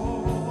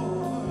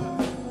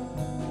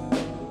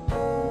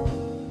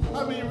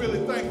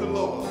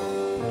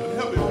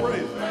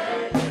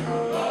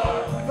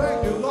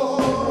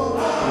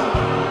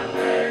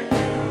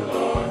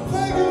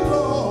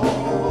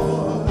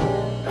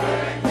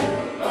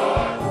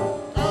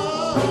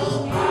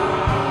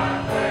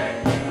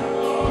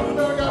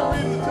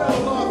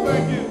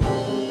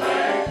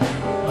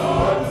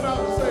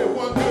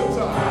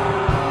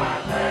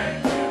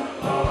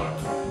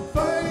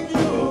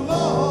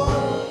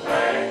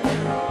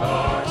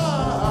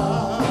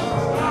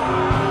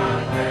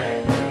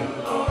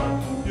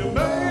 You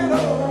made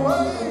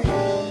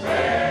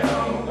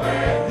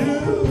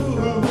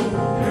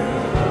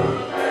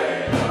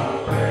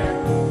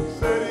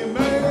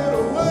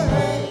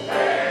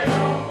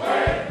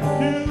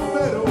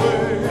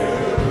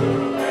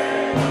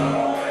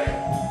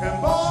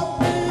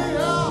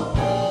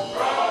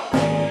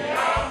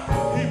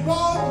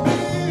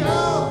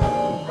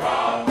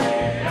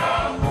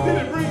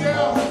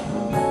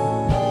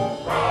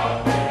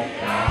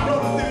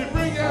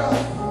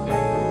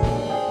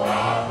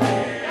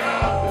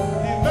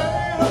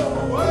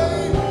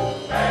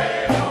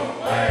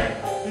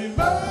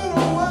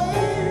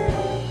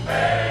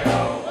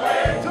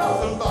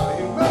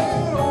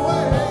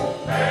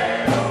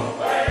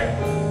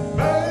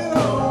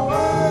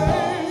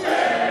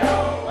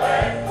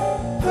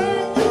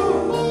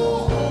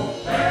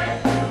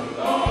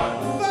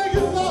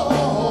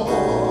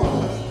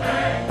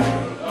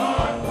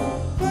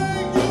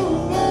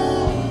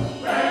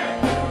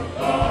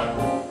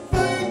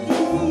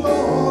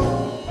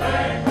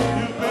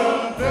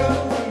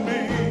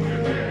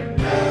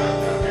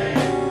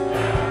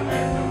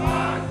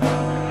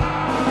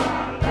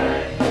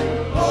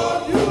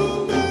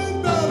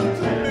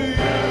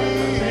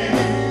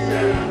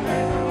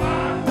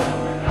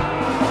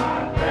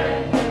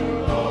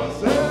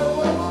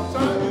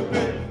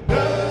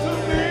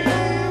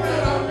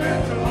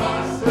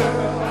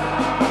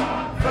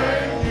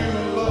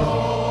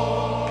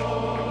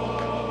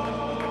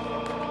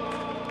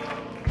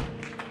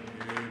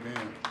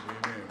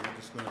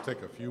just going to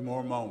take a few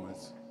more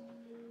moments.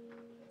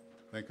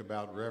 Think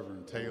about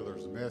Reverend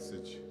Taylor's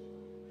message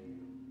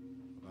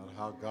about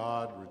how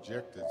God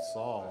rejected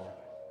Saul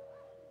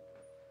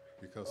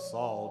because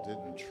Saul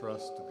didn't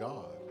trust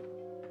God.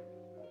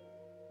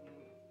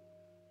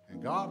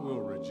 And God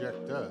will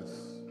reject us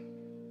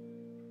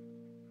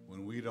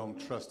when we don't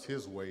trust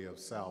his way of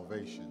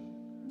salvation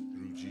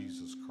through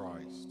Jesus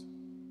Christ.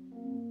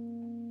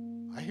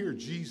 I hear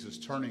Jesus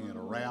turning it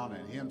around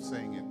and him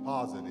saying it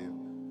positive.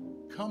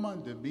 Come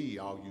unto me,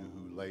 all you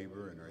who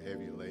labor and are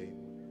heavy laden.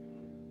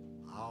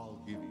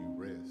 I'll give you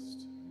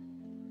rest.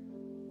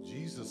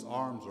 Jesus'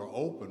 arms are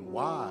open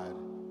wide.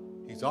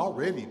 He's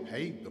already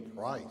paid the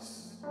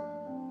price.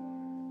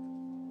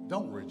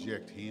 Don't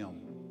reject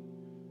him.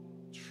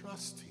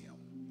 Trust him.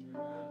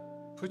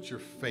 Put your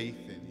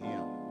faith in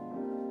him.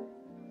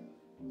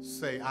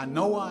 Say, I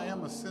know I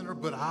am a sinner,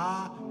 but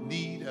I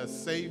need a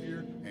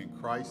Savior, and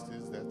Christ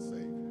is that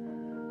Savior.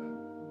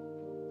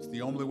 It's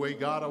the only way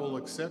God will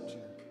accept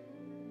you.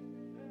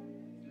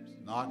 It's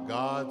not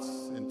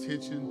God's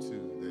intention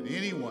that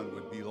anyone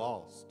would be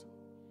lost,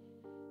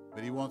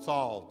 but he wants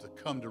all to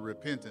come to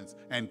repentance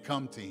and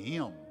come to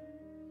him.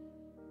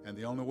 And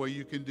the only way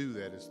you can do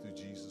that is through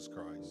Jesus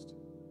Christ.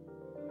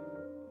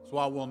 So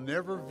I will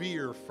never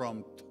veer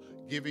from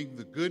giving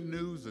the good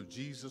news of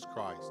Jesus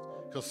Christ,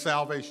 because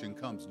salvation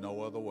comes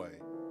no other way.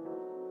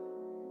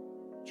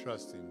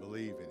 Trust him,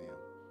 believe in him.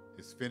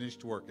 His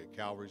finished work at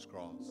Calvary's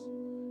cross.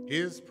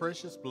 His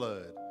precious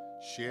blood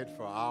shed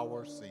for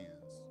our sins.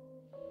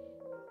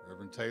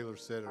 Reverend Taylor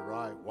said it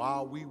right.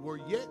 While we were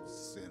yet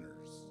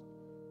sinners,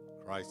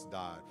 Christ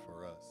died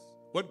for us.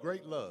 What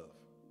great love.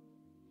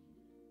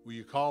 Will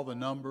you call the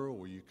number or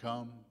will you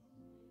come?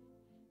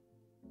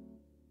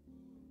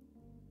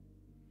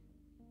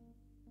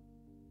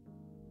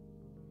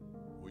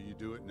 Will you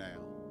do it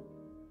now?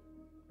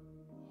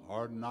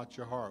 Harden not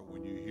your heart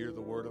when you hear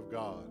the word of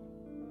God.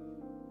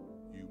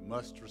 You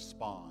must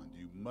respond.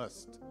 You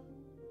must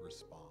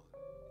respond.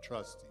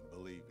 Trust him.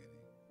 Believe in him.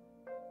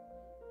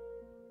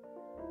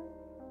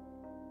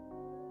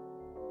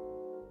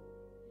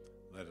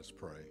 Let us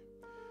pray.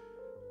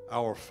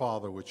 Our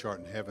Father, which art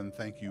in heaven,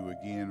 thank you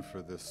again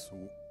for this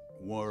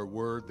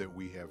word that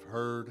we have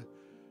heard.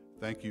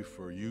 Thank you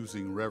for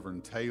using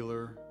Reverend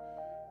Taylor,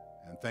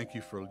 and thank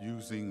you for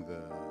using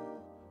the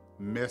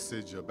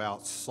message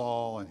about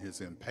Saul and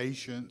his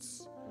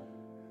impatience.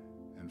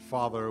 And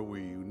Father,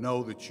 we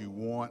know that you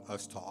want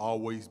us to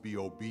always be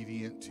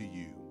obedient to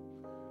you.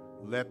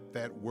 Let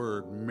that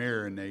word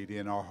marinate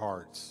in our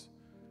hearts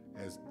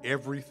as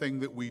everything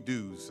that we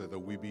do, so that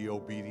we be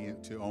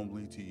obedient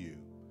only to you.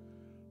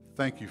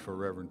 Thank you for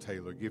Reverend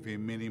Taylor. Give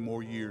him many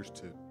more years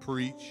to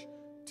preach,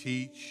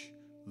 teach,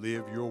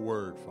 live your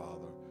word,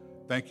 Father.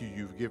 Thank you,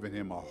 you've given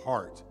him a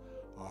heart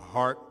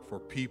for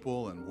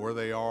people and where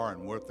they are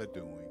and what they're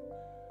doing.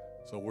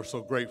 So we're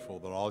so grateful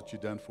that all that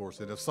you've done for us.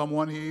 And if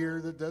someone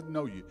here that doesn't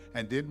know you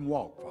and didn't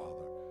walk,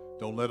 Father,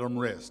 don't let them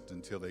rest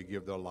until they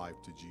give their life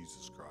to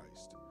Jesus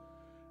Christ.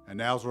 And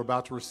now as we're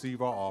about to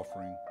receive our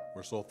offering,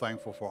 we're so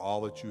thankful for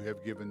all that you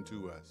have given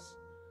to us.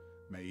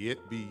 May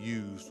it be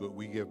used, what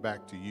we give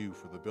back to you,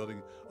 for the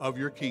building of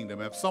your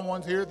kingdom. If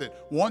someone's here that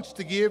wants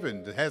to give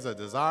and has a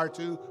desire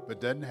to, but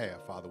doesn't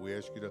have, Father, we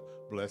ask you to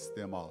bless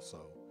them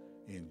also.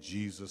 In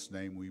Jesus'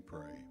 name we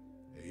pray.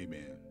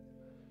 Amen.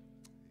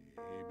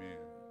 Amen.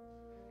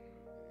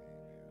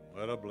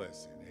 What a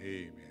blessing.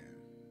 Amen.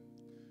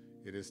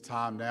 It is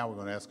time now. We're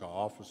going to ask our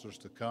officers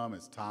to come.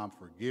 It's time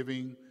for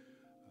giving.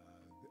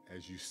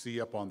 As you see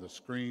up on the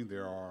screen,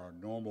 there are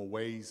normal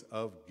ways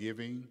of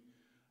giving.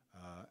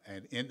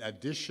 And in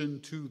addition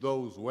to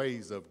those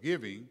ways of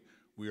giving,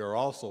 we are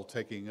also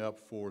taking up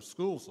for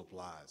school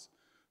supplies.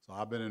 So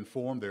I've been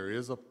informed there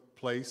is a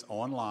place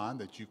online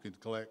that you can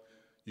collect.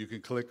 You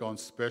can click on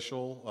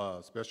special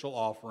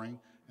offering,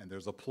 and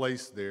there's a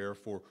place there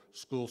for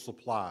school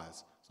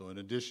supplies. So in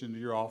addition to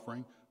your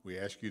offering, we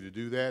ask you to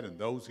do that. And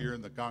those here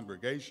in the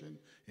congregation,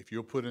 if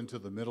you'll put into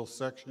the middle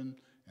section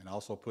and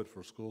also put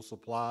for school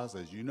supplies,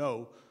 as you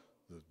know,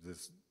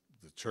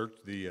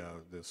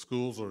 the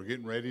schools are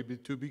getting ready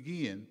to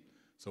begin.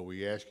 So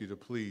we ask you to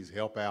please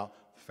help out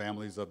the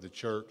families of the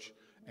church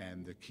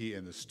and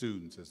the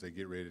students as they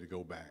get ready to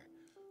go back.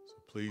 So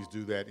please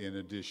do that in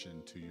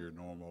addition to your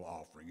normal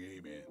offering.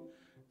 Amen.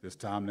 This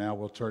time now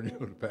we'll turn you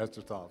over to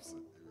Pastor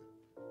Thompson.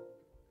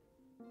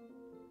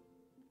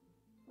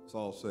 Let's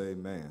all say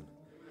amen.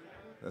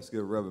 Let's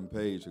give Reverend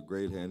Page a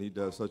great hand. He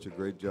does such a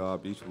great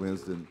job each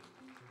Wednesday.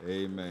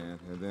 Amen.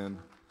 And then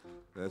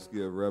let's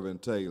give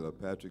Reverend Taylor,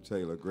 Patrick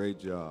Taylor, great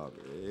job.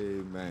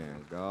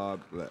 Amen. God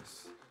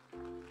bless.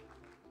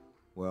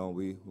 Well,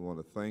 we want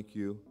to thank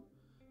you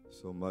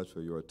so much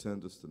for your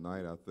attendance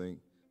tonight. I think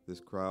this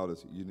crowd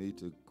you need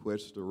to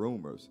quench the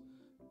rumors.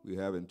 We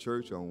having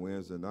church on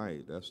Wednesday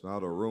night. That's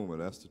not a rumor.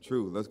 That's the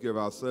truth. Let's give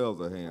ourselves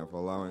a hand for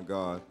allowing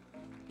God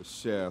to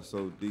share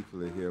so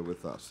deeply here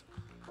with us.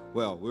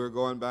 Well, we're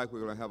going back.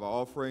 We're going to have an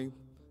offering.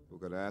 We're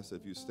going to ask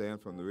if you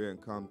stand from the rear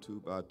and come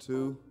 2 by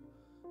 2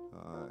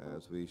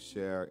 as we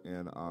share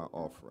in our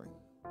offering.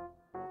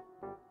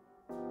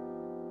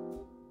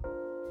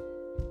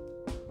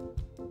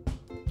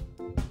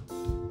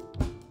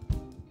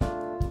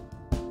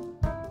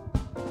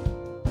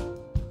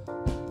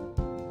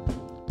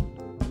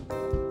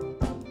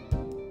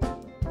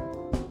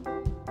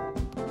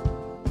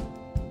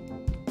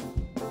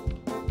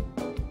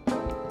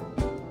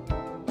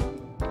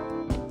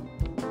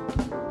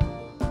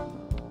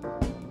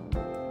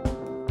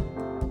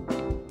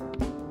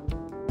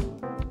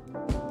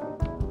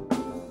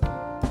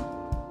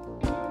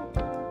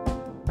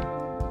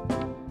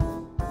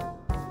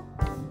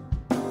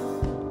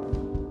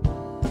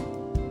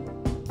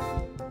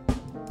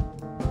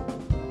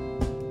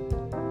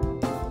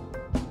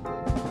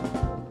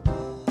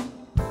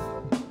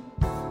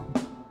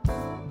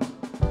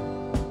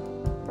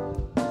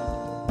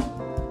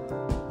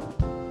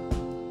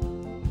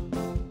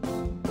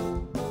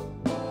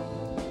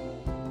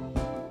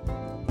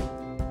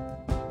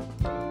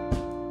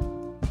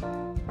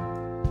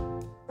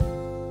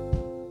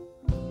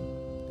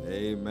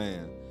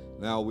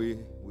 Now we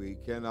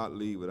cannot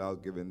leave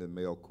without giving the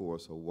male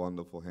chorus a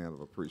wonderful hand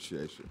of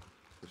appreciation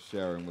for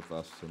sharing with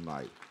us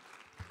tonight.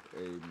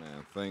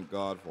 Amen. Thank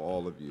God for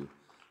all of you.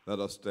 Let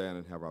us stand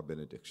and have our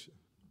benediction.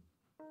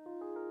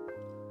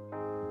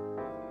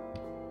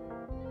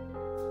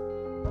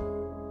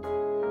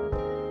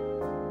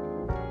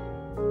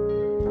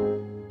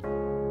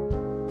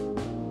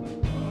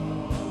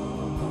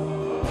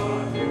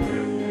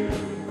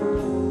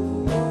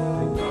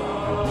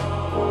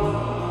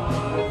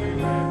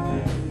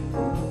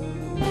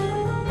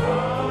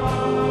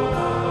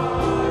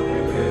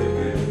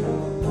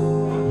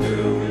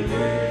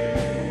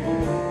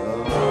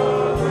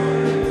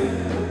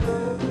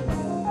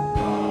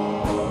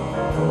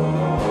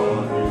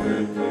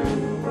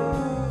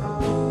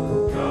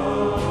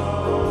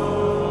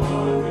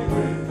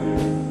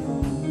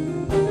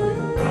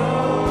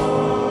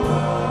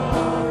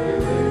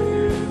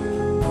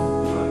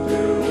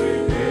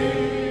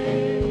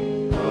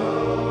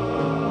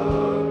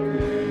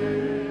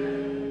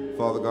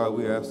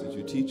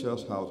 Teach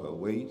us how to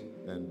wait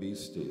and be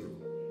still.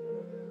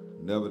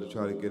 Never to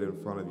try to get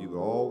in front of you, but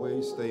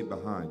always stay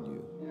behind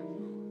you,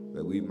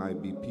 that we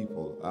might be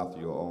people after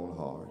your own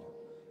heart.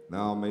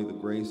 Now may the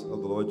grace of the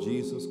Lord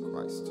Jesus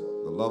Christ,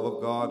 the love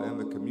of God,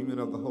 and the communion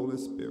of the Holy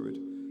Spirit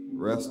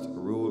rest,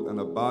 rule, and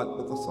abide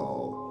with us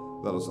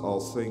all. Let us all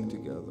sing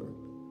together.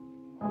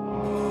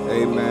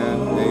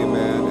 Amen,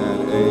 amen,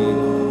 and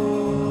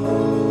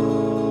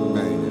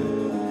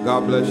amen.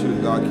 God bless you.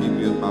 God keep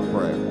you is my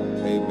prayer.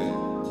 Amen.